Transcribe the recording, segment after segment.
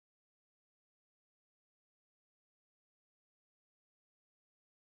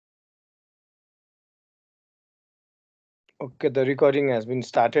Okay, the recording has been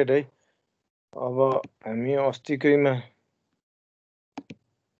started है। अब हामी अस्तिकैमा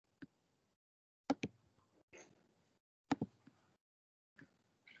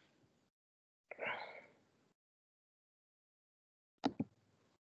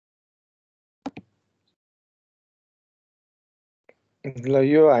ल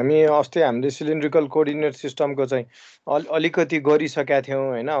यो हामी अस्ति हामीले सिलिन्ड्रिकल कोअर्डिनेट सिस्टमको चाहिँ अलिकति गरिसकेका थियौँ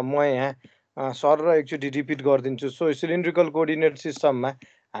होइन। म यहाँ सर र एकचोटि रिपिट गरिदिन्छु। सो सिलिन्ड्रिकल कोअर्डिनेट सिस्टममा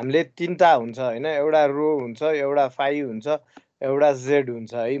हामीले तिनवटा हुन्छ होइन, एउटा रो हुन्छ, एउटा फाइ हुन्छ, एउटा जेड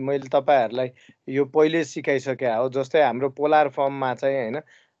हुन्छ है। मैले तपाईँहरूलाई यो पहिले सिकाइसकेँ हो। जस्तै हाम्रो पोलार फर्ममा चाहिँ होइन,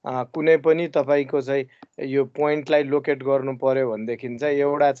 कुनै पनि तपाईँको चाहिँ यो पोइन्टलाई लोकेट गर्नु पर्यो भनेदेखि चाहिँ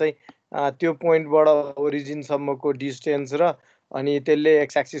एउटा चाहिँ त्यो पोइन्टबाट ओरिजिनसम्मको डिस्टेन्स र अनि त्यसले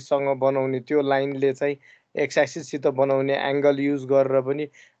एक्स एक्सिससँग बनाउने त्यो लाइनले चाहिँ एक्स एक्सिससित बनाउने एङ्गल युज गरेर पनि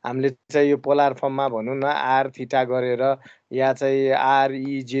हामीले चाहिँ यो पोलार फर्ममा भनौँ न आर थिटा गरेर या चाहिँ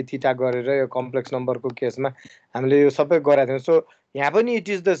आरइजे थिटा गरेर यो कम्प्लेक्स नम्बरको केसमा हामीले यो सबै गरेका थियौँ। सो यहाँ पनि it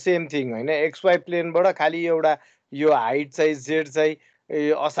is the same thing होइन। एक्सवाई प्लेनबाट खालि एउटा यो हाइट चाहिँ जेड चाहिँ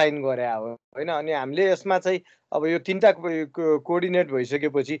असाइन गरे हो होइन। अनि हामीले यसमा चाहिँ अब यो तिनवटा कोअर्डिनेट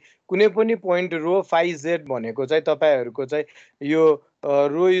भइसकेपछि कुनै पनि पोइन्ट रो फाइ जेड भनेको चाहिँ तपाईँहरूको चाहिँ यो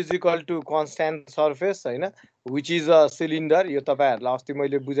रो is equal to constant surface होइन, विच इज अ सिलिन्डर। यो तपाईँहरूलाई अस्ति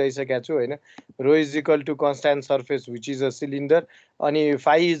मैले बुझाइसकेको छु होइन। रो is equal to constant surface which is a cylinder, अनि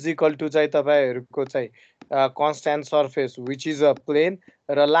फाइ इज इक्वल टु चाहिँ तपाईँहरूको चाहिँ constant surface which is a plain,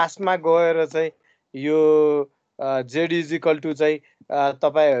 र लास्टमा गएर चाहिँ यो जेड इज इक्वल टु चाहिँ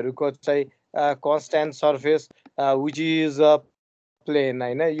तपाईँहरूको चाहिँ constant surface which is a plain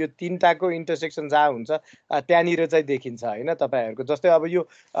होइन। यो तिनवटाको इन्टरसेक्सन जहाँ हुन्छ त्यहाँनिर चाहिँ देखिन्छ होइन तपाईँहरूको। जस्तै अब यो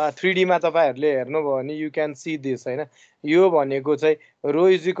 3Dमा तपाईँहरूले हेर्नुभयो भने यु क्यान सी दिस होइन। यो भनेको चाहिँ रो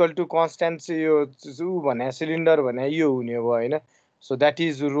इज इक्वल टु कन्स्ट्यान्ट यो ऊ भने सिलिन्डर भने यो हुने भयो होइन। सो द्याट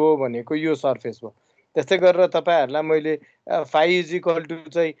इज रो भनेको यो सर्फेस भयो। त्यस्तै गरेर तपाईँहरूलाई मैले फाइ इज इक्वल टु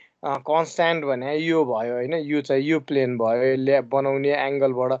चाहिँ कन्स्ट्यान्ट भने यो भयो होइन। यो चाहिँ यो प्लेन भयो, यसले बनाउने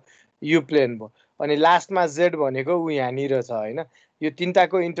एङ्गलबाट यो प्लेन भयो। अनि लास्टमा जेड भनेको ऊ यहाँनिर छ होइन। यो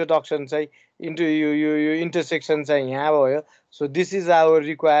तिनवटाको इन्ट्रोडक्सन चाहिँ यो इन्टरसेक्सन चाहिँ यहाँ भयो। So this is our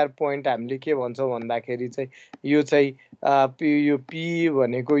require point. हामीले के भन्छौँ भन्दाखेरि चाहिँ यो चाहिँ यो पी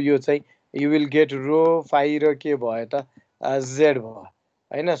भनेको यो चाहिँ यु विल गेट रो फाइ र के भयो त जेड भयो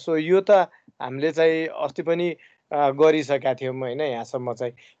होइन। सो यो त हामीले चाहिँ अस्ति पनि गरिसकेका थियौँ होइन यहाँसम्म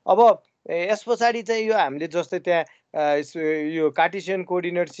चाहिँ। अब यस पछाडि चाहिँ यो हामीले जस्तै त्यहाँ यो कार्टेसियन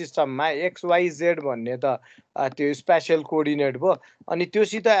कोअर्डिनेट सिस्टममा एक्स वाइ जेड भन्ने त त्यो स्पेसल कोअर्डिनेट भयो। अनि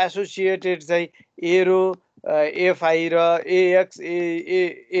त्योसित एसोसिएटेड चाहिँ एरो एफआई र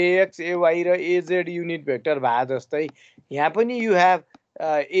एएक्स एवाई र एजेड युनिट भेक्टर भए जस्तै यहाँ पनि यु हेभ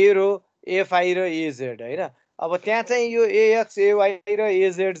एरो एफआई र एजेड होइन। अब त्यहाँ चाहिँ यो एएक्स एवाई र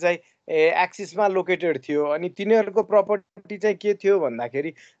एजेड चाहिँ एक्सिसमा लोकेटेड थियो। अनि तिनीहरूको प्रपर्टी चाहिँ के थियो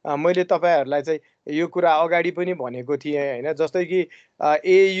भन्दाखेरि मैले तपाईँहरूलाई चाहिँ यो कुरा अगाडि पनि भनेको थिएँ होइन। जस्तै कि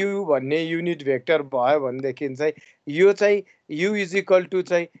एयु भन्ने युनिट भेक्टर भयो भनेदेखि चाहिँ यो चाहिँ यु इज इक्वल टु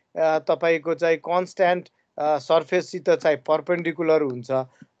चाहिँ तपाईँको चाहिँ कन्स्ट्यान्ट सर्फेससित चाहिँ पर्पेन्डिकुलर हुन्छ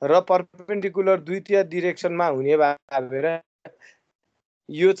र पर्पेन्डिकुलर द्वितीय डिरेक्सनमा हुने भएर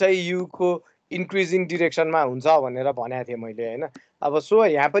यो चाहिँ युको इन्क्रिजिङ डिरेक्सनमा हुन्छ भनेर भनेको थिएँ मैले होइन। अब सो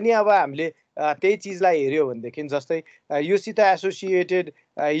यहाँ पनि अब हामीले त्यही चिजलाई हेऱ्यो भनेदेखि जस्तै योसित एसोसिएटेड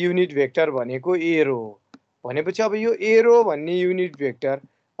युनिट भेक्टर भनेको एरो हो भनेपछि अब यो एरो भन्ने युनिट भेक्टर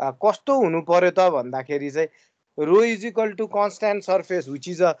कस्तो हुनु पर्यो त भन्दाखेरि चाहिँ रो is equal to constant surface which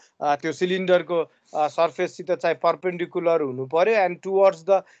is a त्यो सिलिन्डरको सर्फेससित चाहिँ पर्पेन्डिकुलर हुनु पर्यो and towards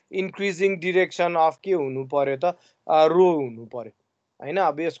the increasing direction of के हुनु पर्यो त रो हुनु पर्यो होइन।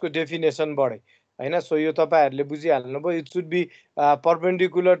 अब यसको डेफिनेसनबाटै होइन। सो यो तपाईँहरूले बुझिहाल्नुभयो। It should be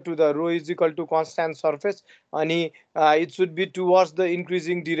perpendicular to the row is equal to constant surface, अनि it should be towards the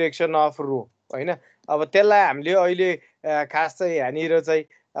increasing direction of रो होइन। अब त्यसलाई हामीले अहिले खास चाहिँ यहाँनिर चाहिँ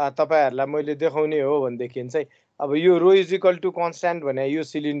तपाईँहरूलाई मैले देखाउने हो भनेदेखि चाहिँ अब यो रो इज इक्वल टु कन्स्ट्यान्ट भने यो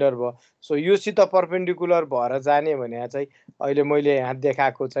सिलिन्डर भयो। सो योसित पर्पेन्डिकुलर भएर जाने भने चाहिँ अहिले मैले यहाँ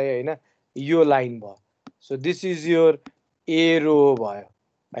देखाएको चाहिँ होइन यो लाइन भयो। सो दिस इज योर ए रो भयो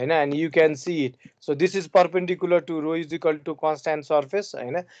होइन। And you can see it. So this is perpendicular to row is equal to constant surface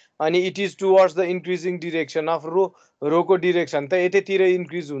होइन। अनि it is towards the increasing direction of रो। रोको डिरेक्सन त यतैतिर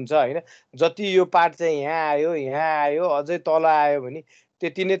इन्क्रिज हुन्छ होइन। जति यो पार्ट चाहिँ यहाँ आयो अझै तल आयो भने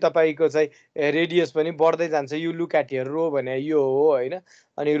त्यति नै तपाईँको चाहिँ रेडियस पनि बढ्दै जान्छ। यु लुक एट हियर रो भने यो हो होइन।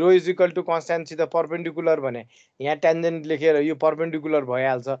 अनि रो इज इक्वल टु कन्स्ट्यान्टसित पर्पेन्डिकुलर भने यहाँ टेन्जेन्ट लेखेर यो पर्पेन्डिकुलर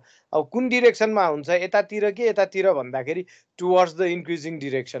भइहाल्छ। अब कुन डिरेक्सनमा हुन्छ यतातिर कि यतातिर भन्दाखेरि टुवर्ड्स द इन्क्रिजिङ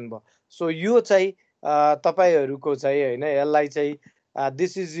डिरेक्सन भयो। सो यो चाहिँ तपाईहरूको चाहिँ होइन यसलाई चाहिँ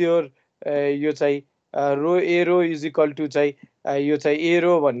दिस इज योर यो चाहिँ रो एरो इज इक्वल टु चाहिँ यो चाहिँ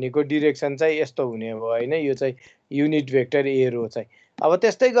एरो भन्नेको डिरेक्सन चाहिँ यस्तो हुने भयो होइन यो चाहिँ युनिट भेक्टर एरो चाहिँ अब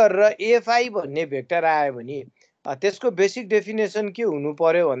त्यस्तै गरेर एफआई भन्ने भेक्टर आयो भने त्यसको बेसिक डेफिनेसन के हुनु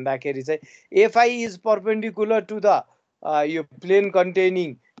पर्यो भन्दाखेरि चाहिँ FI is perpendicular to the यो plain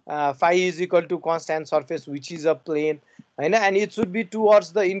containing phi is equal to constant surface which is a plain होइन and it should be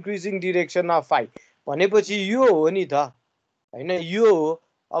towards the increasing direction of phi भनेपछि यो हो नि त होइन यो हो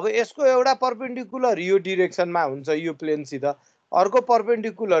अब यसको एउटा पर्पेन्डिकुलर यो डिरेक्सनमा हुन्छ यो प्लेनसित अर्को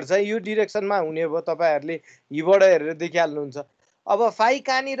पर्पेन्डिकुलर चाहिँ यो डिरेक्सनमा हुने भयो तपाईँहरूले यीबाट हेरेर देखिहाल्नुहुन्छ अब फाई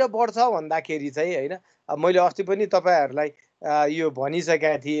कहाँनिर बढ्छ भन्दाखेरि चाहिँ होइन मैले अस्ति पनि तपाईँहरूलाई यो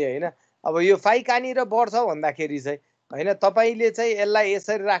भनिसकेका थिएँ होइन अब यो फाई कहाँनिर बढ्छ भन्दाखेरि चाहिँ होइन तपाईँले चाहिँ यसलाई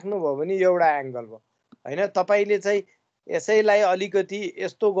यसरी राख्नुभयो भने एउटा एङ्गल भयो होइन तपाईँले चाहिँ यसैलाई अलिकति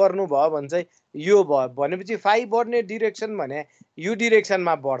यस्तो गर्नुभयो भने चाहिँ यो भयो भनेपछि फाई बढ्ने डिरेक्सन भने यो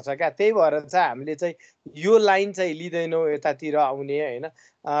डिरेक्सनमा बढ्छ क्या त्यही भएर चाहिँ हामीले चाहिँ यो लाइन चाहिँ लिँदैनौँ यतातिर आउने होइन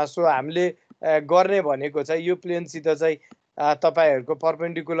सो हामीले गर्ने भनेको चाहिँ यो प्लेनसित चाहिँ तपाईँहरूको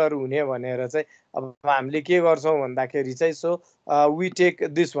पर्पेन्डिकुलर हुने भनेर चाहिँ अब हामीले के गर्छौँ भन्दाखेरि चाहिँ so we take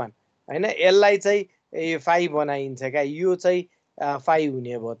this one होइन यसलाई चाहिँ फाई बनाइन्छ क्या यो चाहिँ फाई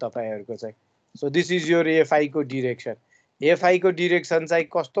हुने भयो तपाईँहरूको चाहिँ so this is your एफआईको direction एफआईको direction चाहिँ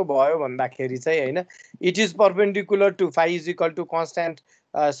कस्तो भयो भन्दाखेरि चाहिँ होइन it is perpendicular to phi is equal to constant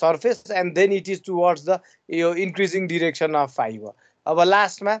surface and then it is towards the यो इन्क्रिजिङ डिरेक्सन अफ फाई भयो अब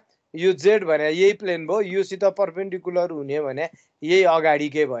लास्टमा यो जेड भने यही प्लेन भयो योसित पर्पेन्डिकुलर हुने भने यही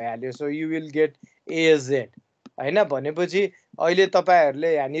अगाडिकै भइहाल्यो so you will get aged होइन भनेपछि अहिले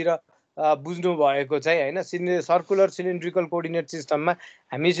तपाईँहरूले यहाँनिर बुझ्नु भएको चाहिँ होइन सर्कुलर सिलिन्ड्रिकल कोअर्डिनेट सिस्टममा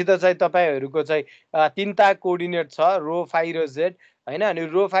हामीसित चाहिँ तपाईँहरूको चाहिँ तीनटा कोअर्डिनेट छ रो फाई र जेड होइन अनि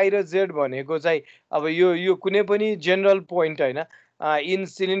रो फाई र जेड भनेको चाहिँ अब यो कुनै पनि जेनरल पोइन्ट होइन इन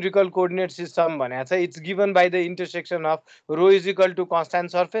सिलिन्ड्रिकल कोअर्डिनेट सिस्टम भने चाहिँ it's given by the intersection of row is equal to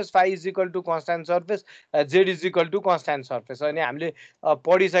constant surface phi is equal to constant surface Z is equal to constant surface अनि हामीले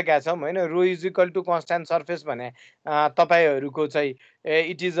पढिसकेका छौँ होइन रो is equal to constant surface भने तपाईँहरूको चाहिँ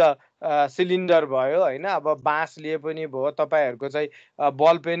it is a cylinder भयो होइन अब बाँस लिए पनि भयो तपाईँहरूको चाहिँ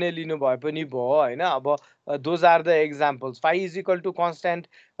बल पेनै लिनु भए पनि भयो होइन अब those are the examples phi is equal to constant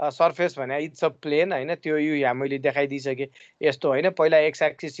surface भने इट्स अ प्लेन होइन त्यो यो यहाँ मैले देखाइदिइसकेँ यस्तो होइन पहिला एक्स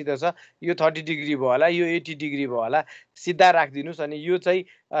एक्सिससित छ यो 30 डिग्री भयो होला यो 80 डिग्री भयो होला सिधा राखिदिनुहोस् अनि यो चाहिँ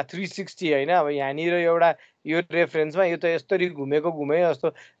 360 होइन अब यहाँनिर एउटा यो रेफरेन्समा यो त यस्तरी घुमेको घुमे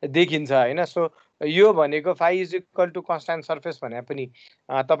जस्तो देखिन्छ होइन सो यो भनेको phi is equal to constant surface भने पनि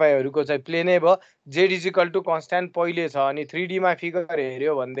तपाईँहरूको चाहिँ प्लेनै भयो Z is equal to constant पहिले छ अनि 3Dमा फिगर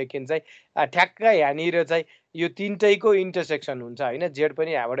हेऱ्यो भनेदेखि चाहिँ ठ्याक्कै यहाँनिर चाहिँ यो तिनटैको इन्टरसेक्सन हुन्छ होइन जेड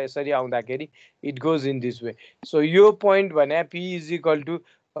पनि यहाँबाट यसरी आउँदाखेरि it goes in this way so यो पोइन्ट भने P is equal to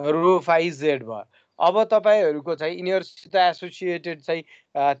row phi Z भयो अब तपाईँहरूको चाहिँ यिनीहरूसित एसोसिएटेड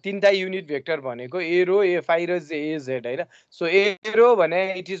चाहिँ तीनटा युनिट भेक्टर भनेको एरो एफआई र एजेड होइन सो एरो भने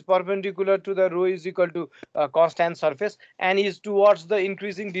it is perpendicular to the row is equal to constant surface and is towards the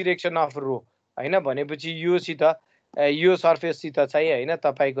increasing direction of रो होइन भनेपछि योसित यो सर्फेससित चाहिँ होइन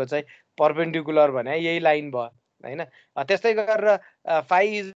तपाईँको चाहिँ पर्पेन्डिकुलर भने यही लाइन भयो होइन त्यस्तै गरेर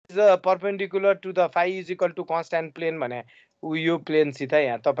phi is perpendicular to the phi is equal to constant plain भने यो प्लेनसित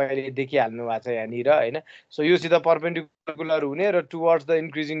यहाँ तपाईँले देखिहाल्नु भएको छ यहाँनिर होइन सो योसित पर्पेन्डिकुलर हुने र टुवर्ड्स द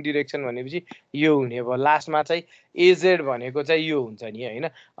इन्क्रिजिङ डिरेक्सन भनेपछि यो हुने भयो लास्टमा चाहिँ एजेड भनेको चाहिँ यो हुन्छ नि होइन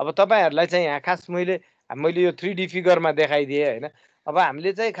अब तपाईँहरूलाई चाहिँ यहाँ खास मैले यो 3D फिगरमा देखाइदिएँ होइन अब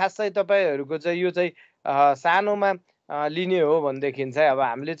हामीले चाहिँ खास चाहिँ तपाईँहरूको चाहिँ यो चाहिँ सानोमा लिने हो भनेदेखि चाहिँ अब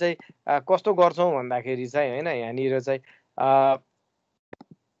हामीले चाहिँ कस्तो गर्छौँ भन्दाखेरि चाहिँ होइन यहाँनिर चाहिँ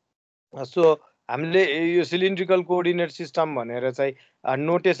सो हामीले यो सिलिन्ड्रिकल कोअर्डिनेट सिस्टम भनेर चाहिँ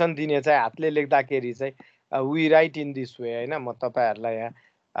नोटेसन दिने चाहिँ हातले लेख्दाखेरि चाहिँ we write in this way होइन म तपाईँहरूलाई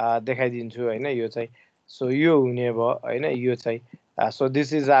यहाँ देखाइदिन्छु होइन यो चाहिँ सो यो हुने भयो होइन यो चाहिँ so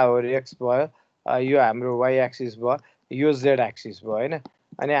this is our x भयो यो हाम्रो वाइ एक्सिस भयो यो जेड एक्सिस भयो होइन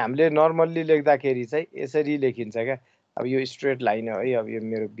अनि हामीले नर्मल्ली लेख्दाखेरि चाहिँ यसरी लेखिन्छ क्या अब यो स्ट्रेट लाइन हो है अब यो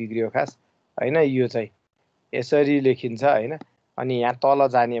मेरो बिग्रियो खास होइन यो चाहिँ यसरी लेखिन्छ होइन अनि यहाँ तल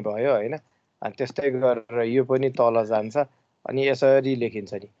जाने भयो होइन अनि त्यस्तै गरेर यो पनि तल जान्छ अनि यसरी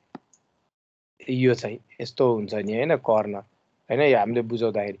लेखिन्छ नि यो चाहिँ यस्तो हुन्छ नि होइन कर्नर होइन यो हामीले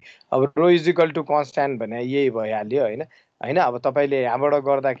बुझाउँदाखेरि अब रो इज इक्वल टु कन्स्ट्यान्ट भने यही भइहाल्यो होइन होइन अब तपाईँले यहाँबाट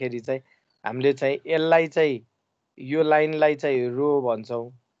गर्दाखेरि चाहिँ हामीले चाहिँ यसलाई चाहिँ यो लाइनलाई चाहिँ रो भन्छौँ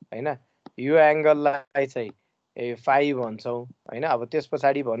होइन यो एङ्गललाई चाहिँ फाई भन्छौँ होइन अब त्यस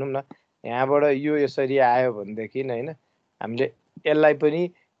पछाडि भनौँ न यहाँबाट यो यसरी आयो भनेदेखि होइन हामीले यसलाई पनि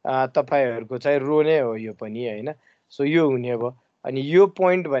तपाईहरुको चाहिँ रो नै हो यो पनि हैन। सो यो हुने भयो। अनि यो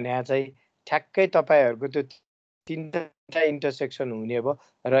पोइन्ट भने चाहिँ ठ्याक्कै तपाईहरुको त्यो तीनटा इन्टरसेक्सन हुने भयो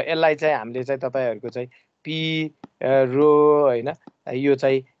र यसलाई चाहिँ हामीले चाहिँ तपाईहरुको चाहिँ पी रो हैन यो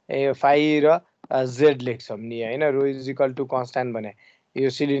चाहिँ फाइ र जेड लेख्छौं नि हैन। रो इज इक्वल टु कन्स्ट्यान्ट भने यो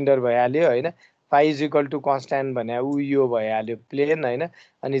सिलिन्डर भइहाल्यो हैन। फाइ इज इक्वल टु कन्स्ट्यान्ट भने यो भइहाल्यो प्लेन हैन।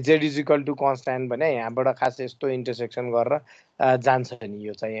 अनि Z is equal to constant भने यहाँबाट खास यस्तो इन्टरसेक्सन गरेर जान्छ नि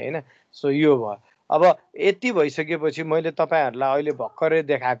यो चाहिँ हैन। सो यो भयो। अब यति भइसकेपछि मैले तपाईहरुलाई अहिले भर्खरै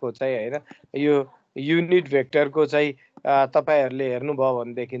देखाएको चाहिँ हैन यो युनिट भेक्टरको चाहिँ तपाईहरुले हेर्नुभयो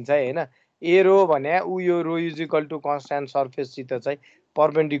भनेदेखि चाहिँ हैन एरो भने यो रो इज इक्वल टु कन्स्ट्यान्ट सर्फेससित चाहिँ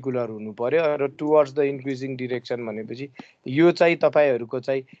परपेन्डिकुलर हुनु पर्यो र टुवर्ड्स द इन्क्रिजिङ डिरेक्सन भनेपछि यो चाहिँ तपाईहरुको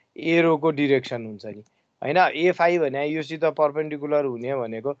चाहिँ एरोको डिरेक्सन हुन्छ नि हैन। ए फाइ भने योसित परपेन्डिकुलर हुने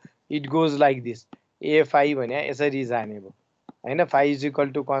भनेको इट गोज लाइक दिस। ए फाइ भने यसरी जाने भयो हैन। फाइ is equal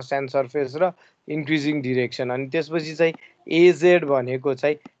to constant surface र इन्क्रिजिङ डिरेक्सन। अनि त्यसपछि चाहिँ एजेड भनेको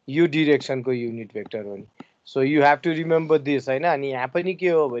चाहिँ यो डिरेक्सनको युनिट भेक्टर हो नि। So you have to remember this हैन। अनि यहाँ पनि के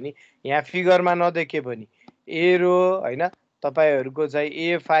हो भने यहाँ फिगरमा नदेखे पनि एरो हैन तपाईहरुको चाहिँ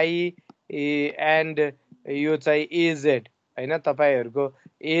ए फाइ एन्ड यो चाहिँ एजेड हैन। तपाईहरुको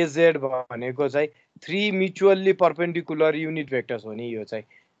एजेड भनेको चाहिँ 3 म्युचुअल्ली परपेन्डिकुलर युनिट भेक्टर्स हो नि यो चाहिँ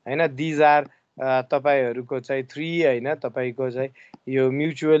हैन। दिज आर तपाईहरुको चाहिँ 3 हैन तपाईको चाहिँ यो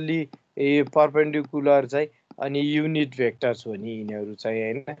म्युचुअल्ली परपेन्डिकुलर चाहिँ अनि युनिट भेक्टर्स हो नि यिनीहरु चाहिँ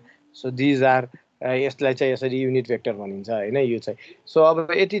हैन। सो दिज आर यसलाई चाहिँ यसरी युनिट भेक्टर भनिन्छ हैन यो चाहिँ। सो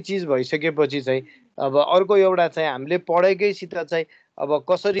अब यति चीज भइसकेपछि चाहिँ अब अर्को एउटा चाहिँ हामीले पढेकैसित चाहिँ अब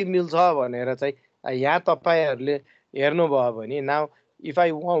कसरी मिल्छ भनेर चाहिँ यहाँ तपाईहरुले हेर्नुभयो भने now if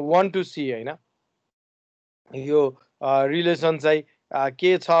I want to see हैन यो रिलेसन चाहिँ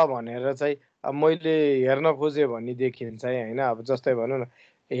के छ भनेर चाहिँ मैले हेर्न खोजे भनेदेखि चाहिँ हैन अब जस्तै भनौँ न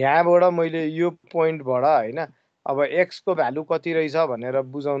यहाँबाट मैले यो पोइन्टबाट हैन अब x को भ्यालु कति रहेछ भनेर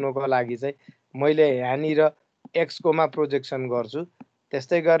बुझाउनको लागि चाहिँ मैले यहाँनिर x कोमा प्रोजेक्सन गर्छु।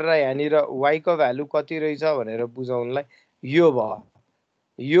 त्यस्तै गरेर यहाँनिर y को भ्यालु कति रहेछ भनेर बुझाउनलाई यो भयो।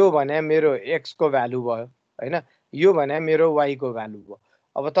 यो भने मेरो x को भ्यालु भयो हैन। यो भने मेरो y को भ्यालु भयो।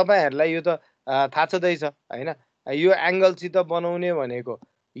 अब तपाईहरुलाई यो त थाहा छँदैछ हैन। यो एंगलसित बनाउने भनेको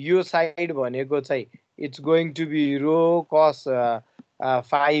यो साइड भनेको चाहिँ इट्स गोइङ टु बी रो कस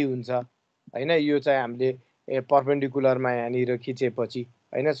फाइ हुन्छ हैन। यो चाहिँ हामीले परपेन्डिकुलरमा यहाँनिर खिचेपछि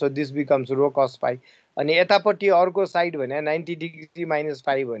हैन। सो दिस बिकम्स रो कस फाइ। अनि यतापट्टि अर्को साइड भने 90 डिग्री माइनस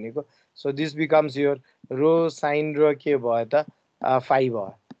फाइ भनेको so this becomes your rho sine र के भयो त फाइ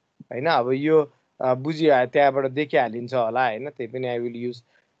भयो हैन। अब यो बुझिहाल्यो त्यहाँबाट देखिहालिन्छ होला हैन। त्यही पनि I will use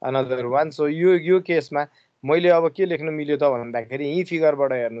another one. So यो केसमा मैले अब के लेख्न मिल्यो त भन्दाखेरि यही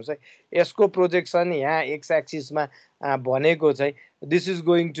फिगरबाट हेर्नुस् है यसको प्रोजेक्सन यहाँ एक्स एक्सिसमा भनेको चाहिँ this is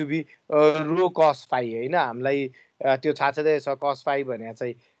going to be रो कस फाइ हैन। हामीलाई त्यो थाहा छँदैछ कस फाइ भने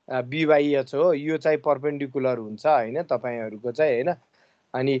चाहिँ b/h हो। यो चाहिँ परपेन्डिकुलर हुन्छ हैन तपाईहरुको चाहिँ हैन।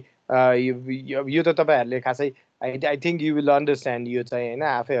 अनि यो त तपाईहरुले खासै I think you will understand यो चाहिँ हैन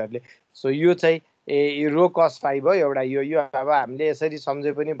आफैहरुले। सो यो चाहिँ रो कस फाइ भयो एउटा यो अब हामीले यसरी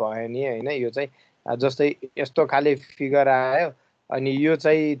सम्झे पनि भयो नि हैन। यो चाहिँ जस्तै यस्तो खाले फिगर आयो अनि यो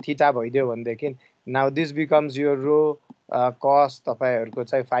चाहिँ थीटा भइदियो भनेदेखि नाउ दिस बिकम्स योर रो कस तपाईहरुको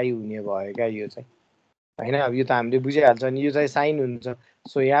चाहिँ फाइ हुने भयो क्या यो चाहिँ हैन। अब यो त हामीले बुझिहाल्छ नि यो चाहिँ साइन हुन्छ।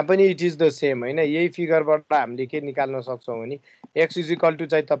 सो यहाँ पनि इट इज द सेम हैन। यही फिगरबाट हामीले के निकाल्न सक्छौं भने x इज इक्वल टु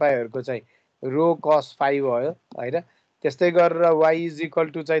चाहिँ तपाईहरुको चाहिँ रो कस फाइ भयो हैन। त्यस्तै गरेर y इज इक्वल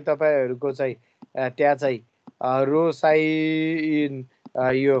टु चाहिँ तपाईहरुको चाहिँ त्यहाँ चाहिँ रो साइन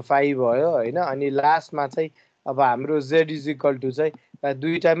यो फाइ भयो हैन। अनि लास्टमा चाहिँ अब हाम्रो z इज इक्वल टु चाहिँ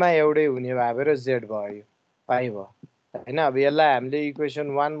दुईटामा एउटै हुने भएर z भयो यो फाइ भयो हैन। अब यसलाई हामीले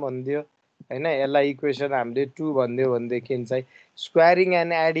इक्वेसन 1 भनिदियो हैन। यसलाई इक्वेसन हामीले 2 भनिदियो भनेदेखि चाहिँ स्क्वायरिङ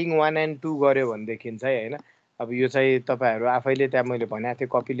एन्ड एडिङ 1 एन्ड 2 गर्यो भनेदेखि चाहिँ हैन अब यो चाहिँ तपाईहरु आफैले त्यहाँ मैले भनेको थिएँ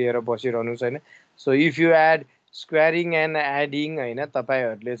कपी लिएर बसिरहनुस् हैन। So if you add squaring and adding हैन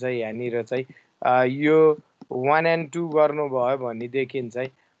तपाईहरुले चाहिँ यहाँनिर चाहिँ यो 1 एन्ड 2 गर्नुभयो भनेदेखि चाहिँ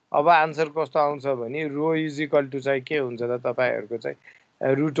अब आन्सर कस्तो आउँछ भने रो इज इक्वल टु चाहिँ के हुन्छ त तपाईहरुको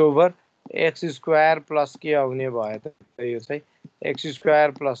चाहिँ root over x square plus के आउने भयो त यो चाहिँ एक्स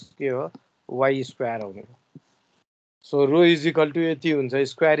स्क्वायर प्लस के हो वाई स्क्वायर आउने। So row is equal to यति हुन्छ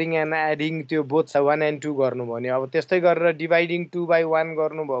स्क्वायरिङ एन्ड एडिङ त्यो बोथ 1 एन्ड 2 गर्नु भने अब त्यस्तै गरेर डिभाइडिङ 2/1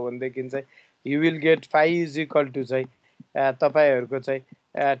 गर्नुभयो भनेदेखि चाहिँ you will get phi is equal to चाहिँ तपाईहरुको चाहिँ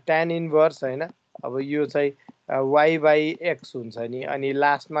tan इन्भर्स हैन। अब यो चाहिँ y/x हुन्छ नि। अनि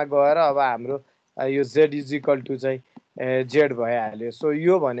लास्टमा गएर अब हाम्रो यो z इज इक्वल टु चाहिँ z भइहाल्यो। सो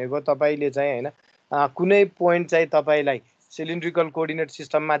यो भनेको तपाईले चाहिँ हैन कुनै पोइन्ट चाहिँ तपाईलाई सिलिन्ड्रिकल कोअर्डिनेट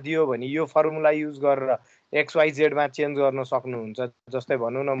सिस्टममा दियो भने यो फर्मुला युज गरेर XYZ मा चेन्ज गर्न सक्नुहुन्छ। जस्तै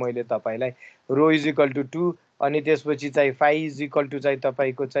भनौँ न मैले तपाईँलाई रो इज इक्वल टु 2 अनि त्यसपछि चाहिँ फाइ इज इक्वल टु चाहिँ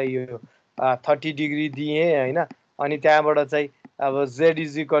तपाईँको चाहिँ यो 30 डिग्री दिएँ होइन, अनि त्यहाँबाट चाहिँ अब Z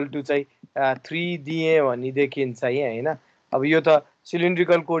इज इक्वल टु चाहिँ 3 दिएँ भनेदेखि चाहिँ होइन, अब यो त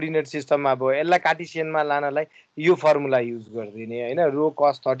सिलिन्ड्रिकल कोअर्डिनेट सिस्टममा भयो। यसलाई कार्टेसियनमा लानलाई यो फर्मुला युज गरिदिने होइन, रो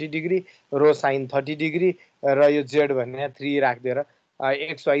कस 30 डिग्री रो साइन 30 डिग्री र यो जेड भन्ने 3 राखिदिएर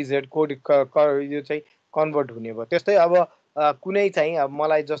XYZ कोड यो चाहिँ कन्भर्ट हुने भयो। त्यस्तै अब कुनै चाहिँ अब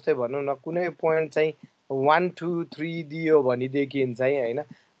मलाई जस्तै भनौँ न कुनै पोइन्ट चाहिँ 1 2 3 दियो भनेदेखि चाहिँ होइन,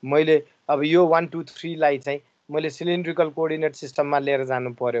 मैले अब यो 1 2 3 लाई चाहिँ मैले सिलिन्ड्रिकल कोअर्डिनेट सिस्टममा लिएर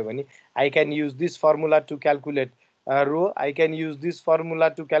जानु पर्यो भने I can use this formula to calculate row, I can use this formula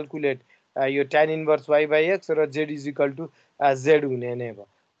to calculate यो tan इन्भर्स y/x र z is equal to z हुने नै भयो।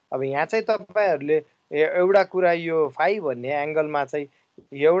 अब यहाँ चाहिँ तपाईँहरूले एउटा कुरा यो फाइ भन्ने एङ्गलमा चाहिँ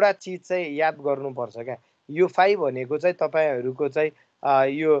एउटा चिज चाहिँ याद गर्नुपर्छ क्या, यो फाइ भनेको चाहिँ तपाईँहरूको चाहिँ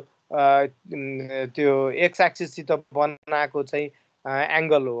यो त्यो एक्स एक्सिससित बनाएको चाहिँ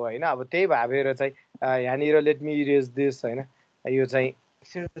एङ्गल हो होइन। अब त्यही भएर चाहिँ यहाँनिर लेट मी इरेज दिस होइन, यो चाहिँ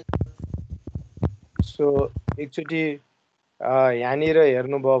सो एकचोटि यहाँनिर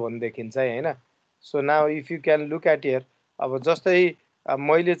हेर्नुभयो भनेदेखि चाहिँ होइन, so now if you can look at here, अब जस्तै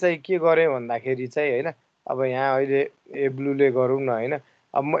मैले चाहिँ के गरेँ भन्दाखेरि चाहिँ होइन, अब यहाँ अहिले ए ब्लूले गरौँ न होइन,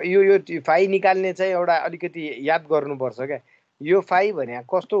 अब यो फाइ निकाल्ने चाहिँ एउटा अलिकति याद गर्नुपर्छ क्या। यो फाइ भने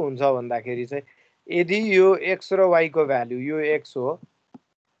कस्तो हुन्छ भन्दाखेरि चाहिँ यदि यो एक्स र वाईको भ्यालु यो एक्स हो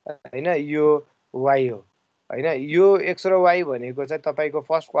होइन, यो वाई हो होइन, यो एक्स र वाई भनेको चाहिँ तपाईँको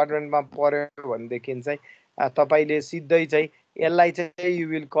फर्स्ट क्वाड्रेन्टमा पर्यो भनेदेखि चाहिँ तपाईँले सिधै चाहिँ यसलाई चाहिँ you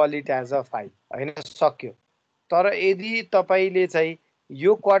will call it as a फाइ होइन, सक्यो। तर यदि तपाईँले चाहिँ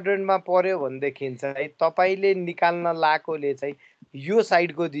यो क्वाड्रेन्टमा पर्यो भनेदेखि चाहिँ तपाईँले निकाल्न लाएकोले चाहिँ यो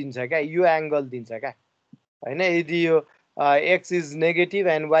साइडको दिन्छ क्या, यो एङ्गल दिन्छ क्या होइन। यदि यो x is negative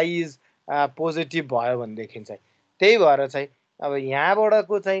and why is positive भयो भनेदेखि चाहिँ, त्यही भएर चाहिँ अब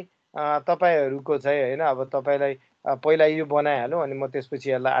यहाँबाटको चाहिँ तपाईँहरूको चाहिँ होइन, अब तपाईँलाई पहिला यो बनाइहालौँ अनि म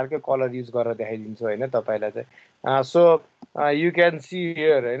त्यसपछि यसलाई अर्कै कलर युज गरेर देखाइदिन्छु होइन तपाईँलाई चाहिँ। So you can see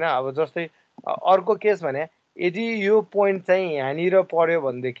here होइन, अब जस्तै अर्को केस भने यदि यो पोइन्ट चाहिँ यहाँनिर पर्यो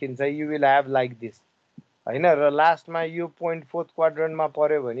भनेदेखि चाहिँ you will have like this होइन, र लास्टमा यो पोइन्ट फोर्थ क्वाड्रेन्टमा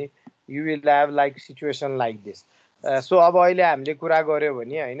पर्यो भने you will have like situation like this. So अब अहिले हामीले कुरा गऱ्यो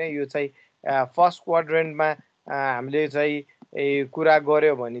भने होइन, यो चाहिँ फर्स्ट क्वाड्रेन्टमा हामीले चाहिँ कुरा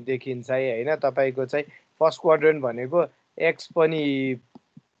गऱ्यो भनेदेखि चाहिँ होइन, तपाईँको चाहिँ फर्स्ट क्वाड्रेन्ट भनेको एक्स पनि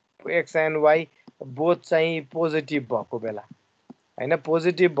एक्स एन्ड वाई बोथ चाहिँ पोजिटिभ भएको बेला होइन,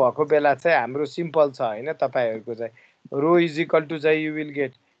 पोजिटिभ भएको बेला चाहिँ हाम्रो सिम्पल छ होइन, तपाईँहरूको चाहिँ रो इज इक्वल टु चाहिँ यु विल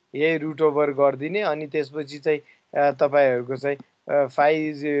गेट यही रुट ओभर गरिदिने अनि त्यसपछि चाहिँ तपाईँहरूको चाहिँ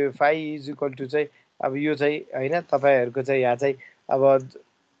फाइ इज इक्वल टु चाहिँ अब यो चाहिँ होइन, तपाईँहरूको चाहिँ यहाँ चाहिँ अब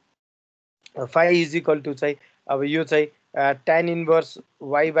फाइ इज इक्वल टु चाहिँ अब यो चाहिँ tan इन्भर्स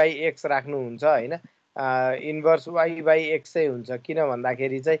y/x राख्नुहुन्छ होइन, इन्भर्स y/x चाहिँ हुन्छ, किन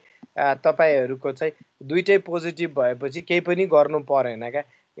भन्दाखेरि चाहिँ तपाईँहरूको चाहिँ दुइटै पोजिटिभ भएपछि केही पनि गर्नु परेन क्या,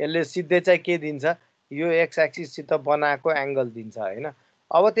 यसले सिधै चाहिँ के दिन्छ, यो एक्स एक्सिससित बनाएको एङ्गल दिन्छ होइन।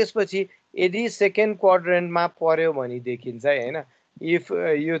 अब त्यसपछि यदि सेकेन्ड क्वाड्रेन्टमा पर्यो भनेदेखि चाहिँ होइन, इफ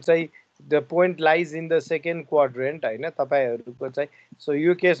यो चाहिँ the point lies in the second quadrant होइन तपाईँहरूको चाहिँ, सो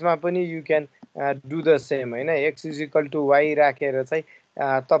यो केसमा पनि you can do the same होइन, x is equal two y राखेर चाहिँ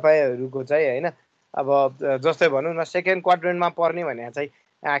तपाईँहरूको चाहिँ होइन, अब जस्तै भनौँ न सेकेन्ड क्वाड्रेन्टमा पर्ने भने चाहिँ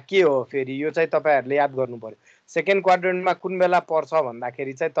के हो फेरि यो चाहिँ तपाईँहरूले याद गर्नु पर्यो। सेकेन्ड क्वाड्रेन्टमा कुन बेला पर्छ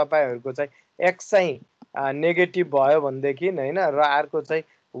भन्दाखेरि चाहिँ तपाईँहरूको चाहिँ एक्स चाहिँ नेगेटिभ भयो भनेदेखि होइन, र अर्को चाहिँ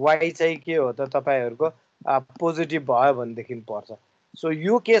वाई चाहिँ के हो त तपाईँहरूको पोजिटिभ भयो भनेदेखि पर्छ। सो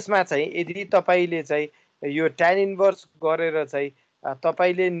यो केसमा चाहिँ यदि तपाईँले चाहिँ यो tan इन्भर्स गरेर चाहिँ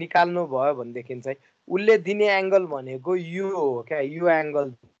तपाईँले निकाल्नु भयो भनेदेखि चाहिँ उसले दिने एङ्गल भनेको यो हो क्या, यो एङ्गल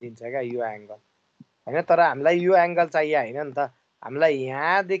दिन्छ क्या, यो एङ्गल होइन। तर हामीलाई यो एङ्गल चाहियो होइन नि त, हामीलाई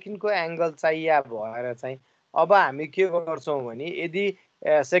यहाँदेखिको एङ्गल चाहियो भएर चाहिँ अब हामी के गर्छौँ भने यदि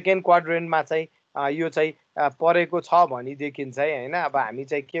सेकेन्ड क्वाड्रेन्टमा चाहिँ यो चाहिँ परेको छ भनेदेखि चाहिँ होइन, अब हामी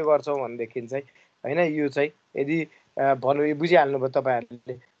चाहिँ के गर्छौँ भनेदेखि चाहिँ होइन, यो चाहिँ यदि भन्नु बुझिहाल्नुभयो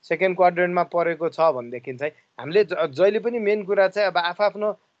तपाईँहरूले, सेकेन्ड क्वाड्रेन्टमा परेको छ भनेदेखि चाहिँ हामीले जहिले पनि मेन कुरा चाहिँ अब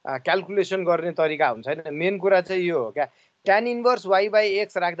आफ्नो क्यालकुलेसन गर्ने तरिका हुन्छ होइन, मेन कुरा चाहिँ यो हो क्या, tan इन्भर्स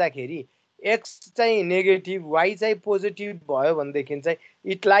y/x राख्दाखेरि एक्स चाहिँ नेगेटिभ वाई चाहिँ पोजिटिभ भयो भनेदेखि चाहिँ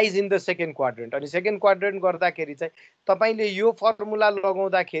it lies in the second quadrant. अनि सेकेन्ड क्वाड्रेन्ट गर्दाखेरि चाहिँ तपाईँले यो फर्मुला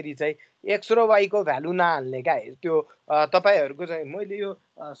लगाउँदाखेरि चाहिँ एक्स र वाईको भ्यालु नहाल्ने क्या, त्यो तपाईँहरूको चाहिँ मैले यो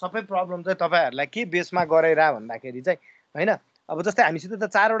सबै प्रब्लम चाहिँ तपाईँहरूलाई के बेसमा गराइरह भन्दाखेरि चाहिँ हैन। अब जस्तै हामीसित त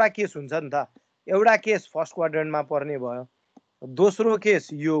 4 वटा केस हुन्छ नि त। एउटा केस फर्स्ट क्वाड्रेन्टमा पर्ने भयो, दोस्रो केस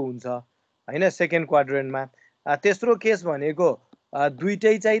यो हुन्छ हैन सेकेन्ड क्वाड्रेन्टमा, तेस्रो केस भनेको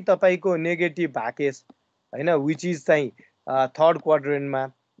दुईटै चाहिँ तपाईको नेगेटिभ भाकेस हैन व्हिच इज चाहिँ थर्ड क्वाड्रेन्टमा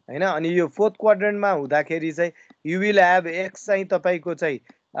हैन। अनि यो फोर्थ क्वाड्रेन्टमा हुँदाखेरि चाहिँ यु विल ह्याभ एक्स चाहिँ तपाईको चाहिँ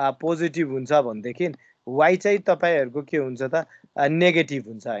पोजिटिभ हुन्छ भनेदेखि वाइ चाहिँ तपाईहरुको के हुन्छ त नेगेटिभ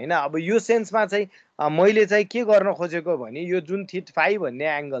हुन्छ हैन। अब यो सेन्समा चाहिँ मैले चाहिँ के गर्न खोजेको भने यो जुन θ भन्ने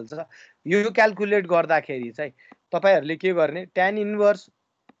एंगल छ यो क्याल्कुलेट गर्दाखेरि चाहिँ तपाईहरुले के गर्ने tan इन्भर्स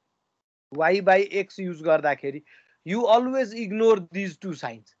y/x युज गर्दाखेरि you always ignore this to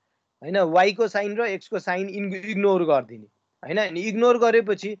science हैन। y को साइन र x को साइन इग्नोर गर्दिने हैन। अनि इग्नोर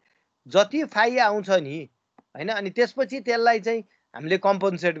गरेपछि जति फाइ आउँछ नि हैन अनि त्यसपछि त्यसलाई चाहिँ हामीले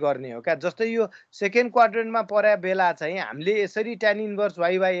कम्पनसेट गर्ने हो क्या। जस्तै यो सेकेन्ड क्वाड्रेन्टमा परे बेला चाहिँ हामीले यसरी tan इन्भर्स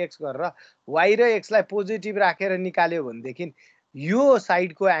y/x गरेर y र x लाई पोजिटिभ राखेर निकाल्यो भनेदेखि यो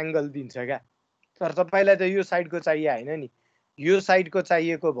साइडको एंगल दिन्छ क्या। तर तपाईलाई त यो साइडको चाहिए हैन नि, यो साइडको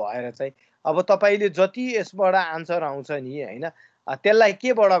चाहिएको भएर चाहिँ अब तपाईले जति यसबाट आन्सर आउँछ नि हैन त्यसलाई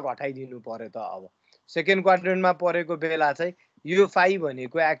केबाट घटाइदिनु पर्यो त। अब सेकेन्ड क्वाड्रेन्टमा परेको बेला चाहिँ यो फाइ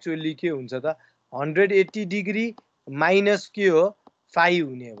भनेको एक्चुअली के हुन्छ त 180 डिग्री माइनस के हो फाइ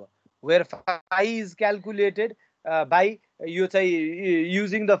हुने हो, where phi is calculated by यो चाहिँ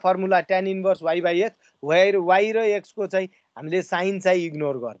using the formula tan inverse y/x, where y र x को चाहिँ हामीले साइन चाहिँ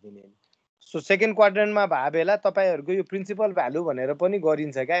इग्नोर गर्दिने। सो सेकेन्ड क्वाड्रेन्टमा भए बेला तपाईहरुको यो प्रिन्सिपल भ्यालु भनेर पनि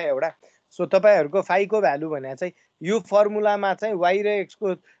गरिन्छ क्या एउटा। सो तपाईहरुको फाइ को भ्यालु भने चाहिँ यो फर्मुलामा चाहिँ y र x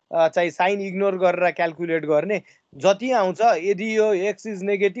को चाहिँ साइन इग्नोर गरेर क्याल्कुलेट गर्ने जति आउँछ। यदि यो x is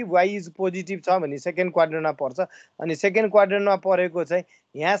negative y is positive छ भने सेकेन्ड क्वाड्रेन्टमा पर्छ। अनि सेकेन्ड क्वाड्रेन्टमा परेको चाहिँ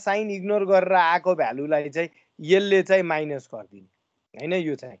यहाँ साइन इग्नोर गरेर आएको भ्यालुलाई चाहिँ यसले चाहिँ माइनस गर्दिने हैन।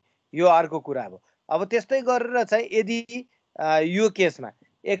 यो चाहिँ यो अर्को कुरा हो। अब त्यस्तै गरेर चाहिँ यदि यो केसमा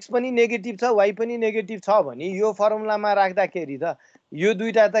x पनि नेगेटिभ छ y पनि नेगेटिभ छ भने यो फर्मुलामा राख्दाखेरि त यो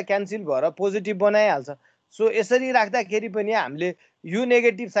दुईटा त क्यान्सल भएर पोजिटिभ बनाइहाल्छ। सो यसरी राख्दाखेरि पनि हामीले यो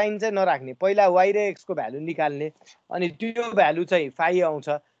नेगेटिभ साइन चाहिँ नराख्ने, पहिला y र x को भ्यालु निकाल्ने अनि त्यो भ्यालु चाहिँ फाइ आउँछ।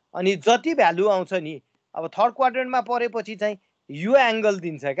 अनि जति भ्यालु आउँछ नि अब थर्ड क्वाड्रेन्टमा परेपछि चाहिँ यो एंगल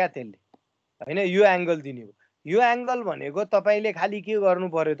दिन्छ क्या त्यसले हैन। यो एंगल दिने हो। यो एंगल भनेको तपाईले खाली के गर्नु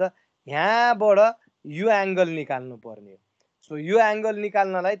पर्यो त यहाँबाट यो एंगल निकाल्नु पर्ने हो। सो यो एंगल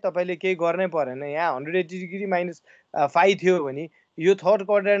निकाल्नलाई तपाईले केही गर्नै परेन। यहाँ 180 डिग्री माइनस फाइ थियो भने यो थर्ड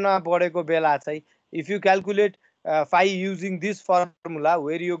क्वाड्रेन्टमा परेको बेला चाहिँ if you calculate phi using this formula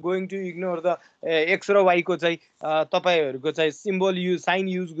where you going to ignore the x र y को चाहिँ तपाईहरुको चाहिँ symbol use sign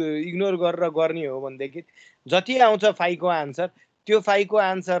use ignore गरेर गर्ने हो भनेदेखि जति आउँछ फाइ को आन्सर त्यो फाइ को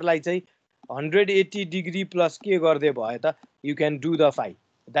आन्सरलाई चाहिँ 180 डिग्री प्लस के गर्दै भयो त you can do the phi,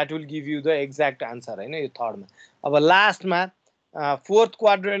 that will give you the exact answer हैन। यो थर्डमा अब लास्टमा फोर्थ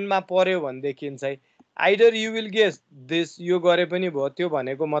क्वाड्रेन्टमा पर्यो भनेदेखि चाहिँ either you will guess this यो गरे पनि भयो। त्यो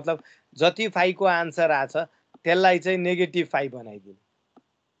भनेको मतलब जति फाइ को आन्सर आछ त्यसलाई चाहिँ नेगेटिभ फाइ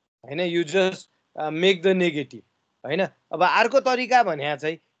बनाइदिनु हैन। You just make the negative हैन। अब अर्को तरिका भने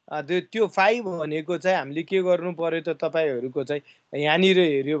चाहिँ त्यो फाइ भनेको चाहिँ हामीले के गर्नु पर्यो त तपाईहरुको चाहिँ यहाँनिर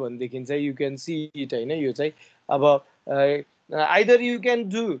हेर्यो भनेदेखि चाहिँ यु क्यान सी इट हैन। यो चाहिँ अब आइदर यु क्यान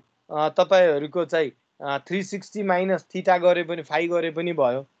डु तपाईहरुको चाहिँ 360 माइनस थीटा गरे पनि फाइ गरे पनि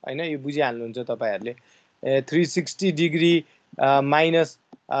भयो हैन। यो बुझिहाल्नुहुन्छ तपाईहरुले 360 डिग्री माइनस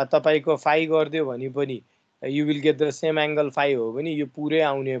तपाईको फाइ गर्दियो भने पनि you will get the same angle फाइ हो भने यो पुरै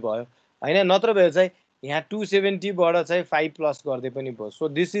आउने भयो हैन। नत्र भए चाहिँ यहाँ 270 बाट चाहिँ 5 प्लस गर्दै पनि भयो। So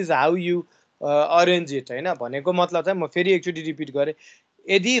this is how you arrange it हैन। भनेको मतलब चाहिँ म फेरि एकचोटी रिपिट गरे,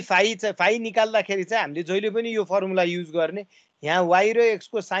 यदि फाइ निकाल्दाखेरि चाहिँ हामीले जहिले पनि यो फर्मुला युज गर्ने, यहाँ y र x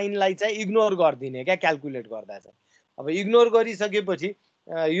को साइनलाई चाहिँ इग्नोर गर्दिने क्या क्याल्कुलेट गर्दा चाहिँ। अब इग्नोर गरिसकेपछि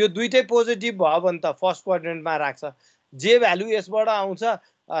यो दुईटै पोजिटिभ भयो भने त फर्स्ट क्वाड्रेन्टमा राख्छ, जे भ्यालु यसबाट आउँछ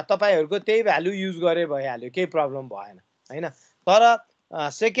तपाईहरुको त्यही भ्यालु युज गरे भइहाल्यो, केही प्रब्लम भएन हैन। तर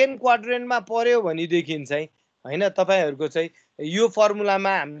सेकेन्ड क्वाड्रेन्टमा पर्यो भनेदेखि चाहिँ हैन तपाईहरुको चाहिँ यो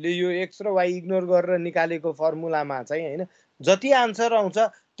फर्मुलामा हामीले यो x र y इग्नोर गरेर निकालेको फर्मुलामा चाहिँ हैन जति आन्सर आउँछ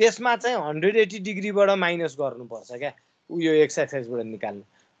त्यसमा चाहिँ 180 डिग्रीबाट माइनस गर्नुपर्छ क्या यो x एक्सिसबाट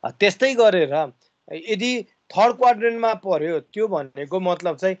निकाल्नु। त्यस्तै गरेर यदि थर्ड क्वाड्रेन्टमा पर्यो त्यो भनेको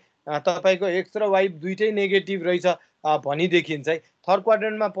मतलब चाहिँ तपाईको x र y दुईटै नेगेटिभ रहेछ भनिदेखि चाहिँ थर्ड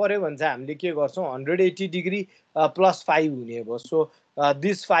क्वाड्रेन्टमा पर्यो भने चाहिँ हामीले के गर्छौं 180 डिग्री प्लस 5 हुने भयो। So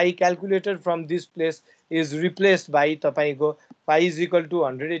this phi calculated from this place is replaced by तपाईको फाइ is equal to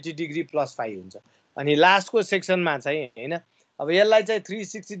 180 degree plus 5 हुन्छ। अनि लास्टको सेक्सनमा चाहिँ हैन अब यसलाई चाहिँ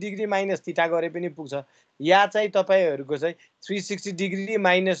 360 डिग्री माइनस थीटा गरे पनि पुग्छ, या चाहिँ तपाईहरुको चाहिँ 360 डिग्री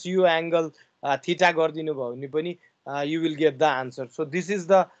माइनस यो एंगल थीटा गरिदिनु भयो भने पनि you will get the answer. So this is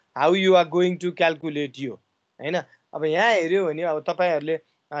the how you are going to calculate यो हैन. अब यहाँ हेर्यो भने अब तपाईहरुले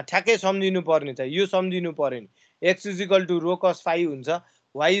ठ्याक्कै सम्झिनु पर्ने छ, यो सम्झिनु पर्यो नि x is equal to row cos phi हुन्छ,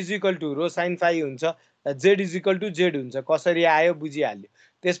 y is equal to row sin phi हुन्छ, z is equal to z हुन्छ. कसरी आयो बुझिहाल्यो.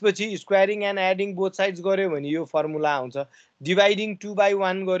 त्यसपछि squaring and adding both sides गर्यो भने यो फर्मुला आउँछ. डिभाइडिङ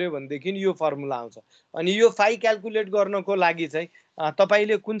 2/1 गर्यो भनेदेखि यो फर्मुला आउँछ. अनि यो फाइ क्याल्कुलेट गर्नको लागि चाहिँ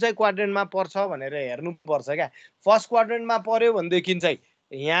तपाईले कुन चाहिँ क्वाड्रेन्टमा पर्छ भनेर हेर्नु पर्छ क्या. फर्स्ट क्वाड्रेन्टमा पर्यो भनेदेखि चाहिँ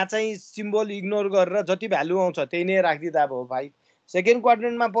यहाँ चाहिँ सिम्बल इग्नोर गरेर जति भ्यालु आउँछ त्यही नै राखिदिँदा भयो भाइ. सेकेन्ड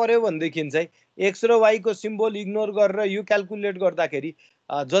क्वाड्रेन्टमा पर्यो भनेदेखि चाहिँ एक्स र वाई को सिम्बल इग्नोर गरेर यो क्याल्कुलेट गर्दाखेरि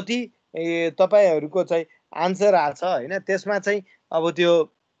जति तपाईहरुको चाहिँ आन्सर आछ हैन, त्यसमा चाहिँ अब त्यो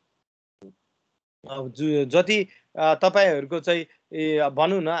जति तपाईहरुको चाहिँ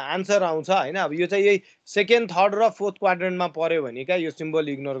भनौँ न आन्सर आउँछ हैन. अब यो चाहिँ यही सेकेन्ड थर्ड र फोर्थ क्वाड्रेन्टमा पर्यो भने क्या यो सिम्बल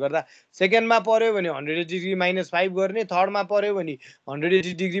इग्नोर गर्दा. सेकेन्डमा पर्यो भने 180 डिग्री -5 गर्ने, थर्डमा पर्यो भने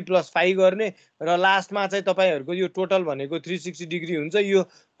 180 डिग्री +5 गर्ने र लास्टमा चाहिँ तपाईहरुको यो टोटल भनेको 360 डिग्री हुन्छ. यो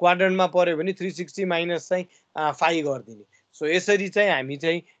क्वाड्रेन्टमा पर्यो भने 360 माइनस चाहिँ 5 गरिदिने. सो यसरी चाहिँ हामी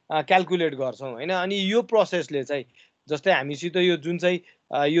चाहिँ क्याल्कुलेट गर्छौं हैन. अनि यो प्रोसेसले चाहिँ जस्तै हामीसित यो जुन चाहिँ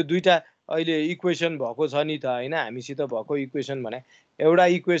यो दुईटा अहिले इक्वेसन भएको छ नि त हैन, हामीसित भएको इक्वेसन भने एउटा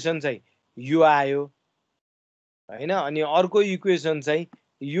इक्वेसन चाहिँ यो आयो हैन, अनि अर्को इक्वेसन चाहिँ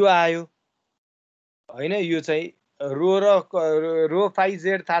यो आयो हैन. यो चाहिँ रो र रो फाइ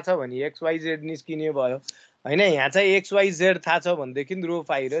जेड थाहा छ भने एक्स वाइ जेड निस्किने भयो हैन. यहाँ चाहिँ एक्स वाइ जेड थाहा छ भनेदेखि रो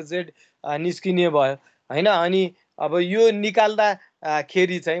फाइ र जेड निस्किने भयो हैन. अनि अब यो निकाल्दा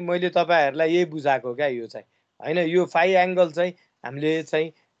खेरि चाहिँ मैले तपाईहरुलाई यही बुझाएको क्या यो चाहिँ हैन. यो फाइ एंगल चाहिँ हामीले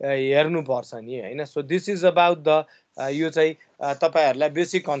चाहिँ हेर्नु पर्छ नि हैन. So this is about the यो चाहिँ तपाईहरुलाई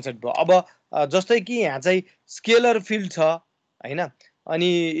बेसिक कन्सेप्ट भयो. अब जस्तै कि यहाँ चाहिँ स्केलर फिल्ड छ हैन,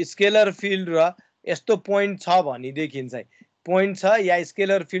 अनि स्केलर फिल्ड र यस्तो पोइन्ट छ भनेदेखि चाहिँ पोइन्ट छ या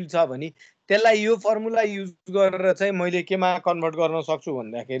स्केलर फिल्ड छ भने त्यसलाई यो फर्मुला युज गरेर चाहिँ मैले केमा कन्भर्ट गर्न सक्छु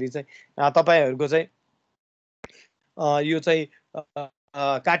भन्दाखेरि चाहिँ तपाईहरुको चाहिँ यो चाहिँ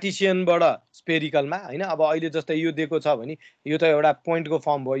कार्टेसियनबाट स्पेरिकलमा हैन. अब अहिले जस्तै यो दिएको छ भने यो त एउटा पोइन्टको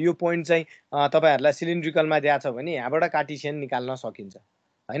फर्म भयो. यो पोइन्ट चाहिँ तपाईहरुलाई सिलिन्ड्रिकलमा दिएको छ भने यहाँबाट कार्टेसियन निकाल्न सकिन्छ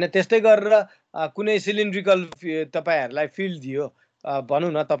हैन. त्यस्तै गरेर कुनै सिलिन्ड्रिकल तपाईहरुलाई फिल्ड दियो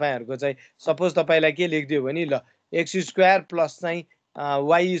भनौँ न, तपाईहरुको चाहिँ सपोज तपाईलाई के लेखिदियो भने ल एक्स स्क्वायर प्लस चाहिँ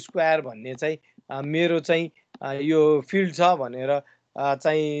वाई स्क्वायर भन्ने चाहिँ मेरो चाहिँ यो फिल्ड छ भनेर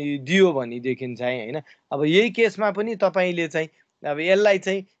चाहिँ दियो भनेदेखि चाहिँ हैन. अब यही केसमा पनि तपाईले चाहिँ अब यसलाई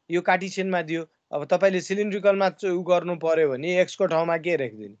चाहिँ यो कार्टेसियनमा दियो. अब तपाईले सिलिन्ड्रिकलमा उ गर्नु पर्यो भने एक्स को ठाउँमा के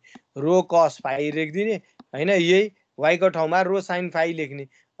लेख्दिने, रो कस फाइ लेख्दिने हैन. यही वाई को ठाउँमा रो साइन फाइ लेख्ने.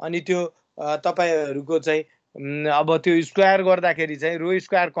 अनि त्यो तपाईहरुको चाहिँ अब त्यो स्क्वायर गर्दाखेरि चाहिँ रो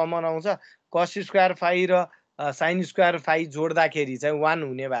स्क्वायर कमन आउँछ, कस स्क्वायर फाइ र साइन स्क्वायर फाइ जोड्दाखेरि चाहिँ 1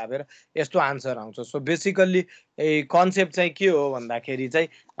 हुने भएर यस्तो आन्सर आउँछ. सो बेसिकल्ली कन्सेप्ट चाहिँ के हो भन्दाखेरि चाहिँ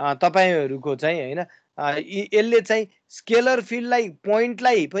तपाईहरुको चाहिँ हैन यसले चाहिँ स्केलर फिल्डलाई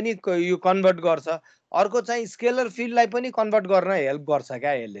पोइन्टलाई पनि यो कन्भर्ट गर्छ, अर्को चाहिँ स्केलर फिल्डलाई पनि कन्भर्ट गर्न हेल्प गर्छ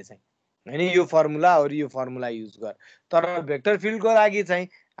क्या यसले चाहिँ हैन. यो फर्मुला और यो फर्मुला युज गर. तर भेक्टर फिल्डको लागि चाहिँ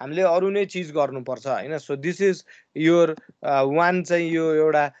हामीले अरु नै चीज गर्नुपर्छ हैन. So this is your one चाहिँ यो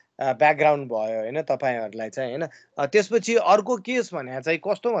एउटा ब्याकग्राउन्ड भयो हैन तपाईहरुलाई चाहिँ हैन. त्यसपछि अर्को केस भने चाहिँ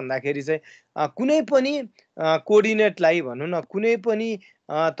कस्तो भन्दाखेरि चाहिँ कुनै पनि कोर्डिनेटलाई भनौँ न, कुनै पनि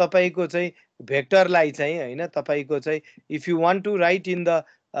तपाईको चाहिँ भेक्टरलाई चाहिँ हैन, तपाईको चाहिँ if you want to right in the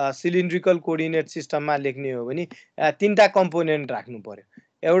cylindrical coordinate सिस्टममा लेख्ने हो भने तीनटा कम्पोनेन्ट राख्नु पर्यो.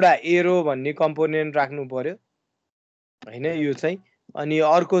 एउटा एरो भन्ने कम्पोनेन्ट राख्नु पर्यो हैन यो चाहिँ, अनि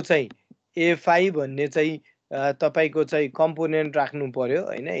अर्को चाहिँ ए5 भन्ने चाहिँ तपाईको चाहिँ कम्पोनेन्ट राख्नु पर्यो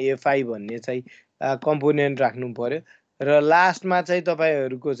हैन. ए5 भन्ने चाहिँ कम्पोनेन्ट राख्नु पर्यो र लास्टमा चाहिँ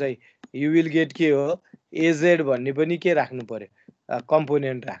तपाईहरुको चाहिँ यु विल गेट के हो, एजेड भन्ने पनि के राख्नु पर्यो,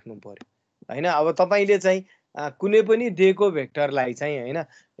 कम्पोनेन्ट राख्नु पर्यो हैन. अब तपाईले चाहिँ कुनै पनि दिएको भेक्टरलाई चाहिँ हैन,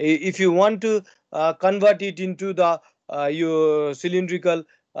 if you want to convert it into the यो सिलिन्ड्रिकल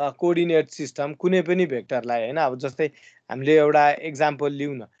कोर्डिनेट सिस्टम कुनै पनि भेक्टरलाई हैन. अब जस्तै हामीले एउटा एक्जाम्पल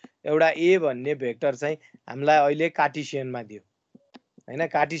लिउँ न, एउटा ए भन्ने भेक्टर चाहिँ हामीलाई अहिले कार्टेसियनमा दियो हैन.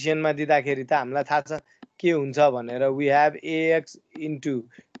 कार्टेसियनमा दिँदाखेरि त हामीलाई थाहा छ के हुन्छ भनेर, वी हैव ax इन्टु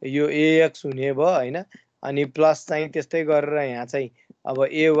यो ax हुने भयो हैन. अनि प्लस चाहिँ त्यस्तै गरेर यहाँ चाहिँ अब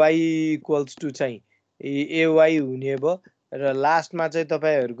ay इक्वल्स टु चाहिँ ay हुने भयो र लास्टमा चाहिँ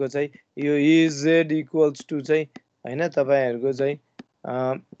तपाईहरुको चाहिँ यो ez इक्वल्स टु चाहिँ हैन तपाईहरुको चाहिँ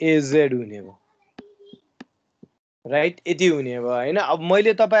az हुने भयो राइट. यति हुने भयो हैन. अब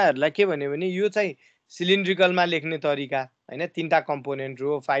मैले तपाईहरुलाई के भने यो चाहिँ सिलिन्ड्रिकलमा लेख्ने तरिका हैन. तीनटा कम्पोनेन्ट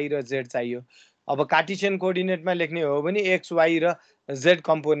रो फाइ र जेड चाहियो. अब कार्टेसियन कोअर्डिनेटमा लेख्ने हो भने एक्स वाई र जेड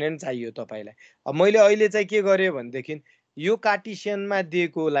कम्पोनेन्ट चाहियो तपाईलाई। अब मैले अहिले चाहिँ के गरेँ भनेदेखि यो कार्टेसियनमा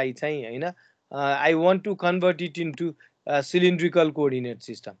दिएकोलाई चाहिँ हैन I want to convert it into cylindrical coordinate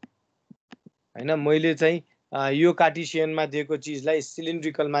system हैन। मैले चाहिँ यो कार्टेसियनमा दिएको चिजलाई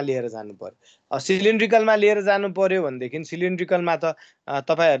सिलिन्ड्रिकलमा लिएर जानु पर्यो। सिलिन्ड्रिकलमा लिएर जानु पर्यो भनेदेखि सिलिन्ड्रिकलमा त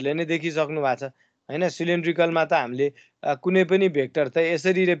तपाईहरुले नै देखिसक्नु भएको छ हैन। सिलिन्ड्रिकलमा त हामीले कुनै पनि भेक्टर त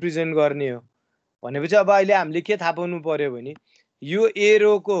यसरी रिप्रेजेन्ट गर्ने हो भनेपछि अब अहिले हामीले के थाहा पाउनु पर्यो भने यो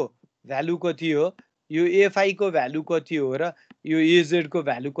एरोको भ्यालु कति हो, यो एफआई को भ्यालु कति हो र यो एजेड को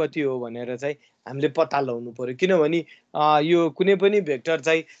भ्यालु कति हो भनेर चाहिँ हामीले पत्ता लगाउनु पर्यो। किनभने यो कुनै पनि भेक्टर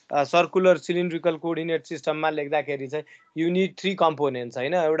चाहिँ सर्कुलर सिलिन्ड्रिकल कोअर्डिनेट सिस्टममा लेख्दाखेरि चाहिँ यु निड 3 कम्पोनेन्ट्स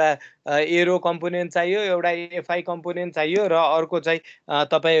हैन। एउटा एरो कम्पोनेन्ट चाहियो, एउटा एफआई कम्पोनेन्ट चाहियो र अर्को चाहिँ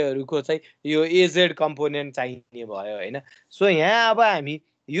तपाईहरुको चाहिँ यो एजेड कम्पोनेन्ट चाहिने भयो हैन। सो यहाँ अब हामी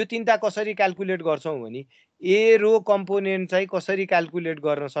यो तीनटा कसरी क्याल्कुलेट गर्छौं भने एरो कम्पोनेन्ट चाहिँ कसरी क्याल्कुलेट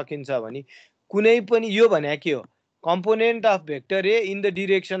गर्न सकिन्छ भने कुनै पनि यो भने के हो component of vector A in the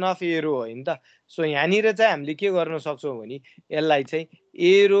direction of arrow हो नि त। सो यहाँनिर चाहिँ हामीले के गर्न सक्छौं भने यसलाई चाहिँ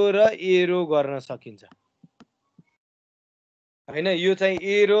एरो र एरो गर्न सकिन्छ हैन। यो चाहिँ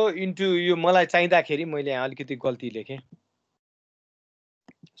एरो इन्टु यो मलाई चाहिँदाखेरि मैले यहाँ अलिकति गल्ती लेखेँ।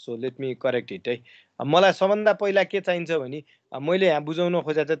 So let me correct it है। मलाई सबभन्दा पहिला के चाहिन्छ भने मैले यहाँ बुझाउन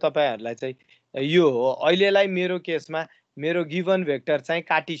खोजे चाहिँ तपाईहरुलाई चाहिँ यो हो। अहिलेलाई मेरो केसमा मेरो गिवन भेक्टर चाहिँ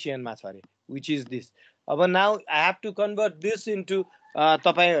कार्टेसियनमा छ रे व्हिच इज दिस। अब now I have to convert this into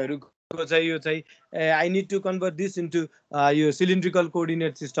तपाईहरुको चाहिँ यो चाहिँ I need to convert this into यो सिलिन्ड्रिकल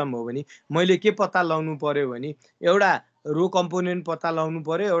कोअर्डिनेट सिस्टम हो भने मैले के पत्ता लगाउनु पर्यो भने एउटा रो कम्पोनेन्ट पत्ता लगाउनु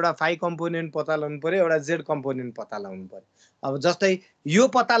पर्यो, एउटा फाई कम्पोनेन्ट पत्ता लगाउनु पर्यो, एउटा जेड कम्पोनेन्ट पत्ता लगाउनु पर्यो। अब जस्तै यो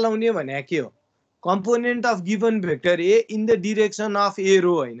पत्ता लगाउने भने के हो component of given vector A in the direction of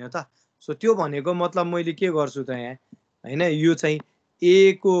arrow हैन त। सो त्यो भनेको मतलब मैले के गर्छु त यहाँ हैन यो चाहिँ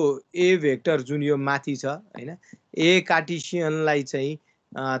ए को ए भेक्टर जुन यो माथि छ हैन ए कार्टेसियनलाई चाहिँ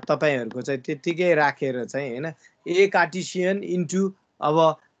तपाईहरुको चाहिँ त्यतिकै राखेर चाहिँ हैन ए कार्टेसियन इन्टु अब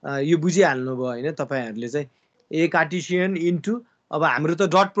यो बुझिहाल्नु भयो हैन तपाईहरुले चाहिँ ए कार्टेसियन इन्टु अब हाम्रो त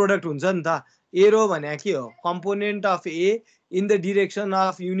डट प्रोडक्ट हुन्छ नि त। एरो भने के हो component of A in the direction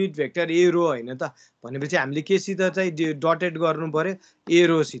of unit vector arrow हैन त। भनेपछि हामीले केसित चाहिँ डटेड गर्नु पर्यो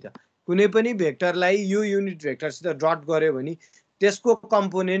एरोसित। कुनै पनि भेक्टरलाई यो युनिट भेक्टरसित डट गर्यो भने त्यसको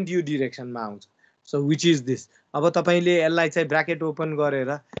कम्पोनेन्ट यो डिरेक्सनमा आउँछ। So which is this. अब तपाईले यसलाई चाहिँ ब्र्याकेट ओपन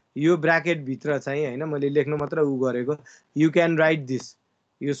गरेर यो ब्र्याकेट भित्र चाहिँ हैन मैले लेख्नु मात्र उ गरेको यु क्यान राइट दिस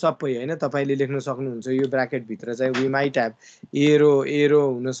यो सबै हैन तपाईले लेख्न सक्नुहुन्छ। यो ब्र्याकेट भित्र चाहिँ we might have arrow arrow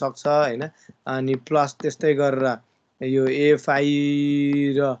हुन सक्छ हैन अनि प्लस त्यस्तै गरेर यो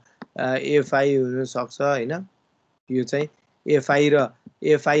एफआई र एफआई हुन सक्छ हैन यो चाहिँ एफआई र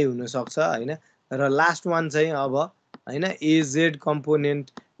एफआई हुन सक्छ हैन र लास्ट वान चाहिँ अब हैन एजेड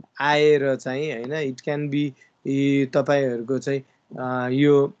कम्पोनेन्ट आएर चाहिँ हैन इट क्यान बी तपाईहरुको चाहिँ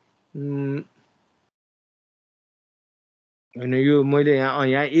यो हैन यो मैले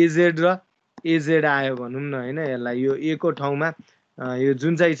यहाँ एजेड र एजेड आयो भनौं न हैन यसलाई यो ए को ठाउँमा यो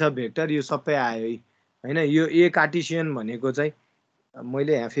जुन चाहिँ छ भेक्टर यो सबै आयो हैन। यो ए कार्टेसियन भनेको चाहिँ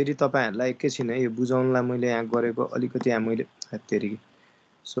मैले यहाँ फेरि तपाईहरुलाई एकैछिन है यो बुझाउनलाई मैले यहाँ गरेको अलिकति यहाँ मैले तेरी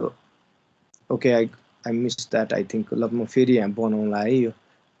so okay I miss that I think. ल म फेरि यहाँ बनाउला है यो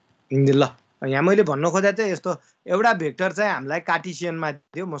ल यहाँ मैले भन्न खोजे चाहिँ यस्तो एउटा भेक्टर चाहिँ हामीलाई कार्टेसियनमा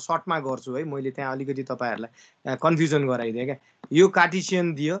दियो। म सर्टमा गर्छु है मैले त्यहाँ अलिकति तपाईहरुलाई कन्फ्युजन गराइदिए क्या। यो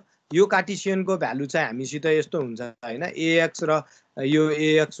कार्टेसियन दियो यो कार्टेसियनको भ्यालु चाहिँ हामीसित यस्तो हुन्छ हैन एएक्स र यो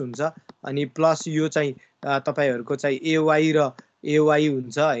एएक्स हुन्छ अनि प्लस यो चाहिँ तपाईहरुको चाहिँ एवाई र एवाई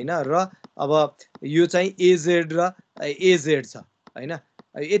हुन्छ हैन र अब यो चाहिँ एजेड र एजेड छ हैन।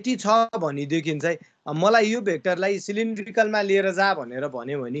 यति छ भनेदेखि चाहिँ मलाई यो भेक्टरलाई सिलिन्ड्रिकलमा लिएर जा भनेर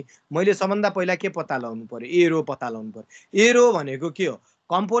भन्यो भने मैले सबभन्दा पहिला के पत्ता लगाउनु पर्यो एरो पत्ता लगाउनु पर्यो। एरो भनेको के हो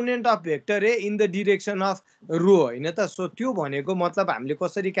component of vector A in the direction of रो हैन त। सो त्यो भनेको मतलब हामीले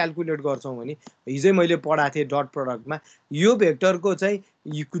कसरी क्याल्कुलेट गर्छौं भने हिजै मैले पढाएको थिएँ डट प्रोडक्टमा यो भेक्टरको चाहिँ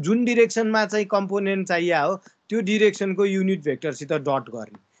जुन डिरेक्सनमा चाहिँ कम्पोनेन्ट चाहिए हो त्यो डिरेक्सनको युनिट भेक्टरसित डट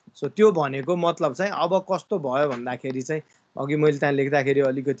गर्ने। सो त्यो भनेको मतलब चाहिँ अब कस्तो भयो भन्दाखेरि चाहिँ अघि मैले त्यहाँ लेख्दाखेरि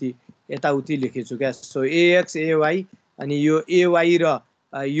अलिकति यताउति लेखेछु क्या। सो एएक्स एवाई अनि यो एवाई र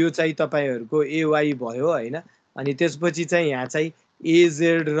यो चाहिँ तपाईहरुको एवाई भयो हैन अनि त्यसपछि चाहिँ यहाँ चाहिँ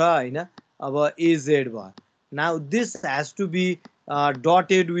एजेड र हैन अब एजेड भयो। Now this has to be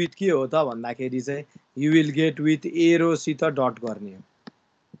dotted with के हो त भन्दाखेरि चाहिँ you will get with एरोसित dot गर्ने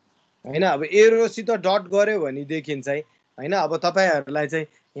हो हैन। अब एरोसित डट गर्यो भनेदेखि चाहिँ हैन अब तपाईहरुलाई चाहिँ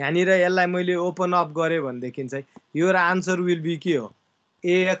यहाँनिर यसलाई मैले ओपन अप गरे भनेदेखि चाहिँ यो आन्सर विल बी के हो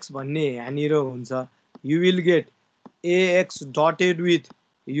ax भन्ने यहाँनिर हुन्छ you will get ax dotted with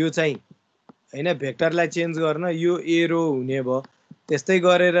यो चाहिँ हैन भेक्टरलाई चेन्ज गर्न यो एरो हुने भयो त्यस्तै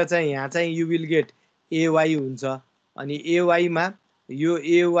गरेर चाहिँ यहाँ चाहिँ you will get ay हुन्छ अनि ay मा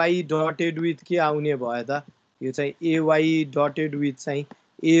यो ay डटेड विथ के आउने भयो त यो चाहिँ ay डटेड विथ चाहिँ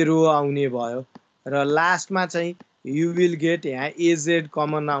एरो आउने भयो र लास्टमा चाहिँ you will get यहाँ az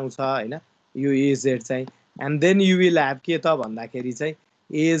कमन आउँछ हैन यो az चाहिँ and then you will have के त भन्दाखेरि चाहिँ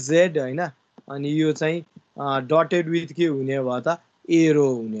az हैन अनि यो चाहिँ डटेड विथ के हुने भयो त एरो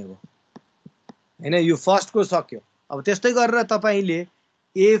हुने भयो हैन यो फर्स्टको सक्यो अब त्यस्तै गरेर तपाईले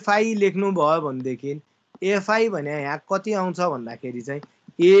a5 लेख्नु भयो भनेदेखि a5 भने यहाँ कति आउँछ भन्दाखेरि चाहिँ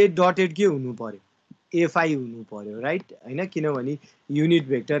a डटेड के हुनु पर्यो a5 हुनु पर्यो राइट हैन किनभने युनिट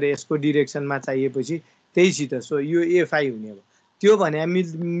भेक्टर यसको डिरेक्सनमा चाहिएपछि त्यहीसित सो यो a5 हुने भयो त्यो भने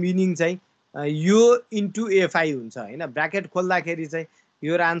मिनिङ चाहिँ यो इन्टु a5 हुन्छ हैन ब्र्याकेट खोल्दाखेरि चाहिँ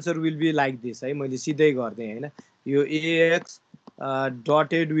your answer will be like this है मैले सिधै गर्दै हैन यो ax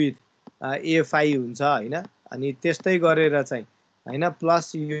डटेड विथ a5 हुन्छ हैन अनि त्यस्तै गरेर चाहिँ हैन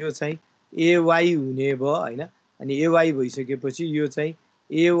प्लस यो चाहिँ ay हुने भयो हैन अनि ay भइसकेपछि यो चाहिँ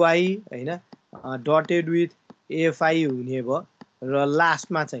ay हैन डटेड विथ a5 हुने भयो र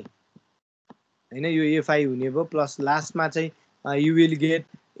लास्टमा चाहिँ हैन यो a5 हुने भयो प्लस लास्टमा चाहिँ यु विल गेट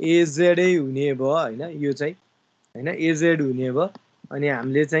az हुने भयो हैन यो चाहिँ हैन az हुने भयो अनि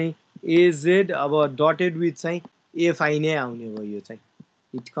हामीले चाहिँ az अब डटेड विथ चाहिँ a5 नै आउने भयो यो चाहिँ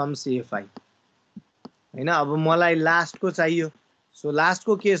इट कम्स a5 हैन अब मलाई लास्टको चाहियो सो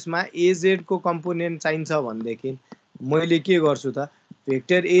लास्टको केसमा az को कम्पोनेन्ट चाहिन्छ भनेदेखि मैले के गर्छु त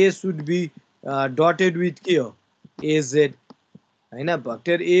vector a should be dotted with के हो az हैन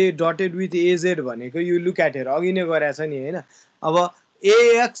vector a dotted with az भनेको यो लुक एट हेयर अघि नै गरेछ नि हैन अब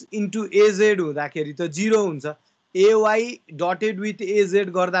ax इन्टु az हुँदाखेरि त 0 हुन्छ ay डटेड विथ az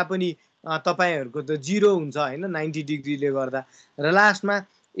गर्दा पनि तपाईहरुको त 0 हुन्छ हैन 90 डिग्रीले गर्दा र लास्टमा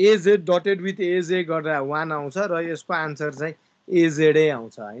az डटेड विथ az गर्दा 1 आउँछ र यसको आन्सर चाहिँ az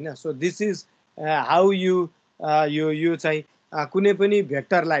आउँछ हैन so this is how you यो चाहिँ कुनै पनि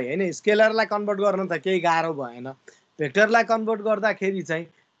भेक्टरलाई हैन स्केलरलाई कन्भर्ट गर्न त केही गाह्रो भएन भेक्टरलाई कन्भर्ट गर्दाखेरि चाहिँ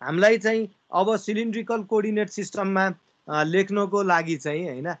हामीलाई चाहिँ अब सिलिन्ड्रिकल कोअर्डिनेट सिस्टममा लेख्नको लागि चाहिँ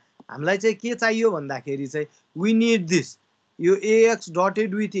हैन हामीलाई चाहिँ के चाहियो भन्दाखेरि चाहिँ वी नीड दिस यो ax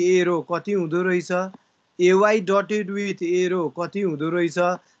डटेड विथ एरो कति हुँदो रहेछ ay डटेड विथ एरो कति हुँदो रहेछ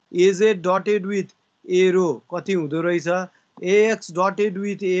az डटेड विथ एरो कति हुँदो रहेछ ax डटेड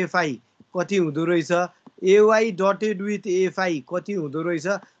विथ a5 कति हुँदो रहेछ ay डटेड विथ a5 कति हुँदो रहेछ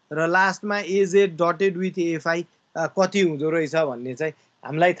र लास्टमा az डटेड विथ a5 कति हुँदो रहेछ भन्ने चाहिँ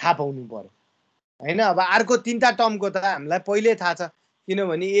हामीलाई थाहा पाउनु पर्यो हैन अब अर्को तीनटा टर्मको त हामीलाई पहिले थाहा छ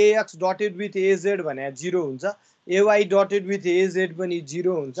किनभने ax डटेड विथ az भने 0 हुन्छ ay डटेड विथ az पनि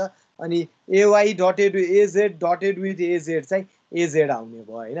 0 हुन्छ अनि ay dotted az dotted with az चाहिँ az आउने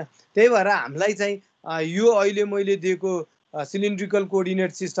भयो हैन त्यही भएर हामीलाई चाहिँ यो अहिले मैले दिएको सिलिन्ड्रिकल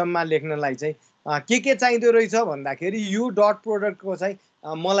कोअर्डिनेट सिस्टममा लेख्नलाई चाहिँ के चाहिँदो रहेछ भन्दाखेरि यो डट प्रोडक्टको चाहिँ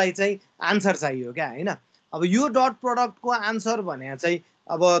मलाई चाहिँ आन्सर चाहियो क्या हैन अब यो डट प्रोडक्टको आन्सर भने चाहिँ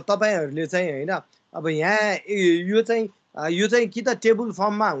अब तपाईहरुले चाहिँ हैन अब यहाँ यो चाहिँ कि त टेबल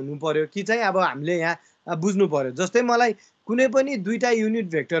फर्ममा हुनु पर्यो कि चाहिँ अब हामीले यहाँ बुझ्नु पर्यो जस्तै मलाई कुनै पनि दुईटा युनिट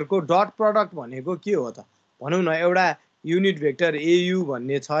भेक्टरको डट प्रोडक्ट भनेको के हो त भनौं न एउटा युनिट भेक्टर au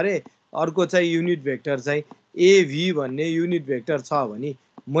भन्ने छ रे अर्को चाहिँ युनिट भेक्टर चाहिँ av भन्ने युनिट भेक्टर छ भने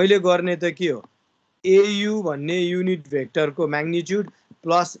मैले गर्ने त के हो au भन्ने unit भेक्टरको magnitude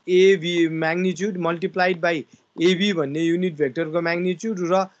plus av magnitude multiplied by ab भन्ने युनिट भेक्टरको म्याग्निट्युड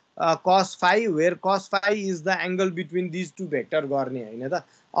र cos phi where cos phi is the angle between these two vector गर्ने हैन त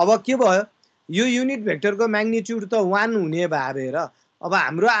अब के भयो यो युनिट भेक्टरको म्याग्निट्युड त 1 हुने भएर अब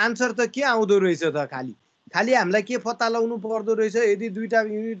हाम्रो आन्सर त के आउँदो रहेछ त खाली हामीलाई के पत्ता लगाउनु पर्दो रहेछ यदि दुईटा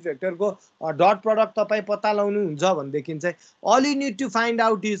युनिट भेक्टरको डट प्रोडक्ट तपाई पत्ता लगाउनु हुन्छ भनेदेखि चाहिँ all you need to find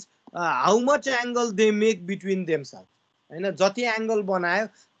out is how much angle they make between themselves हैन जति एंगल बनायो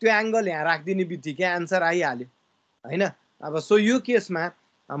त्यो एंगल यहाँ राख्दिने बित्तिकै आन्सर आइहाल्यो हैन अब सो यो केसमा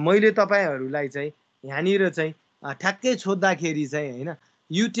मैले तपाईहरुलाई चाहिँ यहाँनिर चाहिँ ठ्याक्कै छोड्दाखेरि चाहिँ हैन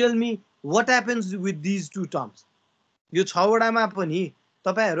you tell me what happens with this to terms यो 6 वटामा पनि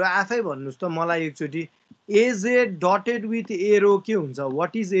तपाईहरु आफै भन्नुस् त मलाई एकचोटी az डटेड विथ एरो के हुन्छ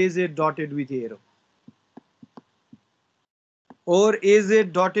what is az dotted with arrow और az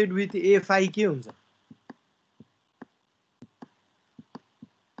डटेड विथ a5 के हुन्छ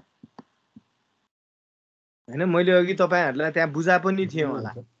हैन मैले अघि तपाईहरुलाई त्यहाँ बुझा पनि थिए होला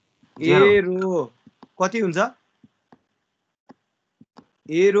एरो कति हुन्छ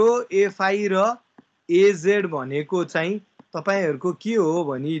एरो a5 र az भनेको चाहिँ तपाईहरुको के हो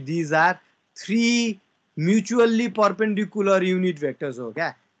भने these are 3 mutually perpendicular unit vectors हो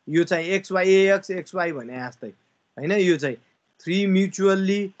क्या। यो चाहिँ xy ax xy भने जस्तै हैन, यो चाहिँ 3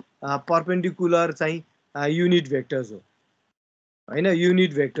 म्युचुअली परपेन्डिकुलर चाहिँ युनिट भेक्टर्स हो हैन,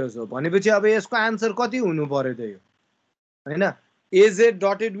 युनिट भेक्टर्स हो भनेपछि अब यसको आन्सर कति हुनु पर्यो त यो हैन। az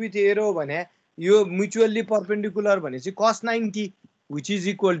डटेड विथ एरो भने यो म्युचुअली परपेन्डिकुलर भनेपछि cos 90 which is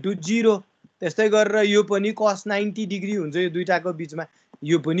equal to 0। त्यस्तै गरेर यो पनि cos 90 डिग्री हुन्छ यो दुईटाको बीचमा,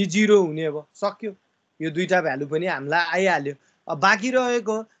 यो पनि 0 हुने अब सक्यो। यो दुईटा भ्यालु पनि हामीलाई आइहाल्यो। अब बाँकी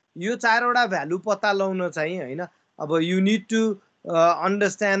रहेको यो चारवटा भ्यालु पत्ता लगाउन चाहिँ हैन, अब you need to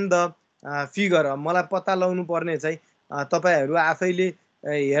understand the figure. मलाई पत्ता लगाउनु पर्ने चाहिँ तपाईहरु आफैले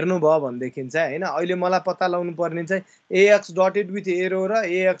हेर्नुभयो भनेदेखि चाहिँ हैन, अहिले मलाई पत्ता लगाउनु पर्ने चाहिँ ax डटेड विथ एरो र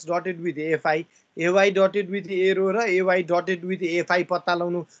ax dotted with fi, ay dotted with arrow र ay डटेड विथ fi पत्ता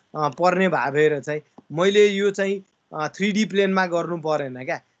लगाउनु पर्ने भएर चाहिँ मैले यो चाहिँ 3D प्लेनमा गर्नु परेन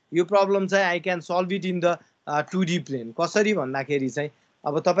क्या। यो प्रब्लम चाहिँ I can solve it in the 2D plain. कसरी भन्दाखेरि चाहिँ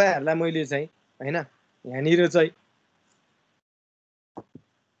अब तपाईहरुलाई मैले चाहिँ हैन यहाँनिर चाहिँ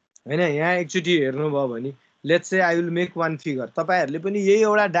हैन यहाँ एकचोटी हेर्नुभयो भने let's say I will make one figure. तपाईहरुले पनि यही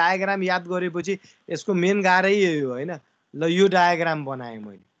एउटा डायग्राम याद गरेपछि यसको मेन गाह्रै यही हो हैन। ल यो डायग्राम बनाएँ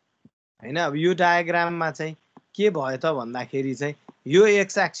मैले हैन। अब यो डायग्राममा चाहिँ के भयो त भन्दाखेरि चाहिँ यो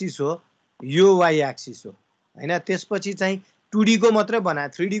एक्स एक्सिस हो, यो वाई एक्सिस हो हैन। त्यसपछि चाहिँ 2D को मात्रै बनाए,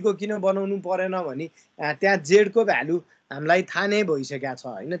 3D को किन बनाउनु परेन भने त्यहाँ z को भ्यालु हामीलाई थाहा नै भइसकेको छ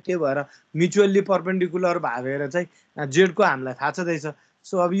हैन। त्यो भएर म्युचुअली परपेन्डिकुलर भएर चाहिँ z को हामीलाई थाहा छँदैछ।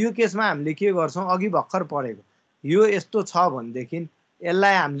 सो अब यो केसमा हामीले के गर्छौं, अघि भर्खर पढेको यो यस्तो छ भनेदेखि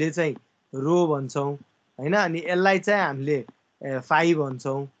यसलाई हामीले चाहिँ रो भन्छौं हैन, अनि यसलाई चाहिँ हामीले फाइ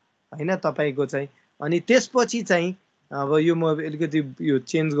भन्छौं हैन तपाईको चाहिँ। अनि त्यसपछि चाहिँ अब यो म अलिकति यो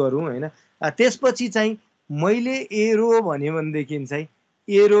चेन्ज गरौँ हैन। त्यसपछि चाहिँ मैले एरो भन्यो भनेदेखि चाहिँ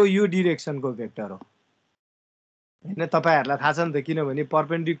एरो यो डिरेक्सनको भेक्टर हो हैन। तपाईहरुलाई थाहा छ नि त, किनभने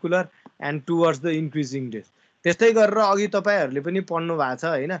perpendicular and towards the increasing days. त्यस्तै गरेर अघि तपाईहरुले पनि पढ्नु भएको छ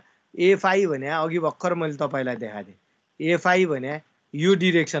हैन। ए फाइ भने अघि भर्खर मैले तपाईलाई देखाएँ, ए फाइ भने यो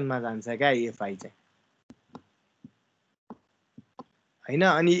डिरेक्सनमा जान्छ क्या ए फाइ चाहिँ हैन।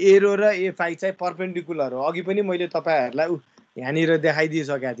 अनि एरो र ए फाइ चाहिँ परपेन्डिकुलर हो। अघि पनि मैले तपाईहरुलाई यहाँनिर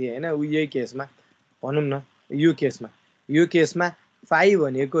देखाइदिइसकेको थिएँ हैन। यही केसमा भनौँ न, यो केसमा फाइ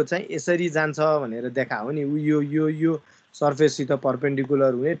भनेको चाहिँ यसरी जान्छ भनेर देखाओ नि। यो सर्फेससित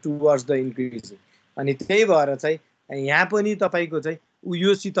परपेन्डिकुलर हुने टुवर्ड्स द इन्क्रिजिङ। अनि त्यही भएर चाहिँ यहाँ पनि तपाईको चाहिँ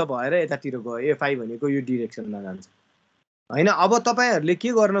यो सित भएर यतातिर गयो, ए फाइ भनेको यो डिरेक्सनमा जान्छ हैन। अब तपाईहरुले के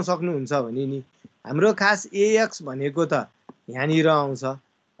गर्न सक्नुहुन्छ भने नि हाम्रो खास ax भनेको त यहाँनिर आउँछ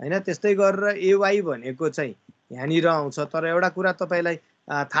हैन। त्यस्तै गरेर ay भनेको चाहिँ यहाँनिर आउँछ। तर एउटा कुरा तपाईलाई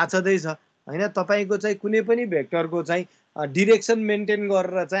थाहा छँदैछ हैन, तपाईको चाहिँ कुनै पनि भेक्टरको चाहिँ डिरेक्सन मेन्टेन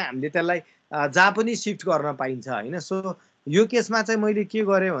गरेर चाहिँ हामीले त्यसलाई जहाँ पनि शिफ्ट गर्न पाइन्छ हैन। सो यो केसमा चाहिँ मैले के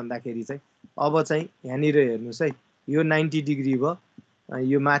गरेँ भन्दाखेरि चाहिँ अब चाहिँ यहाँनिर हेर्नुस् है, यो 90 डिग्री भयो,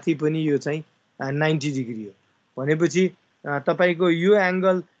 यो माथि पनि यो चाहिँ 90 डिग्री हो भनेपछि तपाईको यो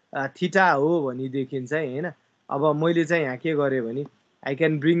एंगल थीटा हो भनेदेखि चाहिँ हैन। अब मैले चाहिँ यहाँ के गरेँ भने I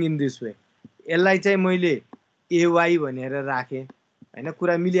can bring in this way, यसलाई चाहिँ मैले ay भनेर राखेँ हैन।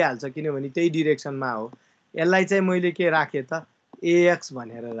 कुरा मिलिहाल्छ किनभने त्यही डिरेक्सनमा हो। यसलाई चाहिँ मैले के राखेँ त ax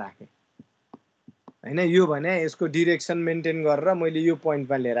भनेर राखेँ हैन। यो भने यसको डिरेक्सन मेन्टेन गरेर मैले यो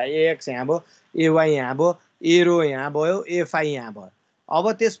पोइन्टमा लिएर ax यहाँ भयो, ay यहाँ भयो, एरो यहाँ भयो, ए फाइ यहाँ भयो।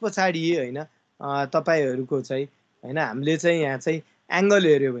 अब त्यसपछि हैन तपाईहरुको चाहिँ हैन हामीले चाहिँ यहाँ चाहिँ एंगल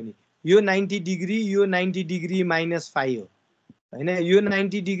हेर्यो भने यो 90 डिग्री, यो 90 डिग्री माइनस फाइ हो हैन। यो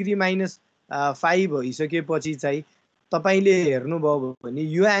 90 डिग्री माइनस फाइ भइसकेपछि चाहिँ तपाईले हेर्नुभयो भने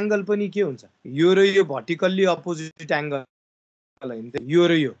यो एंगल पनि के हुन्छ, यो र यो भर्टिकल्ली अपोजिट एंगल हैन। यो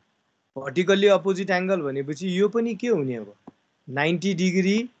र यो भर्टिकल्ली अपोजिट एंगल भनेपछि यो पनि के हुने अब 90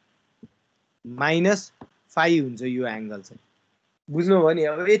 डिग्री माइनस फाइ हुन्छ यो एंगल चाहिँ। बुझ्नुभयो नि।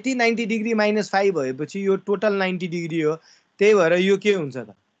 अब यति 90 डिग्री माइनस फाइ भएपछि यो टोटल 90 डिग्री हो। त्यही भएर यो के हुन्छ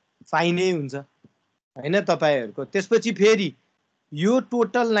त फाइ नै हुन्छ हैन तपाईहरुको। त्यसपछि फेरि यो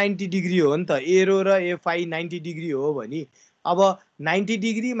टोटल 90 डिग्री हो नि त, एरो र ए फाइ 90 डिग्री हो भने अब 90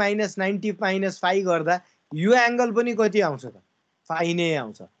 डिग्री माइनस 90 माइनस फाइ गर्दा यो एंगल पनि कति आउँछ त फाइ नै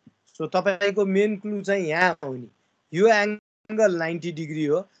आउँछ। सो तपाईको मेन क्लु चाहिँ यहाँ हो नि, यो एंगल 90 डिग्री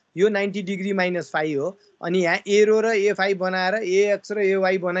हो, यो 90 डिग्री माइनस फाइ हो। अनि यहाँ एरो र ए फाइ बनाएर ax र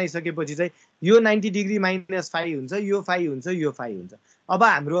ay बनाइसकेपछि चाहिँ यो 90 डिग्री माइनस फाइ हुन्छ, यो फाइ हुन्छ, यो फाइ हुन्छ। अब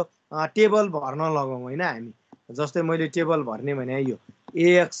हाम्रो टेबल भर्न लगाउँ हैन हामी। जस्तै मैले टेबल भर्ने भने यो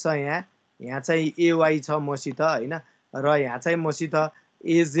ax छ, यहाँ चाहिँ ay छ मसित हैन, र यहाँ चाहिँ मसित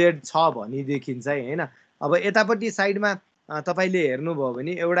az छ भनेदेखि चाहिँ हैन। अब यतापट्टि साइडमा तपाईले हेर्नुभयो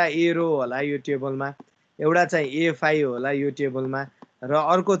भने एउटा ए रो होला यो टेबलमा, एउटा चाहिँ ए फाई होला यो टेबलमा र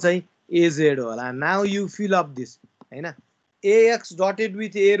अर्को चाहिँ ए जेड होला। Now you feel up this हैन। एएक्स डटेड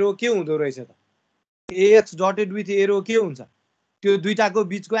विथ ए रो के हुँदो रहेछ त? एएक्स डटेड विथ ए रो के हुन्छ? त्यो दुईटाको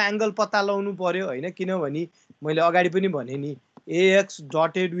बिचको एंगल पत्ता लगाउनु पर्यो हैन, किनभने मैले अगाडि पनि भने नि एएक्स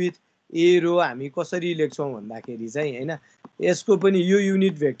डटेड विथ ए रो हामी कसरी लेख्छौँ भन्दाखेरि चाहिँ हैन, यसको पनि यो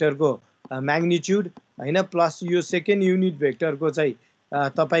युनिट भेक्टरको म्याग्निट्युड हैन प्लस यो सेकेन्ड युनिट भेक्टरको चाहिँ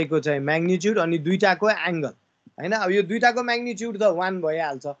तपाईको चाहिँ म्याग्निट्युड अनि दुईटाको एंगल हैन। अब यो दुईटाको म्याग्निट्युड त 1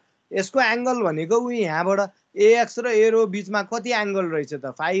 भइहाल्छ। यसको एंगल भनेको उ यहाँबाट एएक्स र ए रो बिचमा कति एंगल रहेछ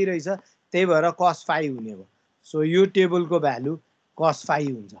त? फाई रहेछ, त्यही भएर cos फाई हुने भयो। सो यो टेबलको भ्यालु cos फाई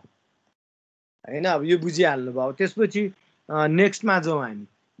हुन्छ हैन। अब यो बुझिहाल्नु भयो। त्यसपछि नेक्स्टमा जाउँ हामी।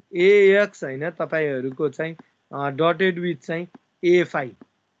 एएक्स हैन तपाईहरुको चाहिँ डटेड विथ चाहिँ ए फाई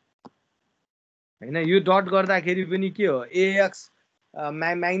हैन। यो डट गर्दाखेरि पनि के हो? एएक्स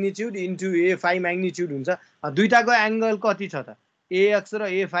म्याग्निट्युड इन्टु ए फाई म्याग्निट्युड हुन्छ। दुईटाको एंगल कति छ त? एएक्स र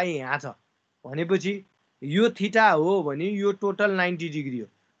ए फाई यहाँ छ भनेपछि यो थीटा हो भने यो टोटल 90 डिग्री हो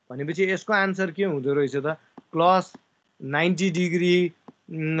भनेपछि यसको आन्सर के हुँदो रहेछ त? प्लस 90 डिग्री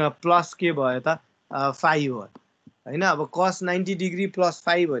प्लस के भयो त? फाई हो हैन। अब cos 90 डिग्री प्लस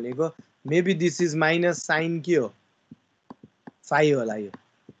फाई भनेको maybe this is minus sign के हो? फाई होला यो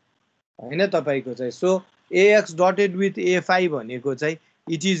हैन तपाईको चाहिँ। So ax dotted with A phi भनेको चाहिँ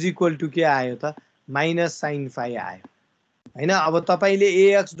इट इज इक्वल टु के आयो त? माइनस साइन फाई आयो हैन। अब तपाईले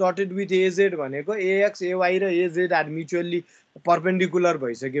एएक्स डटेड विथ एजेड भनेको एएक्स एवाई र एजेड आर म्युचुअली परपेन्डिकुलर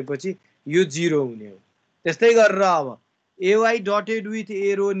भइसकेपछि यो 0 हुने हो। त्यस्तै गरेर अब एवाई डटेड विथ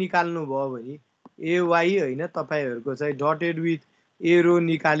ए रो निकाल्नु भयो भने एवाई हैन तपाईहरुको चाहिँ डटेड विथ ए रो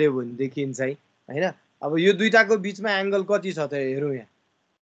निकाल्यो भनेदेखि चाहिँ हैन, अब यो दुईटाको बिचमा एंगल कति छ त? हेरौँ यहाँ।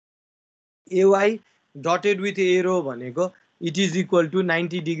 एवाई डटेड विथ ए रो भनेको it is equal to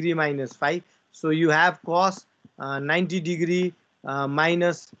 90 degree minus phi. So you have cos 90 degree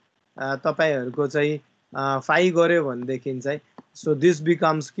minus तपाईहरुको चाहिँ फाई गर्यो भनेदेखि चाहिँ सो दिस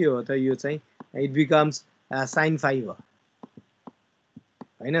बिकम्स के हो त? यो चाहिँ इट बिकम्स साइन फाई हो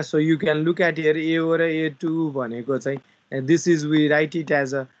हैन। So you can look at here ए ओ र ए टू भनेको चाहिँ this is we write it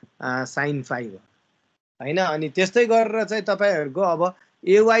as a sine phi हो हैन। अनि त्यस्तै गरेर चाहिँ तपाईहरुको अब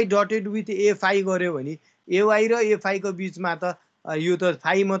एवाई डटेड विथ ए फाई गर्यो भने एवाई र ए फाई को बिचमा त यो त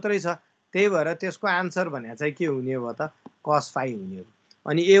फाई मात्रै छ, त्यही भएर त्यसको आन्सर भने चाहिँ के हुने हो त? cos फाई हुने हो।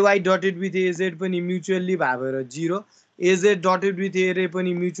 अनि एवाई डटेड विथ एजेड पनि म्युचुअली भागेर 0, एजेड डटेड विथ ए रे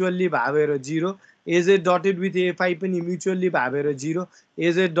पनि म्युचुअली भागेर 0, aged dotted with A phi पनि म्युचुअली भागेर 0,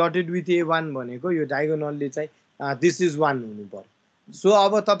 aged dotted with A one भनेको यो डायगोनलले चाहिँ दिस इज 1 हुनु पर्यो। सो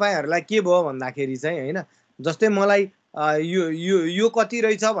अब तपाईहरुलाई के भयो भन्दाखेरि चाहिँ हैन, जस्तै मलाई यो कति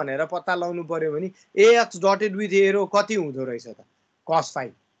रहेछ भनेर पत्ता लगाउनु पर्यो भने एएक्स डटेड विथ ए रो कति हुँदो रहेछ त? cos फाई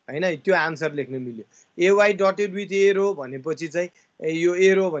हैन, त्यो आन्सर लेख्न मिल्यो। एवाई डटेड विथ ए रो भनेपछि चाहिँ यो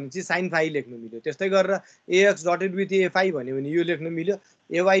ए रो भनेपछि साइन फाई लेख्न मिल्यो। त्यस्तै गरेर ax dotted with A phi भन्यो भने यो लेख्न मिल्यो।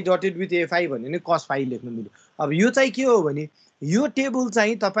 एवाई डटेड विथ ए फाई भन्यो भने cos फाई लेख्न मिल्यो। अब यो चाहिँ के हो भने यो टेबल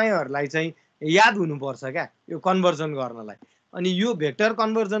चाहिँ तपाईहरुलाई चाहिँ याद हुनुपर्छ क्या यो कन्भर्जन गर्नलाई। अनि यो भेक्टर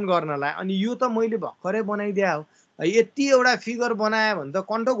कन्भर्जन गर्नलाई अनि यो त मैले भर्खरै बनाइदिया हो। यति एउटा फिगर बनायो भने त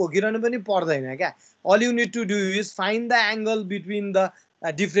कन्टो घोकिरहनु पनि पर्दैन क्या। All you need to do is find the angle between the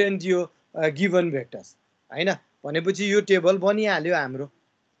different यो गिवन भेक्टर्स हैन। भनेपछि यो टेबल बनिहाल्यो हाम्रो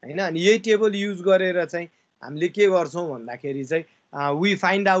हैन। अनि यही टेबल युज गरेर चाहिँ हामीले के गर्छौं भन्दाखेरि चाहिँ वी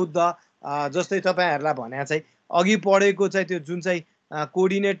फाइन्ड आउट द जस्तै तपाईहरुलाई भने चाहिँ अघि पढेको चाहिँ त्यो जुन चाहिँ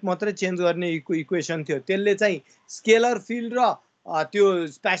कोअर्डिनेट मात्रै चेन्ज गर्ने इक्वेसन थियो त्यसले चाहिँ स्केलर फिल्ड र त्यो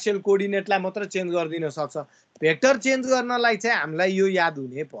स्पेशल कोअर्डिनेटलाई मात्र चेन्ज गरिदिन सक्छ। भेक्टर चेन्ज गर्नलाई चाहिँ हामीलाई यो याद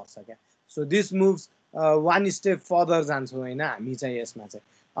हुनै पर्छ क्या। So this moves one step further जान्छौँ हैन हामी चाहिँ यसमा चाहिँ।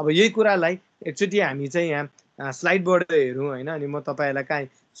 अब यही कुरालाई एकचोटि हामी चाहिँ यहाँ स्लाइडबाट हेरौँ हैन। अनि म तपाईहरुलाई कहाँ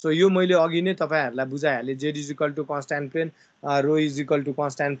सो यो मैले अघि नै तपाईहरुलाई बुझाइहालेँ। Z is equal to constant plain, row is equal to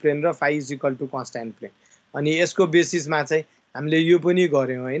constant plain र phi is equal to constant plain. अनि यसको बेसिसमा चाहिँ हामीले यो पनि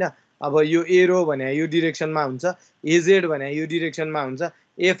गर्यौं हैन। अब यो ए रो भने यो डिरेक्सनमा हुन्छ, एजेड भने यो डिरेक्सनमा हुन्छ,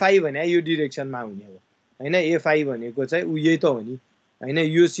 ए फाई भने यो डिरेक्सनमा हुने हो हैन। ए फाई भनेको चाहिँ उ यही त हो नि हैन,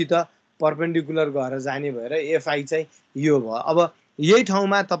 यो सित परपेन्डिकुलर गएर जाने भएर ए फाई चाहिँ यो भयो। अब यही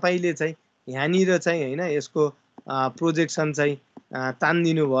ठाउँमा तपाईले चाहिँ यहाँनिर चाहिँ हैन यसको प्रोजेक्सन चाहिँ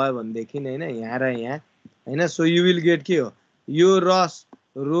तान्दिनु भयो भनेदेखि हैन यहाँ र यहाँ हैन। सो यु विल गेट के हो यो रस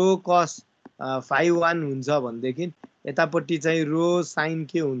रो cos फाई 1 हुन्छ भनेदेखि यतापट्टि चाहिँ रो साइन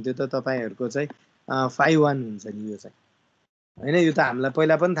के हुन्थ्यो त तपाईहरुको चाहिँ फाई 1 हुन्छ नि यो चाहिँ हैन। यो त हामीलाई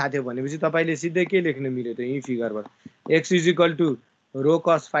पहिला पनि थाहा थियो भनेपछि तपाईले सिधै के लेख्न मिल्यो त यही फिगरबाट x is equal to row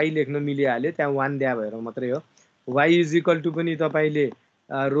cos phi लेख्न मिलिहाल्यो। त्यहाँ 1 दिया भएर मात्रै हो। y इज इक्वल टु पनि तपाईँले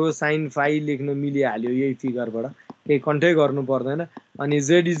रो साइन फाई लेख्न मिलिहाल्यो यही फिगरबाट, केही कन्टै गर्नु पर्दैन। अनि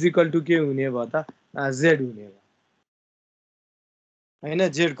z इज इक्वल टु के हुने भयो त, z हुने भयो होइन,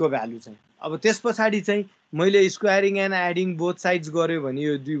 z को भ्यालु चाहिँ। अब त्यस पछाडि चाहिँ मैले squaring and adding both sides गऱ्यो भने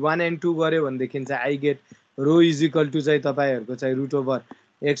यो 1 and 2 गऱ्यो भनेदेखि चाहिँ I get row is equal to चाहिँ तपाईँहरूको चाहिँ root over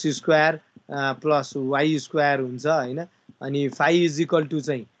x square plus Y square हुन्छ होइन। अनि फाई इज इक्वल टु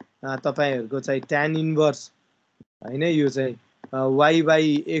चाहिँ तपाईँहरूको चाहिँ ट्यान इन्भर्स होइन, यो चाहिँ वाई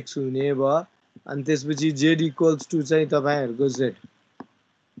बाई एक्स हुने भयो। अनि त्यसपछि जेड इक्वल्स टु चाहिँ तपाईँहरूको जेड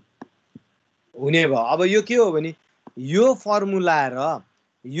हुने भयो। अब यो के हो भने यो फर्मुला र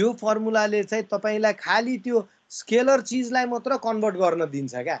यो फर्मुलाले चाहिँ तपाईँलाई खालि त्यो स्केलर चिजलाई मात्र कन्भर्ट गर्न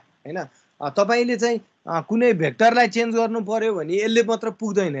दिन्छ क्या होइन। तपाईँले चाहिँ कुनै भेक्टरलाई चेन्ज गर्नु पर्यो भने यसले मात्र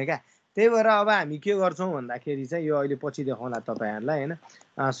पुग्दैन क्या। त्यही भएर अब हामी के गर्छौँ भन्दाखेरि चाहिँ यो अहिले पछि देखाउँला तपाईँहरूलाई होइन।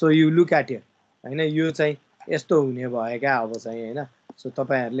 So you look at here होइन, यो चाहिँ यस्तो हुने भयो क्या अब चाहिँ होइन। सो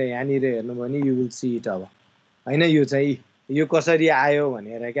तपाईँहरूले यहाँनिर हेर्नुभयो भने यु विल सी इट अब होइन। यो चाहिँ यो कसरी आयो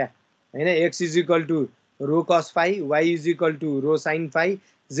भनेर क्या होइन। एक्स इज इक्वल टु रो कस phi, Y is equal to rho sine phi,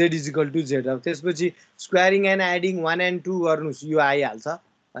 Z is equal to Z. अब त्यसपछि स्क्वायरिङ एन्ड एडिङ 1 and 2 गर्नुहोस्, यो आइहाल्छ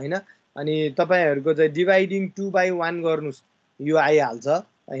होइन। अनि तपाईँहरूको चाहिँ डिभाइडिङ 2/1 गर्नुहोस्, यो आइहाल्छ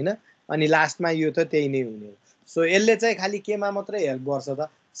होइन। अनि लास्टमा यो त त्यही नै हुने हो। सो यसले चाहिँ खालि केमा मात्रै हेल्प गर्छ त,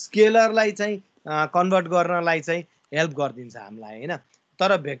 स्केलरलाई चाहिँ कन्भर्ट गर्नलाई चाहिँ हेल्प गरिदिन्छ हामीलाई होइन।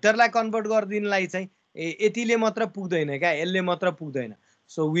 तर भेक्टरलाई कन्भर्ट गरिदिनलाई चाहिँ यतिले मात्र पुग्दैन क्या, यसले मात्र पुग्दैन।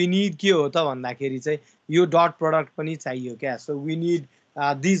 सो वी निड के हो त भन्दाखेरि चाहिँ यो डट प्रडक्ट पनि चाहियो क्या। So we need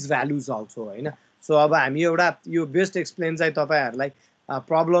this values also होइन। सो अब हामी एउटा यो बेस्ट एक्सप्लेन चाहिँ तपाईँहरूलाई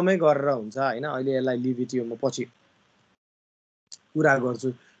प्रब्लमै गरेर हुन्छ होइन। अहिले यसलाई लिभ इट, यो म पछि कुरा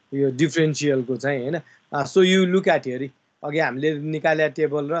गर्छु यो डिफ्रेन्सियलको चाहिँ होइन। So you look at here, अघि हामीले निकाले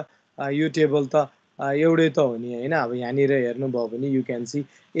टेबल र यो टेबल त एउटै त हो नि होइन। अब यहाँनिर हेर्नुभयो भने you can C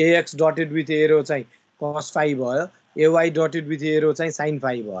ax dotted with arrow चाहिँ कस फाई भयो, एवाई डटेड विथ एरो चाहिँ साइन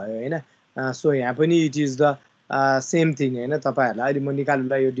फाई भयो होइन। सो यहाँ पनि it is the same thing होइन। तपाईँहरूलाई अहिले म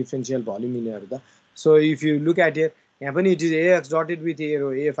निकाल्नुला यो डिफ्रेन्सियल भोल्युम यिनीहरू त। So if you look at here, यहाँ पनि it is ax dotted with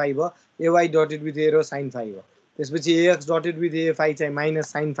arrow A phi भयो, एवाई dotted with arrow sine phi भयो। त्यसपछि ax dotted with A phi चाहिँ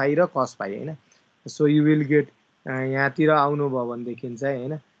माइनस साइन फाई र कस फाई होइन। सो यु विल गेट यहाँतिर आउनुभयो भनेदेखि चाहिँ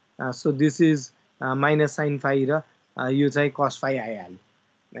होइन। So this is minus sine phi र यो चाहिँ कस फाई आइहाल्यो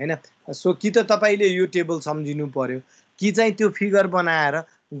होइन। सो कि त तपाईँले यो टेबल सम्झिनु पर्यो कि चाहिँ त्यो फिगर बनाएर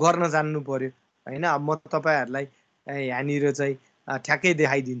गर्न जान्नु पर्यो होइन। अब म तपाईँहरूलाई यहाँनिर चाहिँ ठ्याक्कै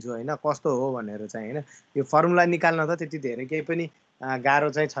देखाइदिन्छु होइन कस्तो हो भनेर चाहिँ होइन। यो फर्मुला निकाल्न त त्यति धेरै केही पनि गाह्रो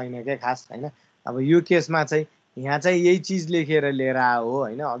चाहिँ छैन क्या खास होइन। अब यो केसमा चाहिँ यहाँ चाहिँ यही चिज लेखेर लिएर आयो हो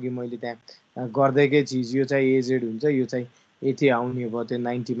होइन। अघि मैले त्यहाँ गर्दैकै चिज यो चाहिँ एजेड हुन्छ, यो चाहिँ यति आउने भयो त्यो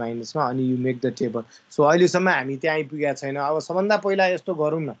 90 माइनसमा, अनि you make the table. So अहिलेसम्म हामी त्यहाँ आइपुगेका छैन। अब सबभन्दा पहिला यस्तो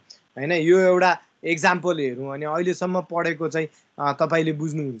गरौँ न होइन, यो एउटा एक्जाम्पल हेरौँ अनि अहिलेसम्म पढेको चाहिँ तपाईँले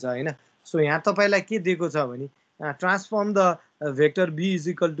बुझ्नुहुन्छ होइन। सो यहाँ तपाईँलाई के दिएको छ भने transform the vector be is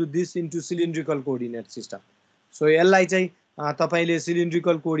equal to this into cylindrical coordinate system. So यसलाई चाहिँ तपाईँले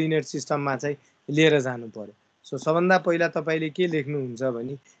सिलिन्ड्रिकल कोअर्डिनेट सिस्टममा चाहिँ लिएर जानु पर्यो। सो सबभन्दा पहिला तपाईँले के लेख्नुहुन्छ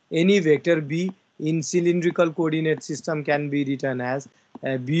भने any vector be in cylindrical coordinate system can be return as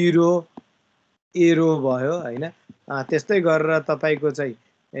be रो ए रो भयो होइन। त्यस्तै गरेर तपाईँको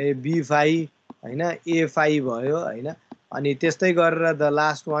चाहिँ बी फाई होइन, ए फाई भयो होइन। अनि त्यस्तै गरेर the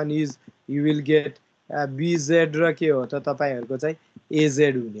last one is you will get BZ र के हो त तपाईँहरूको चाहिँ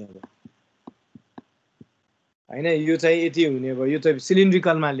एजेड हुने भयो होइन। यो चाहिँ यति हुने भयो, यो चाहिँ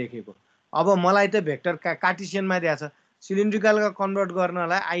सिलिन्ड्रिकलमा लेखेको। अब मलाई त भेक्टर कार्टेसियनमा दिएको छ, सिलिन्ड्रिकलका कन्भर्ट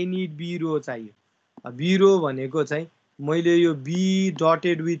गर्नलाई आई निड बी रो चाहियो। बी रो भनेको चाहिँ मैले यो बी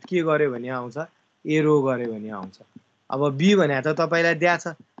डटेड विथ के गरेँ भने आउँछ एरो गऱ्यो भने आउँछ। अब बी भने त तपाईँलाई दिएको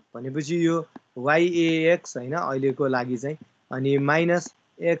छ भनेपछि यो वाइएएक्स होइन अहिलेको लागि चाहिँ, अनि माइनस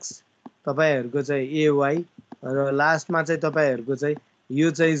एक्स तपाईँहरूको चाहिँ एवाई र लास्टमा चाहिँ तपाईँहरूको चाहिँ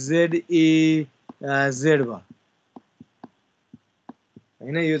यो चाहिँ जेड ए जेड भयो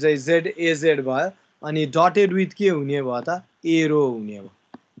होइन। यो चाहिँ जेड एजेड भयो अनि डटेड विथ के हुने भयो त एरो हुने भयो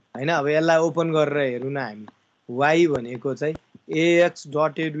होइन। अब यसलाई ओपन गरेर हेरौँ न हामी, वाई भनेको चाहिँ एएक्स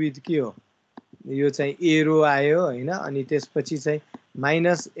डटेड विथ के हो, यो चाहिँ एरो आयो होइन। अनि त्यसपछि चाहिँ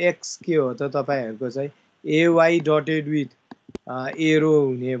माइनस एक्स के हो त तपाईँहरूको चाहिँ एवाई डटेड विथ एरो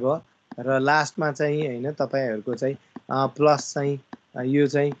हुने भयो र लास्टमा चाहिँ होइन तपाईँहरूको चाहिँ प्लस चाहिँ यो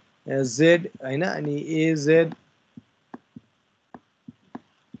चाहिँ जेड होइन। अनि aged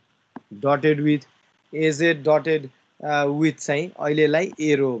dotted with aged dotted with चाहिँ अहिलेलाई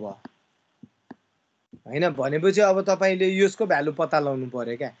एरो भयो होइन। भनेपछि अब तपाईँले यसको भ्यालु पत्ता लगाउनु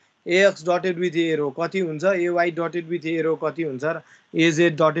पर्यो क्या, एएक्स डटेड विथ एरो कति हुन्छ, एवाई डटेड विथ एरो कति हुन्छ र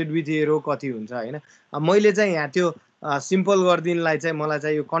एजेड डटेड विथ एरो कति हुन्छ होइन। मैले चाहिँ यहाँ त्यो सिम्पल गरिदिनलाई चाहिँ मलाई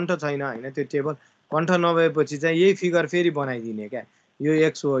चाहिँ यो कन्ठ छैन होइन, त्यो टेबल कन्ठ नभएपछि चाहिँ यही फिगर फेरि बनाइदिने क्या। यो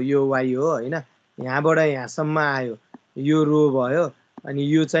एक्स हो, यो वाई हो होइन, यहाँबाट यहाँसम्म आयो, यो रो भयो, अनि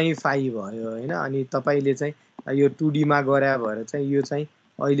यो चाहिँ फाइ भयो होइन। अनि तपाईँले चाहिँ यो 2D मा गरे भएर चाहिँ यो चाहिँ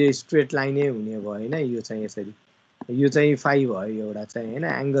अहिले स्ट्रेट लाइनै हुने भयो होइन। यो चाहिँ यसरी, यो चाहिँ फाइ भयो एउटा चाहिँ होइन,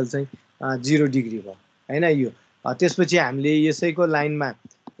 एङ्गल चाहिँ 0 डिग्री भयो होइन। यो त्यसपछि हामीले यसैको लाइनमा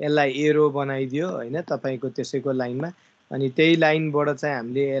यसलाई एरो बनाइदियो होइन तपाईँको त्यसैको लाइनमा, अनि त्यही लाइनबाट चाहिँ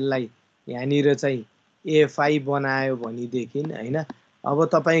हामीले यसलाई यहाँनिर चाहिँ ए5 बनायो भनेदेखि होइन, अब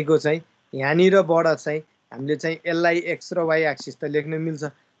तपाईँको चाहिँ यहाँनिरबाट चाहिँ हामीले चाहिँ यसलाई एक्स र वाइ एक्सिस त लेख्न मिल्छ।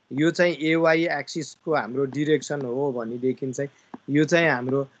 यो चाहिँ एवाई एक्सिसको हाम्रो डिरेक्सन हो भनेदेखि चाहिँ यो चाहिँ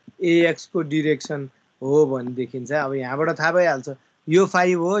हाम्रो एएक्सको डिरेक्सन हो भनेदेखि चाहिँ अब यहाँबाट थाहा भइहाल्छ, यो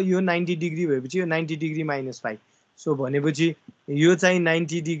 5 हो, यो 90 डिग्री भएपछि यो 90 डिग्री माइनस 5। सो भनेपछि यो चाहिँ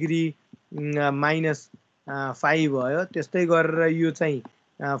 90 डिग्री माइनस 5 भयो। त्यस्तै गरेर यो चाहिँ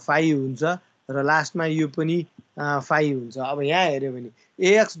 5 हुन्छ र लास्टमा यो पनि 5 हुन्छ। अब यहाँ हेऱ्यो भने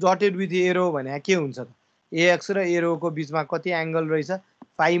एएक्स डटेड विथ एरो भने के हुन्छ त, एएक्स र एरोको बिचमा कति एङ्गल रहेछ,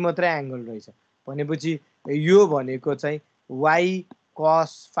 5 मात्रै एङ्गल रहेछ भनेपछि यो भनेको चाहिँ वाइ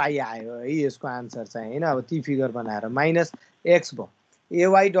कस 5 आयो है यसको आन्सर चाहिँ होइन। अब ती फिगर बनाएर माइनस एक्स भयो।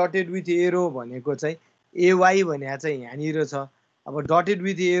 एवाई डटेड विथ एरो भनेको चाहिँ एवाई भने चाहिँ यहाँनिर छ, अब डटेड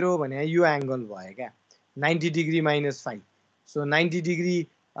विथ एरो भने यो एङ्गल भयो क्या, 90 degree minus 5। So 90 degree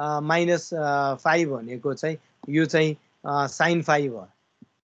minus 5 भनेको चाहिँ यो चाहिँ साइन 5 भयो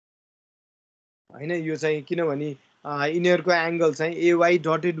होइन। यो चाहिँ किनभने यिनीहरूको एङ्गल चाहिँ एवाई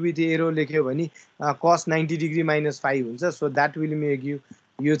डटेड विथ एरो लेख्यो भने कस 90 डिग्री माइनस 5 हुन्छ। सो द्याट विल मेक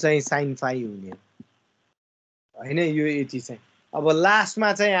यो चाहिँ साइन 5 हुने होइन। यो यति चाहिँ अब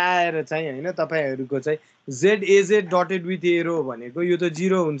लास्टमा चाहिँ आएर चाहिँ होइन तपाईँहरूको चाहिँ Z aged dotted with arrow भनेको यो त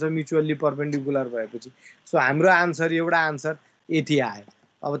 0 हुन्छ म्युचुअल्ली पर्पेन्डिकुलर भएपछि। सो हाम्रो आन्सर एउटा आन्सर यति आयो।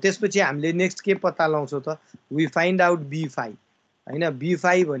 अब त्यसपछि हामीले नेक्स्ट के पत्ता लगाउँछौँ त, वी फाइन्ड आउट बी5 होइन।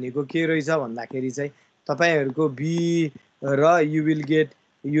 बी5 भनेको के रहेछ भन्दाखेरि चाहिँ तपाईँहरूको बी र यु विल गेट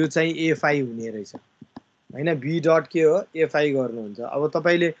यो चाहिँ ए5 हुने रहेछ होइन। बी डट के हो, ए5 गर्नुहुन्छ। अब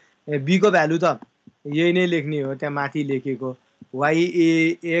तपाईँले बीको भ्यालु त यही नै लेख्ने हो, त्यहाँ माथि लेखेको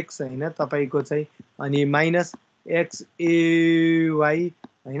वाइएएक्स होइन तपाईँको चाहिँ, अनि माइनस एक्स एवाई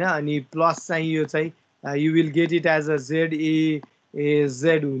होइन, अनि प्लस चाहिँ यो चाहिँ you will get it as a Z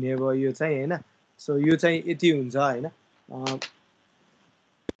aged हुने भयो यो चाहिँ होइन। सो यो चाहिँ यति हुन्छ होइन,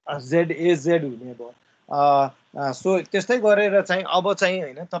 जेड एजेड हुने भयो। सो त्यस्तै गरेर चाहिँ अब चाहिँ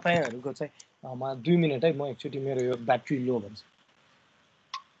होइन तपाईँहरूको चाहिँ 2 मिनट है, म एकचोटि मेरो यो ब्याट्री लो भन्छ।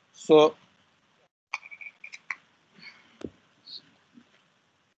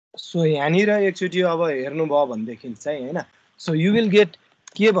 सो यहाँनिर एकचोटि अब हेर्नुभयो भनेदेखि चाहिँ होइन, सो यु विल गेट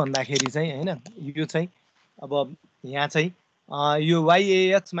के भन्दाखेरि चाहिँ होइन, यो चाहिँ अब यहाँ चाहिँ यो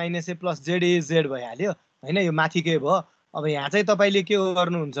वाइएएक्स माइनस ए प्लस जेडएजेड भइहाल्यो होइन, यो माथिकै भयो। अब यहाँ चाहिँ तपाईँले के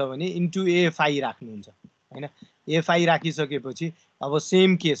गर्नुहुन्छ भने इन्टु ए5 राख्नुहुन्छ होइन। ए5 राखिसकेपछि अब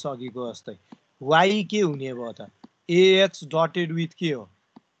सेम केस अघिको जस्तै वाइ के हुने भयो त, एएक्स डटेड विथ के हो,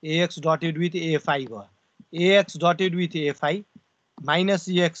 एएक्स डटेड विथ ए5 भयो। Ax dotted with ए5 minus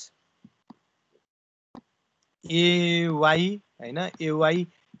x एवाई होइन, एवाई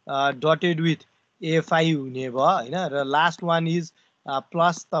डटेड विथ ए5 हुने भयो होइन। र लास्ट वान इज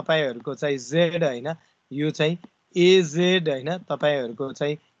प्लस तपाईँहरूको चाहिँ जेड होइन, यो चाहिँ एजेड होइन, तपाईँहरूको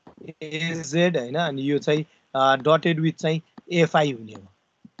चाहिँ एजेड होइन, अनि यो चाहिँ डटेड विथ चाहिँ ए5 हुने भयो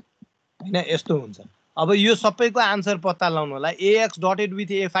होइन। यस्तो हुन्छ। अब यो सबैको आन्सर पत्ता लगाउनुलाई एएक्स डटेड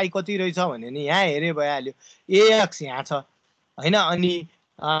विथ ए5 कति रहेछ भने नि यहाँ हेरे भइहाल्यो, एएक्स यहाँ छ होइन, अनि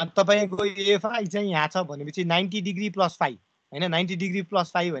तपाईँको ए5 चाहिँ यहाँ छ भनेपछि 90 डिग्री प्लस 5 होइन। 90 डिग्री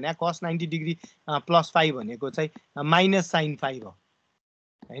प्लस 5 भने कस 90 डिग्री प्लस 5 भनेको चाहिँ माइनस साइन 5 हो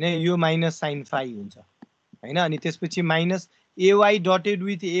होइन, यो माइनस साइन 5 हुन्छ होइन। अनि त्यसपछि माइनस एवाई डटेड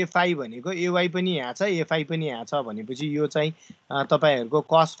विथ ए5 भनेको एवाई पनि यहाँ छ, ए5 पनि यहाँ छ भनेपछि यो चाहिँ तपाईँहरूको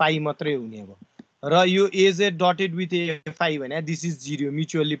कस 5 मात्रै हुने भयो। र यो एजेड डटेड विथ ए5 भने दिस इज 0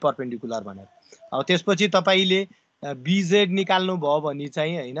 म्युचुअल्ली पर्पेन्डिकुलर भनेर। अब त्यसपछि तपाईँले बिजेड निकाल्नु भयो भने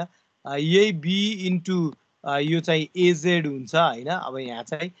चाहिँ होइन, यही बी इन्टु यो चाहिँ एजेड हुन्छ होइन। अब यहाँ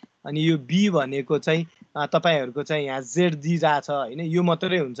चाहिँ अनि यो बी भनेको चाहिँ तपाईँहरूको चाहिँ यहाँ जेड दिइरहेछ होइन, यो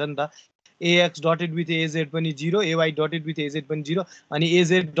मात्रै हुन्छ नि त। एएक्स डटेड विथ एजेड पनि 0, एवाई डटेड विथ एजेड पनि 0, अनि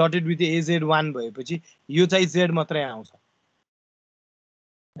एजेड डटेड विथ एजेड 1 भएपछि यो चाहिँ जेड मात्रै आउँछ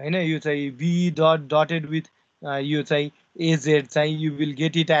होइन। यो चाहिँ बी डट डटेड विथ यो चाहिँ एजेड चाहिँ you will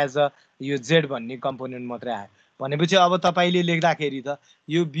get it as a यो जेड भन्ने कम्पोनेन्ट मात्रै आयो। भनेपछि अब तपाईले लेख्दाखेरि त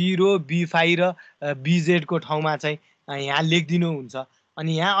यो बी रो बी5 र बीजेड को ठाउँमा चाहिँ यहाँ लेखिदिनु हुन्छ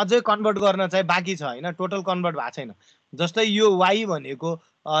अनि यहाँ अझै कन्भर्ट गर्न चाहिँ बाँकी छ हैन टोटल कन्भर्ट भएको छैन जस्तै यो y भनेको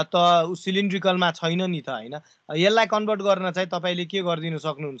त सिलिन्ड्रिकलमा छैन नि त हैन यसलाई कन्भर्ट गर्न चाहिँ तपाईले के गर्दिनु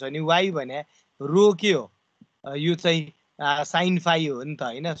सक्नुहुन्छ नि y भने रो के हो यो चाहिँ sin phi हो नि त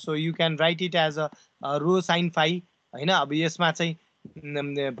हैन so you can write it as a row sin phi हैन अब यसमा चाहिँ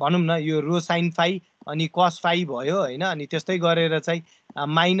भनौं न यो रो sin phi अनि cos phi भयो हैन अनि त्यस्तै गरेर चाहिँ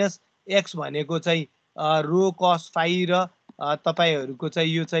माइनस x भनेको चाहिँ रो cos phi र तपाईहरुको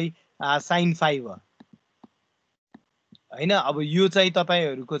चाहिँ यो चाहिँ sin phi भयो हैन अब यो चाहिँ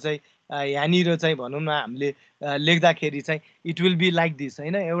तपाईहरुको चाहिँ यहाँनिर चाहिँ भनौं न हामीले लेख्दाखेरि चाहिँ it will be like this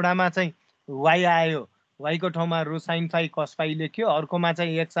हैन एउटामा चाहिँ y आयो y को ठाउँमा रो sin phi cos phi लेख्यो अर्कोमा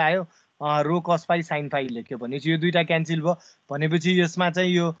चाहिँ x आयो रो cos phi sin phi लेख्यो भनेपछि यो दुईटा क्यान्सल भयो भनेपछि यसमा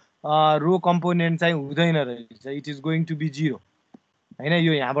चाहिँ यो रो कम्पोनेन्ट चाहिँ हुँदैन रहेछ it is going to be 0 हैन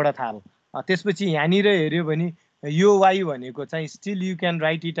यो यहाँबाट थाहा भयो त्यसपछि यहाँनिर हेर्यो भने यो y भनेको चाहिँ still you can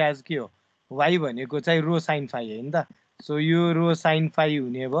write it as के हो y भनेको चाहिँ रो sin phi हैन त सो यो रो sin phi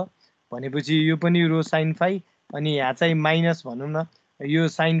हुने भयो भनेपछि यो पनि रो sin phi अनि यहाँ चाहिँ माइनस भनौं न यो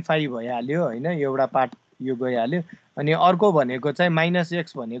sin phi भइहाल्यो हैन एउटा पार्ट यो गइहाल्यो अनि अर्को भनेको चाहिँ माइनस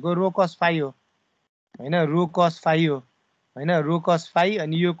x भनेको रो cos phi हो हैन रो cos phi हो हैन रो cos phi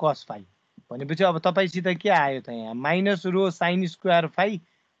अनि यो cos phi भनेपछि अब तपाईसित के आयो त यहाँ minus rho sin square phi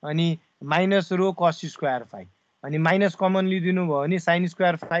अनि minus rho cos square phi अनि माइनस कमन लिदिनु भयो भने sin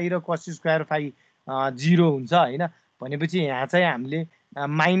स्क्वायर phi र cos स्क्वायर phi 0 हुन्छ हैन भनेपछि यहाँ चाहिँ हामीले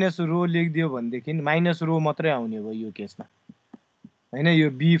माइनस रो लेखिदियो भनेदेखि माइनस रो मात्रै आउने भयो यो केसमा हैन यो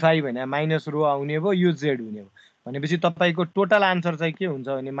b5 भने माइनस रो आउने भयो यो z हुने भयो भनेपछि तपाईको टोटल आन्सर चाहिँ के हुन्छ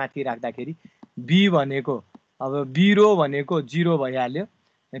भने माथि राख्दाखेरि b भनेको अब b रो भनेको 0 भइहाल्यो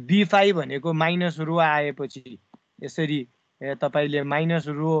b5 भनेको माइनस रो आएपछि यसरी तपाईले माइनस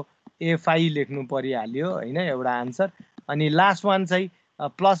रो a5 लेख्नु परिहाल्यो हैन एउटा आन्सर अनि लास्ट वान चाहिँ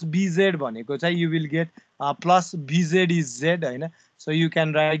प्लस bz भनेको चाहिँ you will get plus bz is z हैन so you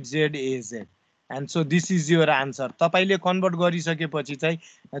can write z az and so this is your answer तपाईले कन्भर्ट गरिसकेपछि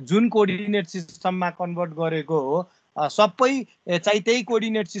चाहिँ जुन कोअर्डिनेट सिस्टममा कन्भर्ट गरेको हो सबै चाहिँ त्यही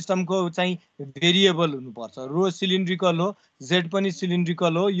कोअर्डिनेट सिस्टमको चाहिँ भेरिएबल हुनुपर्छ रो सिलिन्ड्रिकल हो z पनि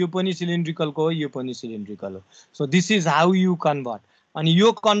सिलिन्ड्रिकल हो यो पनि सिलिन्ड्रिकलको हो यो पनि सिलिन्ड्रिकल हो so this is how you convert अनि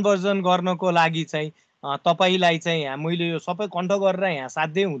यो कन्भर्जन गर्नको लागि चाहिँ तपाईलाई चाहिँ यहाँ मैले यो सबै कन्ठ गरेर यहाँ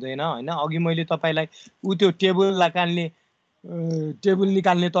साध्यै हुँदैन हैन अघि मैले तपाईलाई त्यो टेबल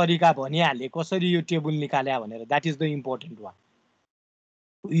निकाल्ने तरिका भनिहाले कसरी यो टेबल निकाल्या भनेर that is the important one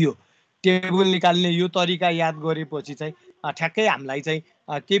यो टेबल निकाल्ने यो तरिका याद गरेपछि चाहिँ ठ्याक्कै हामीलाई चाहिँ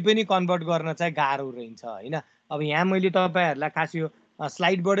केही पनि कन्भर्ट गर्न चाहिँ गाह्रो रहन्छ हैन अब यहाँ मैले तपाईहरुलाई खास यो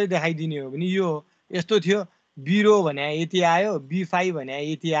स्लाइडबाटै देखाइदिने हो भने यो यस्तो थियो b रो भने यति आयो b5 भने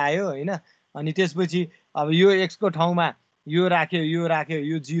यति आयो हैन अनि त्यसपछि अब यो x को ठाउँमा यो राख्यो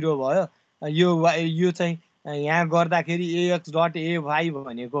यो 0 भयो यो चाहिँ यहाँ गर्दाखेरि ax डट ay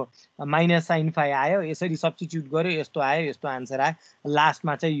भनेको माइनस sin phi आयो यसरी सब्स्टिट्युट गर्यो यस्तो आयो यस्तो आन्सर आयो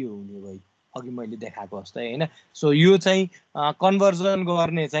लास्टमा चाहिँ यो हुने भयो अघि मैले देखाएको जस्तै हैन सो यो चाहिँ कन्भर्जन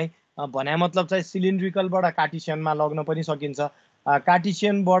गर्ने चाहिँ भने मतलब चाहिँ सिलिन्ड्रिकलबाट कार्टेसियनमा लग्न पनि सकिन्छ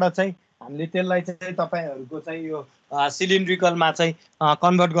कार्टेसियनबाट चाहिँ हामीले त्यसलाई चाहिँ तपाईहरुको चाहिँ यो सिलिन्ड्रिकलमा चाहिँ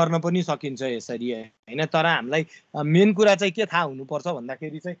कन्भर्ट गर्न पनि सकिन्छ यसरी हैन तर हामीलाई मेन कुरा चाहिँ के थाहा हुनुपर्छ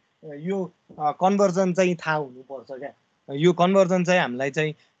भन्दाखेरि चाहिँ यो कन्भर्जन चाहिँ थाहा हुनुपर्छ क्या यो कन्भर्जन चाहिँ हामीलाई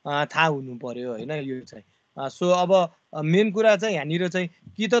चाहिँ थाहा हुनु पर्यो हैन यो चाहिँ सो अब मेन कुरा चाहिँ यहाँनिर चाहिँ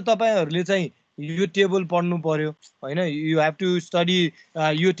कि त तपाईहरुले चाहिँ यो टेबल पढ्नु पर्यो हैन यु हैव टु स्टडी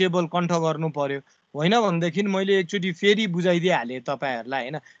यो टेबल कन्ठ गर्नु पर्यो होइन भनेदेखि मैले एकचोटि फेरि बुझाइदिइहालेँ तपाईहरुलाई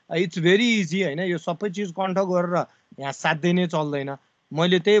हैन इट्स भेरी इजी हैन यो सबै चीज कन्ठ गरेर यहाँ साध्यै नै चल्दैन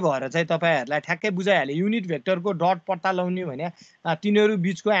मैले त्यही भएर चाहिँ तपाईहरुलाई ठ्याक्कै बुझाइहालेँ युनिट भेक्टरको डट पत्ता लगाउने भने तिनीहरु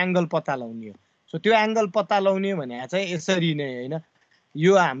बीचको एंगल पत्ता लगाउने हो सो त्यो एंगल पत्ता लगाउने भने चाहिँ यसरी नै हैन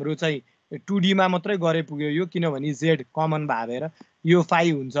यो हाम्रो चाहिँ 2D मा मात्रै गरे पुग्यो यो किनभने z कमन भावेर यो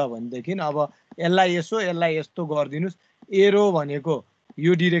फाइ हुन्छ भनेदेखि अब यसलाई यस्तो गर्दिनुस् एरो भनेको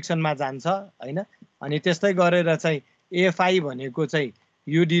यो डाइरेक्सनमा जान्छ हैन अनि त्यस्तै गरेर चाहिँ a5 भनेको चाहिँ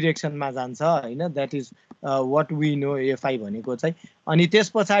यो डाइरेक्सनमा जान्छ हैन that is what we know a5 भनेको चाहिँ अनि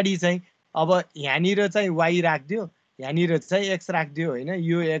त्यसपछि चाहिँ अब यहाँनिर चाहिँ y राख्दियो यहाँनिर चाहिँ x राख्दियो हैन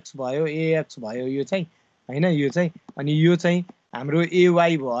यो x भयो ax भयो यो चाहिँ हैन यो चाहिँ अनि यो चाहिँ हाम्रो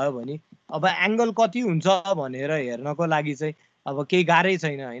ay भयो भने अब एंगल कति हुन्छ भनेर हेर्नको लागि चाहिँ अब केही गाह्रै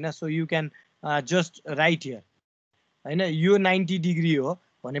छैन हैन so you can just right here हैन यो 90 डिग्री हो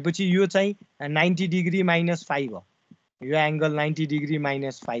भनेपछि यो चाहिँ 90 डिग्री माइनस 5 हो यो एंगल 90 डिग्री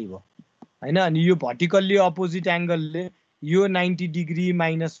माइनस 5 हो हैन। अनि यो भर्टिकल्ली अपोजिट एंगलले यो 90 डिग्री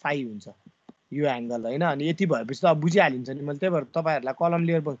माइनस 5 हुन्छ यो एंगल हैन। अनि यति भएपछि त अब बुझिहालिन्छ नि मैले, त्यही भएर तपाईहरुलाई कलम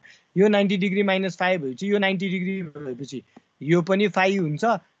लिएर यो 90 डिग्री माइनस 5 भएपछि यो 90 डिग्री भएपछि यो पनि 5 हुन्छ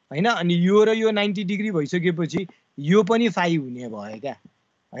हैन। अनि यो र यो 90 डिग्री भइसकेपछि यो पनि 5 हुने भयो क्या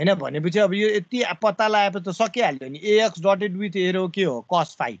हैन। भनेपछि अब यो यति पत्ता लगाएपछि त सकिहाल्यो नि। ax डटेड विथ एरो के हो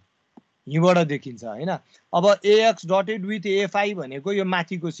cos 5 यहीँबाट देखिन्छ हैन। अब ax डटेड विथ a5 भनेको यो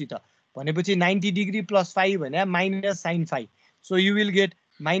माथिको सित भनेपछि 90 डिग्री प्लस 5 भने minus sin 5, so you will get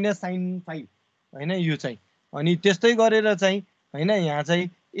minus sin 5 हैन यो चाहिँ। अनि त्यस्तै गरेर चाहिँ हैन यहाँ चाहिँ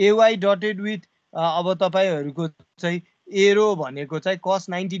ay डटेड विथ अब तपाईहरुको चाहिँ एरो भनेको चाहिँ cos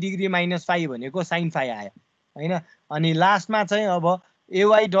 90 डिग्री माइनस 5 भनेको sin 5 आयो हैन। अनि लास्टमा चाहिँ अब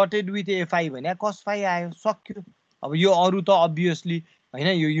ay डटेड विथ a5 भने cos 5 आयो, सक्यो। अब यो अरु त अब्भियसली हैन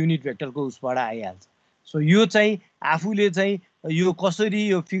यो युनिट भेक्टरको उसबाट आइहाल्छ। सो यो चाहिँ आफूले चाहिँ यो कसरी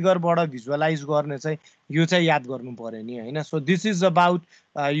यो फिगरबाट भिजुअलाइज गर्ने चाहिँ यो चाहिँ याद गर्नु पर्यो नि हैन। सो दिस इज अबाउट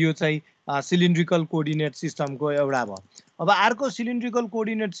यो चाहिँ सिलिन्ड्रिकल कोअर्डिनेट सिस्टमको एउटा भयो। अब अर्को सिलिन्ड्रिकल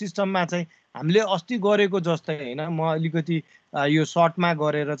कोअर्डिनेट सिस्टममा चाहिँ हामीले अस्ति गरेको जस्तै हैन, म अलिकति यो सर्टमा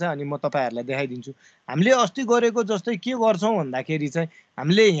गरेर चाहिँ अनि म तपाईहरुलाई देखाइदिन्छु। हामीले अस्ति गरेको जस्तै के गर्छौं भन्दाखेरि चाहिँ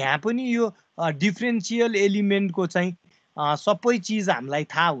हामीले यहाँ पनि यो डिफरेन्शियल एलिमेन्टको चाहिँ सबै चिज हामीलाई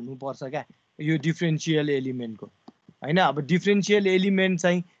थाहा हुनुपर्छ क्या यो डिफरेन्शियल एलिमेन्टको हैन। अब डिफरेन्शियल एलिमेन्ट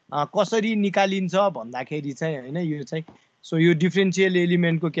चाहिँ कसरी निकालिन्छ भन्दाखेरि चाहिँ हैन यो चाहिँ सो यो डिफरेन्शियल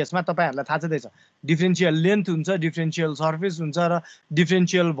एलिमेन्टको केसमा तपाईहरुलाई थाहा छँदैछ डिफरेन्शियल लेन्थ हुन्छ, डिफरेन्शियल सर्फेस हुन्छ र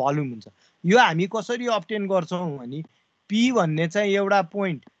डिफरेन्शियल भोल्युम हुन्छ। यो हामी कसरी अब्टेन गर्छौं भने p भन्ने चाहिँ एउटा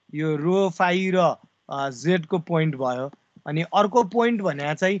पोइन्ट यो रो फाइ र z को पोइन्ट भयो। अनि अर्को पोइन्ट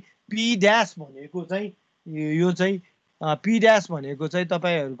भने चाहिँ p ड्याश भनेको चाहिँ यो चाहिँ p ड्याश भनेको चाहिँ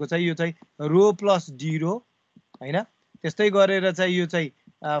तपाईहरुको चाहिँ यो चाहिँ रो प्लस d रो हैन। त्यस्तै गरेर चाहिँ यो चाहिँ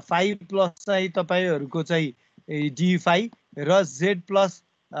 5 प्लस चाहिँ तपाईहरुको चाहिँ d5 र z प्लस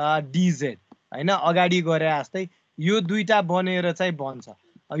dz हैन। अगाडि गरे जस्तै यो दुईटा बनेर चाहिँ बन्छ।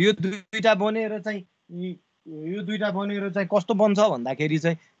 यो दुईटा बनेर चाहिँ कस्तो बन्छ भन्दाखेरि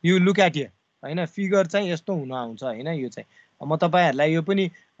चाहिँ यो लुक एट हियर हैन, फिगर चाहिँ यस्तो हुन आउँछ हैन। यो चाहिँ म तपाईहरुलाई यो पनि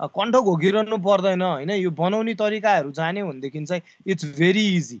कण्ठ घोकिरहनु पर्दैन हैन। यो बनाउने तरिकाहरु जाने भनेदेखि चाहिँ इट्स भेरी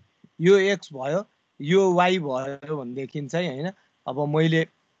इजी। यो x भयो यो y भयो भनेदेखि चाहिँ हैन। अब मैले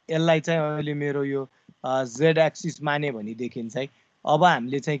यसलाई चाहिँ अहिले मेरो यो z एक्सिस माने भनेदेखि चाहिँ अब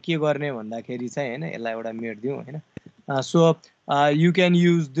हामीले चाहिँ के गर्ने भन्दाखेरि चाहिँ हैन यसलाई एउटा मेट्दिउँ हैन। So you can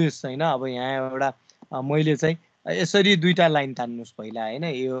use this हैन। अब यहाँ एउटा मैले चाहिँ यसरी दुईटा लाइन तान्नुस् पहिला हैन,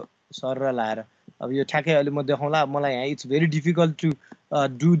 यो सर लाएर। अब यो ठ्याक्कै अहिले म देखाउँला। मलाई यहाँ it's very difficult to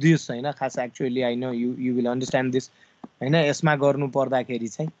do this हैन। खास actually I know you will understand this हैन। यसमा गर्नु पर्दाखेरि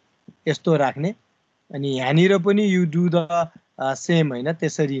चाहिँ यस्तो राख्ने अनि यहाँनिर पनि यु डु द सेम हैन,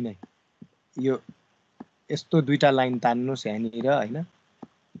 त्यसरी नै यो यस्तो दुईटा लाइन तान्नुस् यहाँनिर हैन।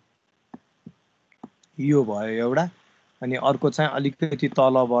 यो भयो एउटा। अनि अर्को चाहिँ अलिकति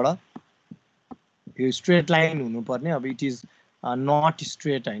तलबाट यो स्ट्रेट लाइन हुनुपर्ने। अब इट इज नट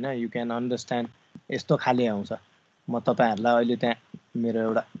स्ट्रेट हैन, यु क्यान अन्डरस्ट्यान्ड यस्तो खाले आउँछ। म तपाईहरुलाई अहिले त्यहाँ मेरो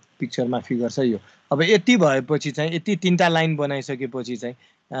एउटा पिक्चरमा फिगर छ यो। अब यति भएपछि चाहिँ यति तीनटा लाइन बनाइसकेपछि चाहिँ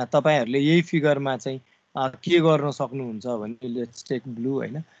तपाईहरुले यही फिगरमा चाहिँ के गर्न सक्नुहुन्छ भने लेट्स टेक ब्लू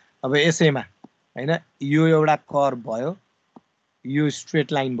हैन। अब यसैमा हैन यो एउटा कर्व भयो, यो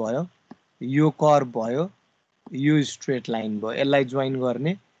स्ट्रेट लाइन भयो, यो कर्व भयो, यो स्ट्रेट लाइन भयो, यसलाई जोइन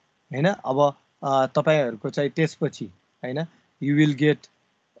गर्ने हैन। अब तपाईहरुको चाहिँ त्यसपछि हैन यु विल गेट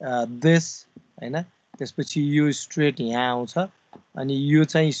दिस हैन। त्यसपछि यो स्ट्रेट यहाँ आउँछ अनि यो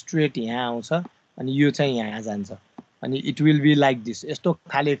चाहिँ स्ट्रेट यहाँ आउँछ अनि यो चाहिँ यहाँ जान्छ अनि it will be like this. यस्तो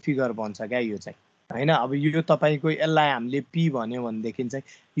खाले फिगर बन्छ क्या यो चाहिँ हैन। अब यो तपाईको यसलाई हामीले p भन्यो भनेदेखि चाहिँ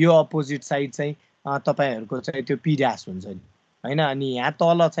यो अपोजिट साइड चाहिँ तपाईहरुको चाहिँ त्यो p ड्याश हुन्छ नि हैन। अनि यहाँ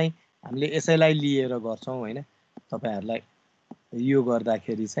तल चाहिँ हामीले यसैलाई लिएर गर्छौं हैन। तपाईहरुलाई यो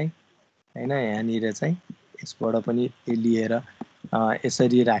गर्दाखेरि चाहिँ हैन यहाँनिर चाहिँ यसबाट पनि लिएर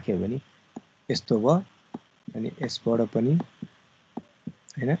यसरी राख्यो भने यस्तो भयो। अनि यसबाट पनि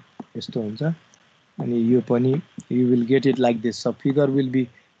हैन यस्तो हुन्छ अनि यो पनि you will get it like this. So figure will be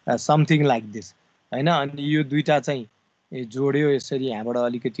something like this हैन। अनि यो दुईटा चाहिँ जोड्यो यसरी यहाँबाट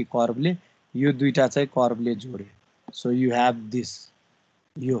अलिकति कर्वले, यो दुईटा चाहिँ कर्वले जोड्यो। So you have this.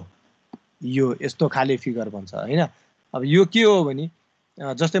 यो यस्तो खाले फिगर बन्छ हैन। अब यो के हो भने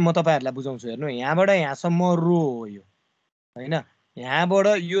जस्तै म तपाईहरुलाई बुझाउँछु हेर्नु। यहाँबाट यहाँसम्म रो हो यो हैन। यहाँबाट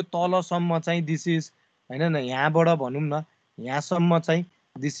यो तलसम्म चाहिँ दिस इज हैन। यहाँबाट भनौं न यहाँसम्म चाहिँ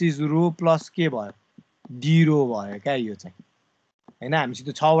दिस इज रो प्लस के भयो डी रो भयो क्या यो चाहिँ हैन।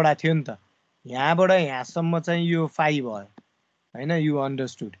 हामीसित 6 वटा थियो नि त। यहाँबाट यहाँसम्म चाहिँ यो 5 भयो हैन। You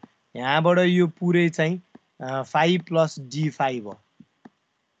understood. यहाँबाट यो पुरै चाहिँ 5 + d5 हो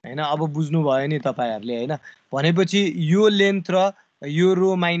हैन। अब बुझ्नुभयो नि तपाईहरुले हैन। भनेपछि यो लेन्थ र यो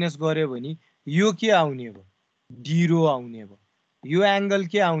रो माइनस गर्यो भने यो के आउने भयो? d रो आउने भयो। यो एंगल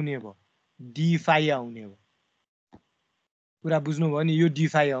के आउने भयो? d5 आउने भयो। कुरा बुझ्नुभयो नि? यो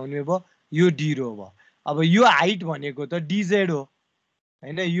d5 आउने भयो, यो d रो भयो। अब यो हाइट भनेको त dz हो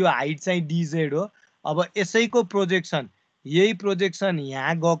हैन। यो हाइट चाहिँ dz हो। अब यसैको प्रोजेक्सन, यही प्रोजेक्सन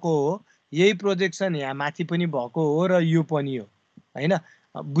यहाँ गएको हो, यही प्रोजेक्सन यहाँ माथि पनि भएको हो र यो पनि हो हैन।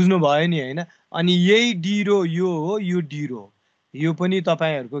 बुझ्नुभयो नि हैन। अनि यही d रो यो हो, यो d रो हो। यो पनि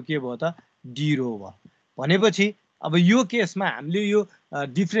तपाईहरुको के भयो त? d रो भयो। भनेपछि अब यो केसमा हामीले यो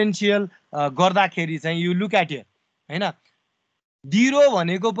डिफरेन्शियल गर्दाखेरि चाहिँ यो लुक एट हियर हैन। d रो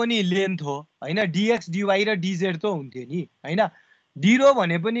भनेको पनि लेन्थ हो हैन। dx dy र dz त हुन्थ्यो नि हैन। d रो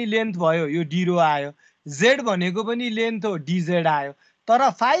भने पनि लेन्थ भयो, यो d रो आयो। z भनेको पनि लेन्थ हो, dz आयो। तर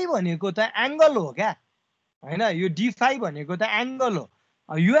फाइ भनेको त एंगल हो क्या हैन। यो d5 भनेको त एंगल हो।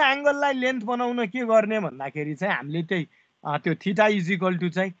 यो एंगललाई लेन्थ बनाउन के गर्ने भन्दाखेरि चाहिँ हामीले त्यही त्यो थीटा =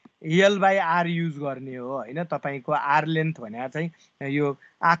 चाहिँ l/r युज गर्ने हो हैन। तपाईको r लेन्थ भनेको चाहिँ यो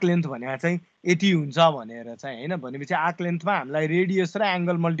आर्क लेन्थ भनेको चाहिँ यति हुन्छ भनेर चाहिँ हैन। भनेपछि आर्क लेन्थमा हामीलाई रेडियस र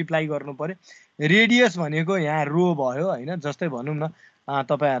एंगल मल्टिप्लाई गर्नु पर्यो। रेडियस भनेको यहाँ रो भयो हैन। जस्तै भनौं न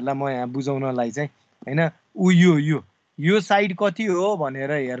तपाईहरुलाई म यहाँ बुझाउनलाई चाहिँ हैन, यो साइड कति हो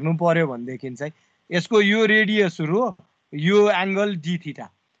भनेर हेर्नु पर्यो भनेदेखि चाहिँ यसको यो रेडियस रो, यो एंगल d थीटा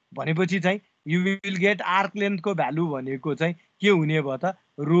भनेपछि चाहिँ you will get arc लेन्थको value भनेको चाहिँ के हुने भयो त?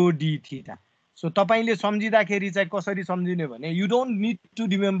 रो d थीटा। सो तपाईले सम्झिदाखेरि चाहिँ कसरी सम्झिने भने you don't need to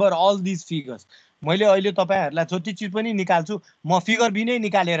remember all this figures. मैले अहिले तपाईहरुलाई जति चिज पनि निकाल्छु म फिगर बिनै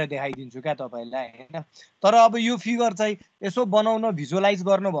निकालेर देखाइदिन्छु क्या तपाईलाई हैन। तर अब यो फिगर चाहिँ यसो बनाउन भिजुअलाइज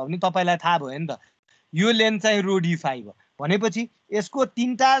गर्नुभयो भने तपाईलाई थाहा भयो नि त। यो लेन्थ चाहिँ रो d5 हो भनेपछि यसको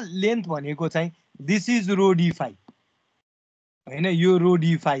तीनटा लेन्थ भनेको चाहिँ दिस इज रो d5 हैन। यो रो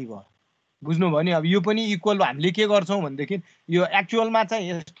d5 हो। बुझ्नुभयो नि? अब यो पनि इक्वल हामीले के गर्छौं भनेदेखि यो एक्चुअलमा चाहिँ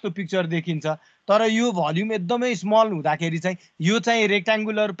यस्तो पिक्चर देखिन्छ, तर यो भोल्युम एकदमै स्मल हुँदाखेरि चाहिँ यो चाहिँ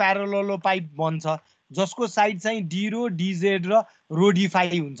रेक्ट्याङ्गुलर प्यारालेलोपाइप बन्छ जसको साइड चाहिँ d रो dz र रो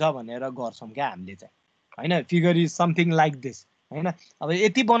d5 हुन्छ भनेर गर्छौं क्या हामीले चाहिँ हैन। Figure is something like this हैन। अब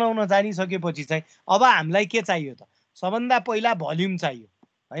यति बनाउन जानिसकेपछि चाहिँ अब हामीलाई के चाहियो त? सबभन्दा पहिला भोल्युम चाहियो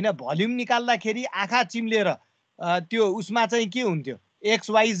हैन। भोल्युम निकाल्दाखेरि आँखा चिम्लेर त्यो उसमा चाहिँ के हुन्थ्यो?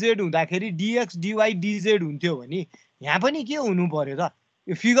 xyz हुँदाखेरि dx dy dz हुन्थ्यो भने यहाँ पनि के हुनु पर्यो त?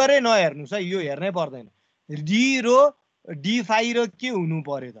 यो फिगरै नहेर्नुस् है, यो हेर्नै पर्दैन। d रो d5 र के हुनु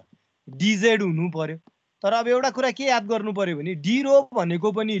पर्यो त? dz हुनु पर्यो। तर अब एउटा कुरा के याद गर्नु पर्यो भने d रो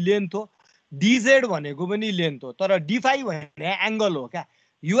भनेको पनि लेन्थ हो, dz भनेको पनि लेन्थ हो, तर d5 भने एंगल हो क्या।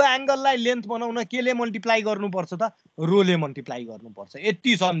 यो एंगललाई लेन्थ बनाउन केले मल्टिप्लाई गर्नुपर्छ त? रोले मल्टिप्लाई गर्नुपर्छ।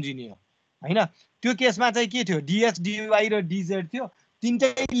 यति सम्झिने हो हैन। त्यो केसमा चाहिँ के थियो? dx dy र dz थियो,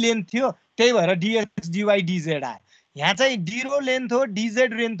 तीनटै लेन्थ थियो, त्यही भएर dx dy dz आयो। यहाँ चाहिँ d रो लेन्थ हो, dz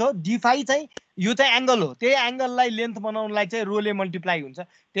लेन्थ हो, d5 चाहिँ यो चाहिँ एंगल हो, त्यही एंगललाई लेन्थ बनाउनलाई चाहिँ रोले मल्टिप्लाई हुन्छ,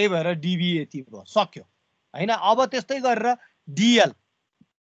 त्यही भएर dv यति भयो, सक्यो हैन। अब त्यस्तै गरेर dl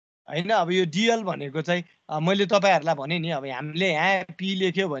हैन। अब यो dl भनेको चाहिँ मैले तपाईहरुलाई भने नि, अब हामीले यहाँ p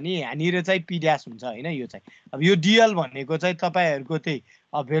लेख्यो भने यहाँनिर चाहिँ p ड्याश हुन्छ हैन। यो चाहिँ अब यो dl भनेको चाहिँ तपाईहरुको त्यही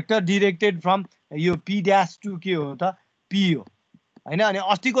भेक्टर डिरेक्टेड फ्रम यो p ड्याश टु के हो त? p हो हैन। अनि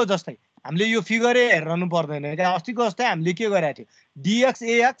अस्तिको जस्तै हामीले यो फिगरै हेर्नु पर्दैन क्या। अस्तिको जस्तै हामीले के गरेका थियौ? dx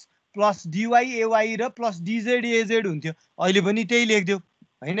ax plus dy ay र प्लस dz az हुन्थ्यो। अहिले पनि त्यही लेख्दियौ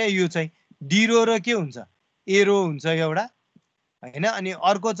हैन। यो चाहिँ d रो र के हुन्छ? a रो हुन्छ एउटा हैन। अनि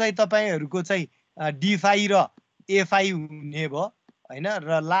अर्को चाहिँ तपाईहरुको चाहिँ d5 र a5 हुने भयो हैन।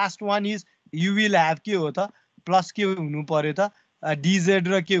 र last one is you will have के हो त? प्लस के हुनु पर्यो त? dz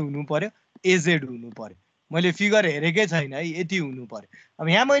र के हुनु पर्यो? az हुनु पर्यो। मैले फिगर हेरेकै छैन है, यति हुनु पर्यो। अब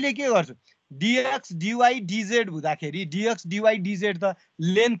यहाँ मैले के गर्छु? dx dy dz हुँदाखेरि dx dy dz त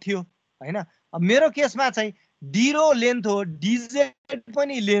लेन्थ थियो हैन। अब मेरो केसमा चाहिँ d रो लेन्थ हो, dz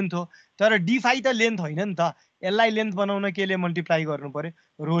पनि लेन्थ हो, तर d5 त लेन्थ होइन नि त। यसलाई लेन्थ बनाउन केले मल्टिप्लाई गर्नु पर्यो?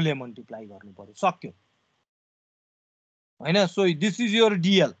 रोले मल्टिप्लाई गर्नु पर्यो, सक्यो हैन। So this is your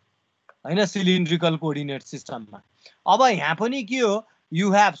dl हैन, सिलिन्ड्रिकल कोअर्डिनेट सिस्टममा। अब यहाँ पनि के हो? यु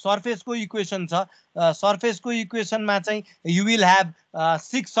ह्याभ सर्फेसको इक्वेसन छ। सर्फेसको इक्वेसनमा चाहिँ यु विल ह्याभ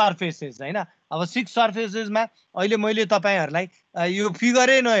 6 सर्फेसेस हैन। अब 6 सर्फेसेसमा अहिले मैले तपाईहरुलाई यो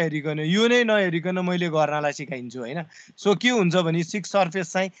फिगरै नहेरिकन, यो नै नहेरिकन मैले गर्नलाई सिकाइन्छु हैन। सो के हुन्छ भने 6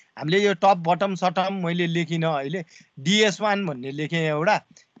 सर्फेस चाहिँ हामीले यो टप बटम सटम मैले लेखिन अहिले। ds1 भन्ने लेखेँ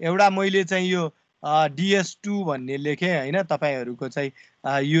एउटा मैले चाहिँ यो ds2 भन्ने लेखेँ हैन। तपाईहरुको चाहिँ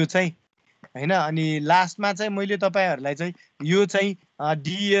यो चाहिँ हैन। अनि लास्टमा चाहिँ मैले तपाईहरुलाई चाहिँ यो चाहिँ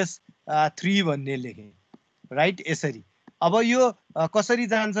DS3 भन्ने लेखेँ, राइट? यसरी अब यो कसरी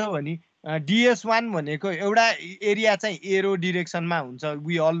जान्छ भने DS1 भनेको एउटा एरिया चाहिँ एरो डिरेक्सनमा हुन्छ,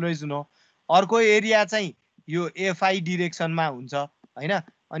 वी अलवेज नो। अर्को एरिया चाहिँ यो FI डिरेक्सनमा हुन्छ हैन,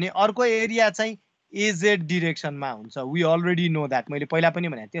 अनि अर्को एरिया चाहिँ AZ डिरेक्सनमा हुन्छ, वी अलरेडी नो द्याट, मैले पहिला पनि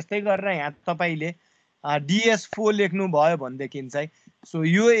भने। त्यस्तै गरेर यहाँ तपाईँले DS4 लेख्नु भयो भनेदेखि चाहिँ सो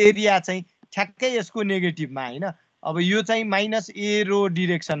यो एरिया चाहिँ ठ्याक्कै यसको नेगेटिभमा हैन, अब यो चाहिँ माइनस एरो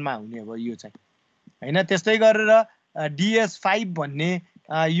डिरेक्सनमा हुने भयो यो चाहिँ हैन। त्यस्तै गरेर DS5 भन्ने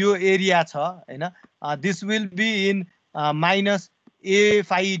यो एरिया छ हैन, this will be in minus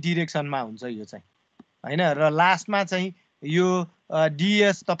A5 डिरेक्सनमा हुन्छ यो चाहिँ हैन। र लास्टमा चाहिँ यो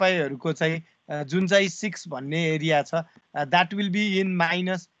DS तपाईँहरूको चाहिँ जुन चाहिँ 6 भन्ने एरिया छ that will be in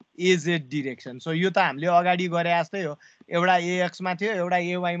minus AZ direction. So यो त हामीले अगाडि गरे जस्तै हो, एउटा AX मा थियो, एउटा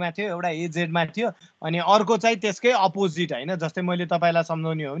AY मा थियो, एउटा AZ मा थियो, अनि अर्को चाहिँ त्यसकै अपोजिट हैन। जस्तै मैले तपाईँलाई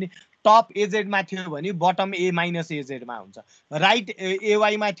सम्झाउने हो भने टप AZ मा थियो भने बटम A माइनस AZ मा हुन्छ, राइट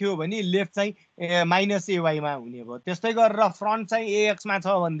AY मा थियो भने लेफ्ट चाहिँ माइनस AY मा हुने भयो। त्यस्तै गरेर फ्रन्ट चाहिँ AX मा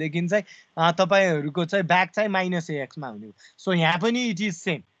छ भनेदेखि चाहिँ तपाईँहरूको चाहिँ ब्याक चाहिँ माइनस AX मा हुने भयो। सो यहाँ पनि इट इज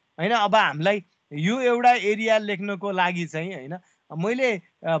सेम हैन। अब हामीलाई यो एउटा एरिया लेख्नको लागि चाहिँ हैन, मैले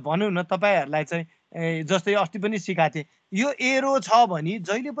भनौँ न तपाईँहरूलाई चाहिँ जस्तै अस्ति पनि सिकाएको थिएँ, यो एरो छ भने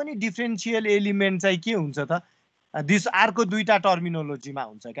जहिले पनि डिफ्रेन्सियल एलिमेन्ट चाहिँ के हुन्छ त, दिस आरको दुईटा टर्मिनोलोजीमा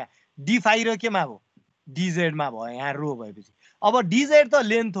हुन्छ क्या, D5 र केमा भयो, DZ मा भयो, यहाँ रो भएपछि। अब DZ त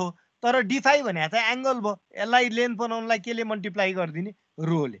लेन्थ हो, तर D5 भने चाहिँ एङ्गल भयो, यसलाई लेन्थ बनाउनलाई केले मल्टिप्लाई गरिदिने,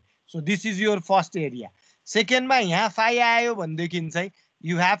 रोले। So this is your first area. सेकेन्डमा यहाँ फाइ आयो भनेदेखि चाहिँ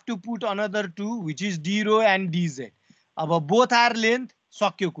you have to put another 2 which is D row and DZ। अब बोथ आर लेन्थ,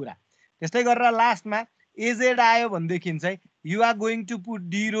 सक्यो कुरा। त्यस्तै गरेर लास्टमा AZ आयो भनेदेखि चाहिँ you are going to put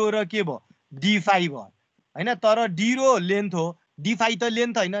D रो र के भयो, D5 भयो हैन। तर D रो लेन्थ हो, D5 त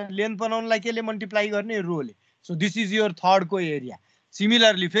लेन्थ हैन, लेन्थ बनाउनलाई केले मल्टिप्लाई गर्ने, रोले। So this is your third को एरिया।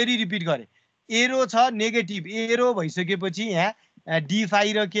 सिमिलरली फेरि रिपिट गरे, एरो छ नेगेटिभ, एरो भइसकेपछि यहाँ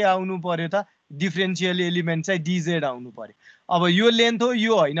D5 र के आउनु पर्यो त, डिफ्रेन्सियल एलिमेन्ट चाहिँ DZ आउनु पर्यो। अब यो लेन्थ हो,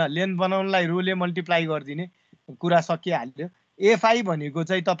 यो हैन, लेन्थ बनाउनलाई रोले मल्टिप्लाई गरिदिने, कुरा सकिहाल्यो। A5 भनेको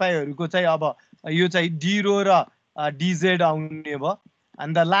चाहिँ तपाईँहरूको चाहिँ अब यो चाहिँ D रो र DZ आउने भयो।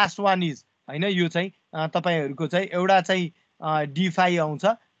 And the last one is हैन, यो चाहिँ तपाईँहरूको चाहिँ एउटा चाहिँ D5 आउँछ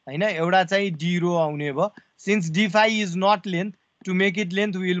हैन, एउटा चाहिँ D रो आउने भयो। Since D5 is not length, to make it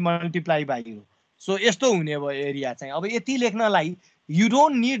length will multiply by rho. So यस्तो हुने भयो एरिया चाहिँ। अब यति लेख्नलाई you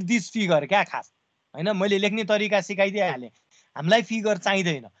don't need this figure क्या खास हैन, मैले लेख्ने तरिका सिकाइदिइहालेँ, हामीलाई फिगर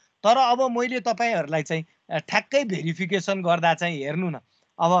चाहिँदैन। तर अब मैले तपाईँहरूलाई चाहिँ ठ्याक्कै भेरिफिकेसन गर्दा चाहिँ हेर्नु न,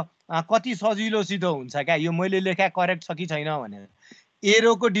 अब कति सजिलोसित हुन्छ क्या, यो मैले लेखा करेक्ट छ कि छैन भनेर।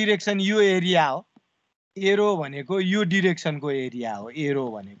 एरोको डिरेक्सन यो एरिया हो, एरो भनेको यो डिरेक्सनको एरिया हो, एरो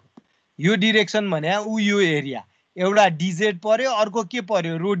भनेको यो डिरेक्सन भने ऊ यो एरिया, एउटा DZ पर्यो, अर्को के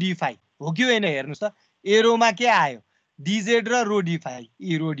पर्यो, रो D5 हो कि होइन, हेर्नुहोस् त, एरोमा के आयो, DZ र रो D5,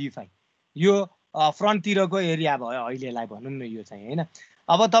 रो D5, यो फ्रन्टतिरको एरिया भयो अहिलेलाई भनौँ न यो चाहिँ हैन।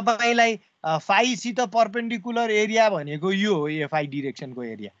 अब तपाईँलाई फाइसित पर्पेन्डिकुलर एरिया भनेको यो हो, FI डिरेक्सनको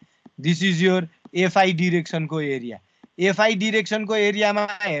area, this is your FI डिरेक्सनको area. FI डिरेक्सनको एरियामा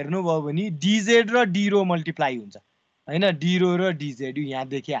हेर्नुभयो भने DZ र D रो मल्टिप्लाई हुन्छ हैन, D रो र DZ यहाँ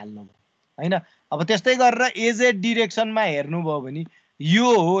देखिहाल्नु भयो हैन। अब त्यस्तै गरेर AZ डिरेक्सनमा हेर्नुभयो भने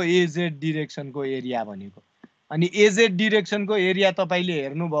यो हो AZ डिरेक्सनको एरिया भनेको। अनि AZ डिरेक्सनको एरिया तपाईँले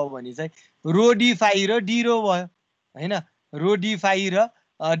हेर्नुभयो भने चाहिँ रो D5 र D रो भयो हैन, रो D5 र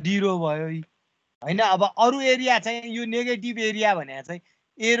D रो भयो हैन। अब अरू एरिया चाहिँ यो नेगेटिभ एरिया भने चाहिँ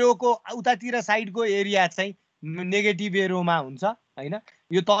एरोको उतातिर साइडको एरिया चाहिँ नेगेटिभ एरोमा हुन्छ हैन,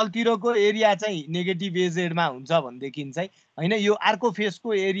 यो तलतिरको एरिया चाहिँ नेगेटिभ AZ मा हुन्छ भनेदेखि चाहिँ हैन, यो अर्को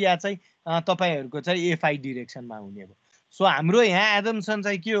फेसको एरिया चाहिँ तपाईँहरूको चाहिँ FI डिरेक्सनमा हुने भयो। सो हाम्रो यहाँ एजम्सन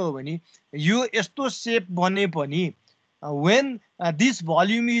चाहिँ के हो भने यो यस्तो सेप बने पनि when this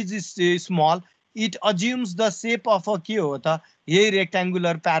volume is small, it assumes the shape of a के हो त, यही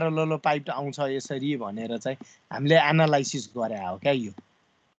रेक्ट्याङ्गुलर प्यारालेलोपाइड आउँछ यसरी भनेर चाहिँ हामीले एनालाइसिस गरे हो क्या यो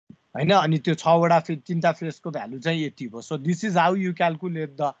हैन। अनि त्यो 6 वटा 3टा फेसको भ्यालु चाहिँ यति भयो। So this is how you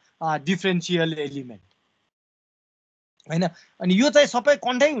calculate the differential element हैन। अनि यो चाहिँ सबै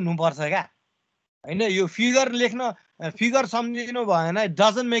कन्ठै हुनुपर्छ क्या हैन, यो फिगर लेख्न, फिगर सम्झिनु भएन, it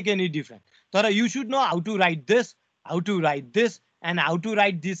doesn't make any difference. तर you should know how to right this, how to right this and how to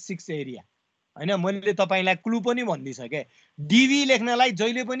right this 6 area हैन। मैले तपाईँलाई क्लु पनि भनिदिइसकेँ, DV लेख्नलाई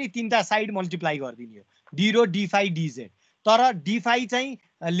जहिले पनि 3टा साइड मल्टिप्लाई गरिदिने हो, D रो D5 DZ। तर D5 चाहिँ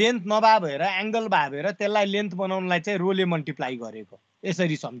लेन्थ नभए भएर एङ्गल भए भएर त्यसलाई लेन्थ बनाउनलाई चाहिँ रोले मल्टिप्लाई गरेको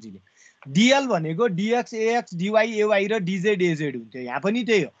यसरी सम्झिने। डिएल भनेको डिएक्स एएक्स डिवाई एवाई र डिजेड एजेड हुन्थ्यो। यहाँ पनि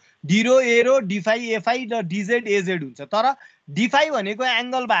त्यही हो, डिरो एरो डिफाई एफाई र डिजेड एजेड हुन्छ। तर डिफाई भनेको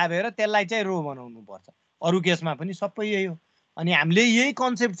एङ्गल भएर त्यसलाई चाहिँ रो बनाउनु पर्छ। अरू केसमा पनि सबै यही हो। अनि हामीले यही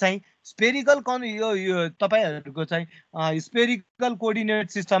कन्सेप्ट चाहिँ स्पेरिकल यो तपाईँहरूको चाहिँ स्पेरिकल कोअर्डिनेट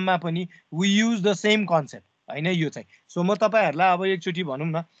सिस्टममा पनि we use the same concept होइन यो चाहिँ। सो म तपाईँहरूलाई अब एकचोटि भनौँ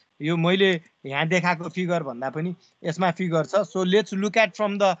न, यो मैले यहाँ देखाएको फिगर भन्दा पनि यसमा फिगर छ। So let's look at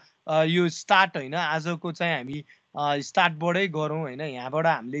from the यो स्टार्ट होइन, आजको चाहिँ हामी स्टार्टबाटै गरौँ होइन। यहाँबाट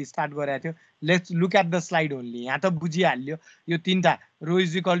हामीले स्टार्ट गरेको थियो। Let's look at the slide only. यहाँ त बुझिहाल्यो यो तिनवटा रो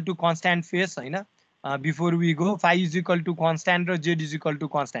is equal to constant face होइन। Before we go phi is equal to constant र Z is equal to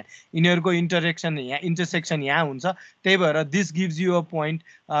constant, यिनीहरूको इन्टरसेक्सन यहाँ हुन्छ। त्यही भएर this gives you a point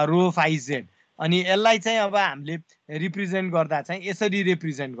row phi Z. अनि यसलाई चाहिँ अब हामीले रिप्रेजेन्ट गर्दा चाहिँ यसरी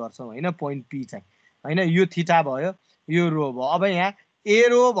रिप्रेजेन्ट गर्छौँ होइन, पोइन्ट पी चाहिँ होइन। यो थीटा भयो, यो रो भयो। अब यहाँ ए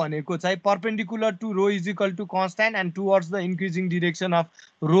रो भनेको चाहिँ perpendicular to row is equal to constant and towards the increasing direction of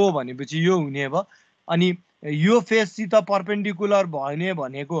रो भनेपछि यो हुने भयो। अनि यो फेससित पर्पेन्डिकुलर भने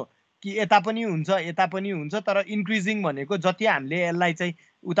भनेको कि यता पनि हुन्छ यता पनि हुन्छ, तर इन्क्रिजिङ भनेको जति हामीले यसलाई चाहिँ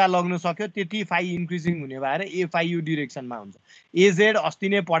उता लग्नु सक्यो त्यति फाई इन्क्रिजिङ हुने भएर ए फाई यो डिरेक्सनमा हुन्छ। एजेड अस्ति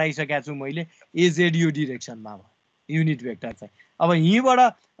नै पढाइसकेको छु मैले, एजेड यो डिरेक्सनमा भयो युनिट भेक्टर चाहिँ। अब यहीँबाट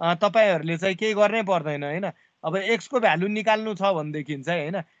तपाईँहरूले चाहिँ केही गर्नै पर्दैन होइन। अब एक्सको भ्यालु निकाल्नु छ भनेदेखि चाहिँ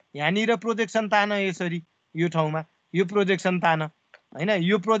होइन, यहाँनिर प्रोजेक्सन तान यसरी यो ठाउँमा, यो प्रोजेक्सन तान होइन।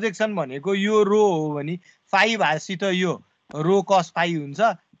 यो प्रोजेक्सन भनेको यो रो हो भने फाई भासित यो रो कस फाई हुन्छ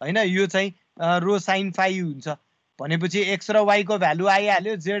होइन। यो चाहिँ रो साइन फाई हुन्छ भनेपछि एक्स र वाईको भ्यालु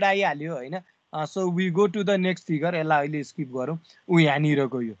आइहाल्यो, जेड आइहाल्यो होइन। So we go to the next figure. यसलाई अहिले स्किप गरौँ। ऊ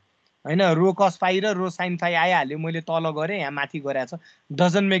यहाँनिरको यो होइन, रो कस फाई र रो साइन फाई आइहाल्यो। मैले तल गरेँ, यहाँ माथि गरेको छ,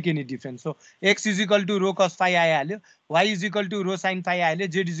 doesn't make any difference. So x is equal to रो कस फाई आइहाल्यो, Y is equal to rho sine phi आइहाल्यो,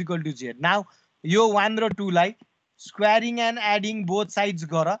 Z is equal to Z. Now यो 1 र 2 लाई squaring and adding both sides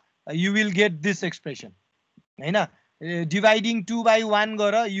गर, you will get this expression होइन। Dividing 2/1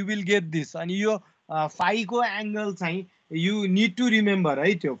 गर, you will get this. अनि यो फाईको एङ्गल चाहिँ यु निड टु रिमेम्बर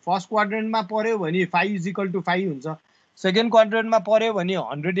है, त्यो फर्स्ट क्वाड्रेन्टमा पऱ्यो भने phi is equal to phi हुन्छ, सेकेन्ड क्वाड्रेन्टमा पऱ्यो भने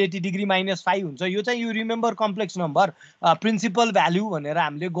 180 डिग्री माइनस फाई हुन्छ। यो चाहिँ you remember complex number principal value भनेर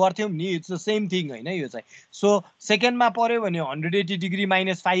हामीले गर्थ्यौँ नि, इट्स द सेम थिङ होइन यो चाहिँ। सो सेकेन्डमा पऱ्यो भने 180 डिग्री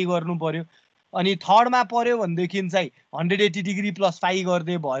माइनस फाई गर्नु पऱ्यो। अनि थर्डमा पऱ्यो भनेदेखि चाहिँ 180 डिग्री प्लस फाई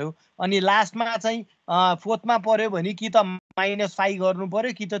गर्दै भयो। अनि लास्टमा चाहिँ फोर्थमा पऱ्यो भने कि त माइनस फाई गर्नु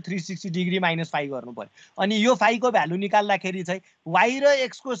पऱ्यो कि त 360 डिग्री माइनस फाई गर्नु पऱ्यो। अनि यो फाईको भ्यालु निकाल्दाखेरि चाहिँ वाई र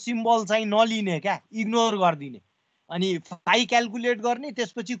एक्सको सिम्बल चाहिँ नलिने क्या, इग्नोर गरिदिने। अनि फाई क्यालकुलेट गर्ने,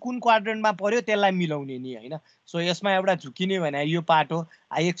 त्यसपछि कुन क्वाड्रेन्टमा पऱ्यो त्यसलाई मिलाउने नि होइन। सो यसमा एउटा झुकिने भने यो पार्ट हो।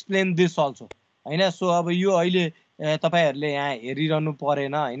 आई एक्सप्लेन दिस अल्सो होइन। सो अब यो अहिले तपाईँहरूले यहाँ हेरिरहनु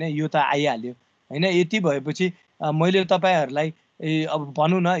परेन होइन, यो त आइहाल्यो होइन। यति भएपछि मैले तपाईँहरूलाई अब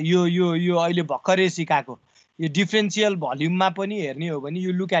भनौँ न, यो यो यो अहिले भर्खरै सिकाएको यो डिफ्रेन्सियल भल्युममा पनि हेर्ने हो भने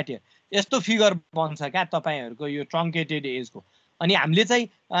यो लुक एट हियर, यस्तो फिगर बन्छ क्या तपाईँहरूको यो ट्रङ्केटेड एजको। अनि हामीले चाहिँ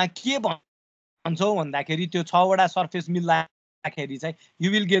के भन्छौँ भन्दाखेरि त्यो 6 वटा सर्फेस मिल्दाखेरि चाहिँ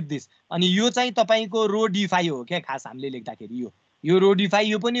यु विल गेट दिस। अनि यो चाहिँ तपाईँको रो डिफाई हो क्या खास हामीले लेख्दाखेरि, यो रो डिफाई,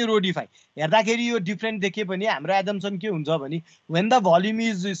 यो पनि रो डिफाई। हेर्दाखेरि यो डिफ्रेन्ट देखे पनि हाम्रो एजम्सन के हुन्छ भने when the volume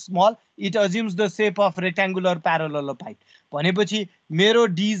is small it अज्युम्स the shape of rectangular प्यारललोपाइड भनेपछि मेरो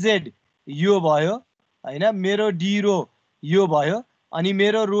डिजेड यो भयो होइन, मेरो डी रो यो भयो, अनि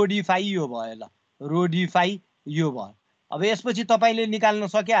मेरो रो डिफाई यो भयो। ल रो डिफाई यो भयो। अब यसपछि तपाईँले निकाल्न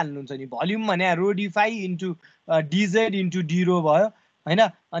सकिहाल्नुहुन्छ नि, भल्युम भने रो DeFi into DZ into D रो भयो होइन।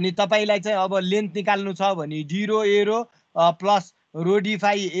 अनि तपाईँलाई चाहिँ अब लेन्थ निकाल्नु छ भने डी रो ए रो प्लस रो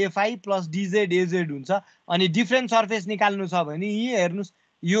डिफाई एफाई प्लस डिजेड एजेड हुन्छ। अनि डिफ्रेन्ट सर्फेस निकाल्नु छ भने यहीँ हेर्नुहोस्,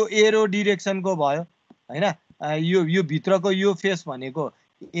 यो एरो डिरेक्सनको भयो होइन। यो भित्रको यो फेस भनेको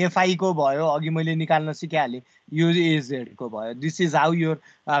एफआईको भयो, अघि मैले निकाल्न सिकाइहालेँ, यो एजेडको भयो। This is how your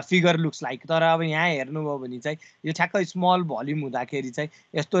figure looks like. तर अब यहाँ हेर्नुभयो भने चाहिँ यो ठ्याक्कै स्मल भल्युम हुँदाखेरि चाहिँ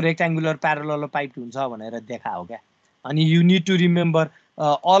यस्तो रेक्ट्याङ्गुलर प्यारललोपाइड हुन्छ भनेर देखा हो क्या। अनि you need to remember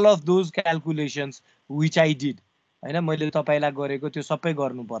all of those calculations which I did होइन। मैले तपाईँलाई गरेको त्यो सबै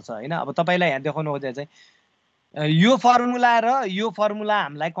गर्नुपर्छ होइन। अब तपाईँलाई यहाँ देखाउनु खोजेको चाहिँ यो फर्मुला र यो फर्मुला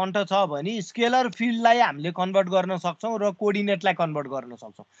हामीलाई कन्ट छ भने स्केलर फिल्डलाई हामीले कन्भर्ट गर्न सक्छौँ र कोअर्डिनेटलाई कन्भर्ट गर्न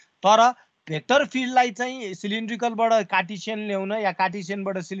सक्छौँ। तर भेक्टर फिल्डलाई चाहिँ सिलिन्ड्रिकलबाट कार्टेसियन ल्याउन या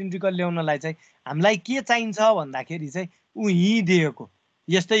कार्टेसियनबाट सिलिन्ड्रिकल ल्याउनलाई चाहिँ हामीलाई के चाहिन्छ भन्दाखेरि चाहिँ यहीँ दिएको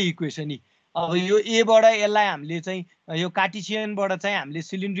यस्तै इक्वेसन। अब यो एबाट यसलाई हामीले चाहिँ यो कार्टेसियनबाट चाहिँ हामीले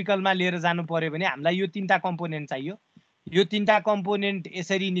सिलिन्ड्रिकलमा लिएर जानु पर्यो भने हामीलाई यो तिनवटा कम्पोनेन्ट चाहियो। यो तिनवटा कम्पोनेन्ट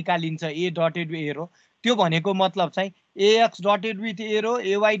यसरी निकालिन्छ, ए डटेड एरो। त्यो भनेको मतलब चाहिँ AX dotted with arrow,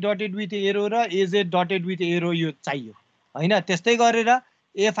 AY dotted with arrow र AZ डटेड विथ एरो यो चाहियो हैन। त्यस्तै गरेर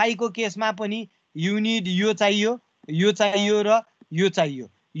FI को केसमा पनि युनिट यो चाहियो र यो चाहियो।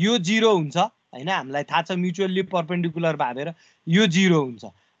 यो 0 हुन्छ हैन, हामीलाई थाहा छ म्युचुअली परपेन्डिकुलर भएर यो 0 हुन्छ।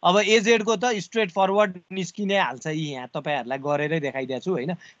 अब AZ को त स्ट्रेट फरवर्ड निस्किनै हाल्छ, यहाँ तपाईहरुलाई गरेरै देखाइदिएको छु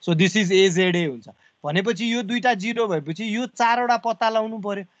हैन। सो दिस इज AZA हुन्छ भनेपछि यो दुईटा 0 भएपछि यो चारवटा पत्ता लगाउनु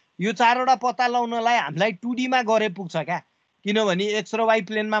पर्यो। यो चारवटा पत्ता लगाउनलाई हामीलाई 2D मा गरे पुग्छ क्या, किनभने एक्स र वाइ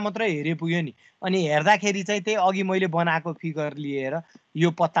प्लेनमा मात्रै हेरे पुग्यो नि। अनि हेर्दाखेरि चाहिँ त्यही अघि मैले बनाएको फिगर लिएर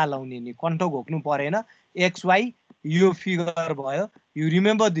यो पत्ता लगाउने नि, कन्टो घोक्नु परेन। एक्स वाइ यो फिगर भयो, यु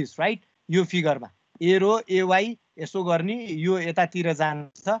रिमेम्बर दिस राइट। यो फिगरमा एरो एवाई यसो गर्ने, यो यतातिर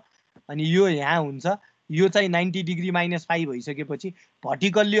जान्छ अनि यो यहाँ हुन्छ। यो चाहिँ 90 डिग्री -5 भइसकेपछि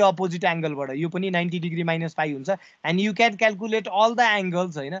भर्टिकल्ली अपोजिट एंगलबाट यो पनि 90 डिग्री -5 हुन्छ। And you can calculate all the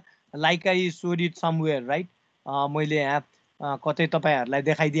angles हैन, लाइक आई सोड इट समवेयर राइट। मैले यहाँ कतै तपाईहरुलाई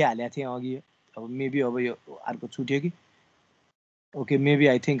देखाइदिइहालेको थिएँ अघि, अब मेबी अब यो अर्को छुट्यो कि ओके, मेबी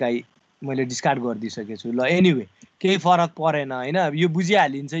आई थिंक मैले डिस्कार्ड गरिदिइसकेको छु। ल एनिवे केही फरक परेन हैन, यो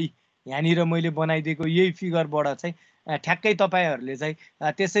बुझिहालिन्छ। यहाँनिर मैले बनाइदिएको यही फिगरबाट चाहिँ ठ्याक्कै तपाईहरुले चाहिँ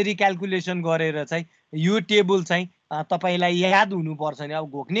त्यसरी क्याल्कुलेसन गरेर चाहिँ यो टेबल चाहिँ तपाईलाई याद हुनुपर्छ नि। अब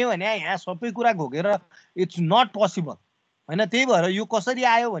घोक्ने भने यहाँ सबै कुरा घोकेर इट्स नट पोसिबल हैन। त्यही भएर यो कसरी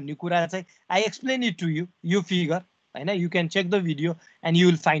आयो भन्ने कुरा चाहिँ I explain it to you, यो फिगर हैन। You can check the video and you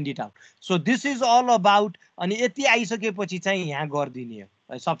will find it out. So this is all about. अनि यति आइसकेपछि चाहिँ यहाँ गरिदिने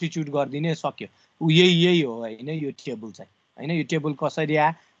हो, सब्स्टिट्युट गरिदिने, सक्यो। यही हो हैन यो टेबल चाहिँ हैन। यो टेबल कसरी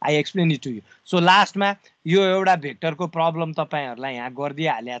आयो I explain it to you. So लास्टमा यो एउटा भेक्टरको प्रब्लम तपाईहरुलाई यहाँ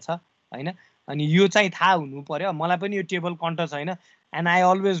गरिदिइहालेको छ हैन। अनि यो चाहिँ थाहा हुनु पर्यो। मलाई पनि यो टेबल कन्ट छैन and I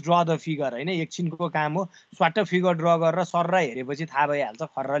always draw the figure हैन। एकछिनको काम हो, स्वाट फिगर ड्र गरेर सर्र हेरेपछि थाहा भइहाल्छ,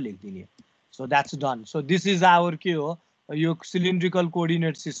 खर्र लेखिदिने। So that's done. So this is our के हो यो सिलिन्ड्रिकल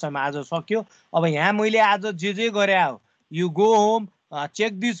कोअर्डिनेट सिस्टम आज सक्यो। अब यहाँ मैले आज जे गरे हो, you go home,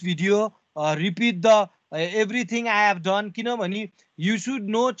 check this video, repeat the everything I have done, किनभने you should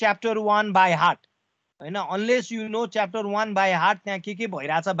know chapter 1 by heart हैन। Unless you know chapter 1 by heart, त्यहाँ के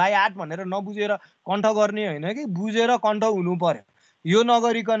भइरहेछ बाई हार्ट भनेर नबुझेर कण्ठ गर्ने होइन कि, बुझेर कण्ठ हुनु पर्यो। यो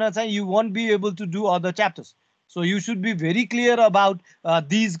नगरिकन चाहिँ you want be able to do other chapters. So you should be very clear about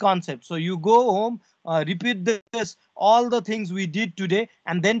these concepts. So you go home, repeat this, all the things we did today,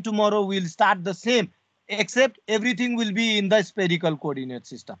 and then tomorrow we'll start the same, except everything will be in the spherical coordinate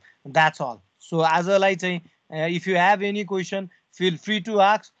system. That's all. So as a light, if you have any question, feel free to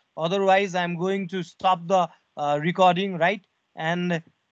ask. Otherwise, I'm going to stop the recording, right? And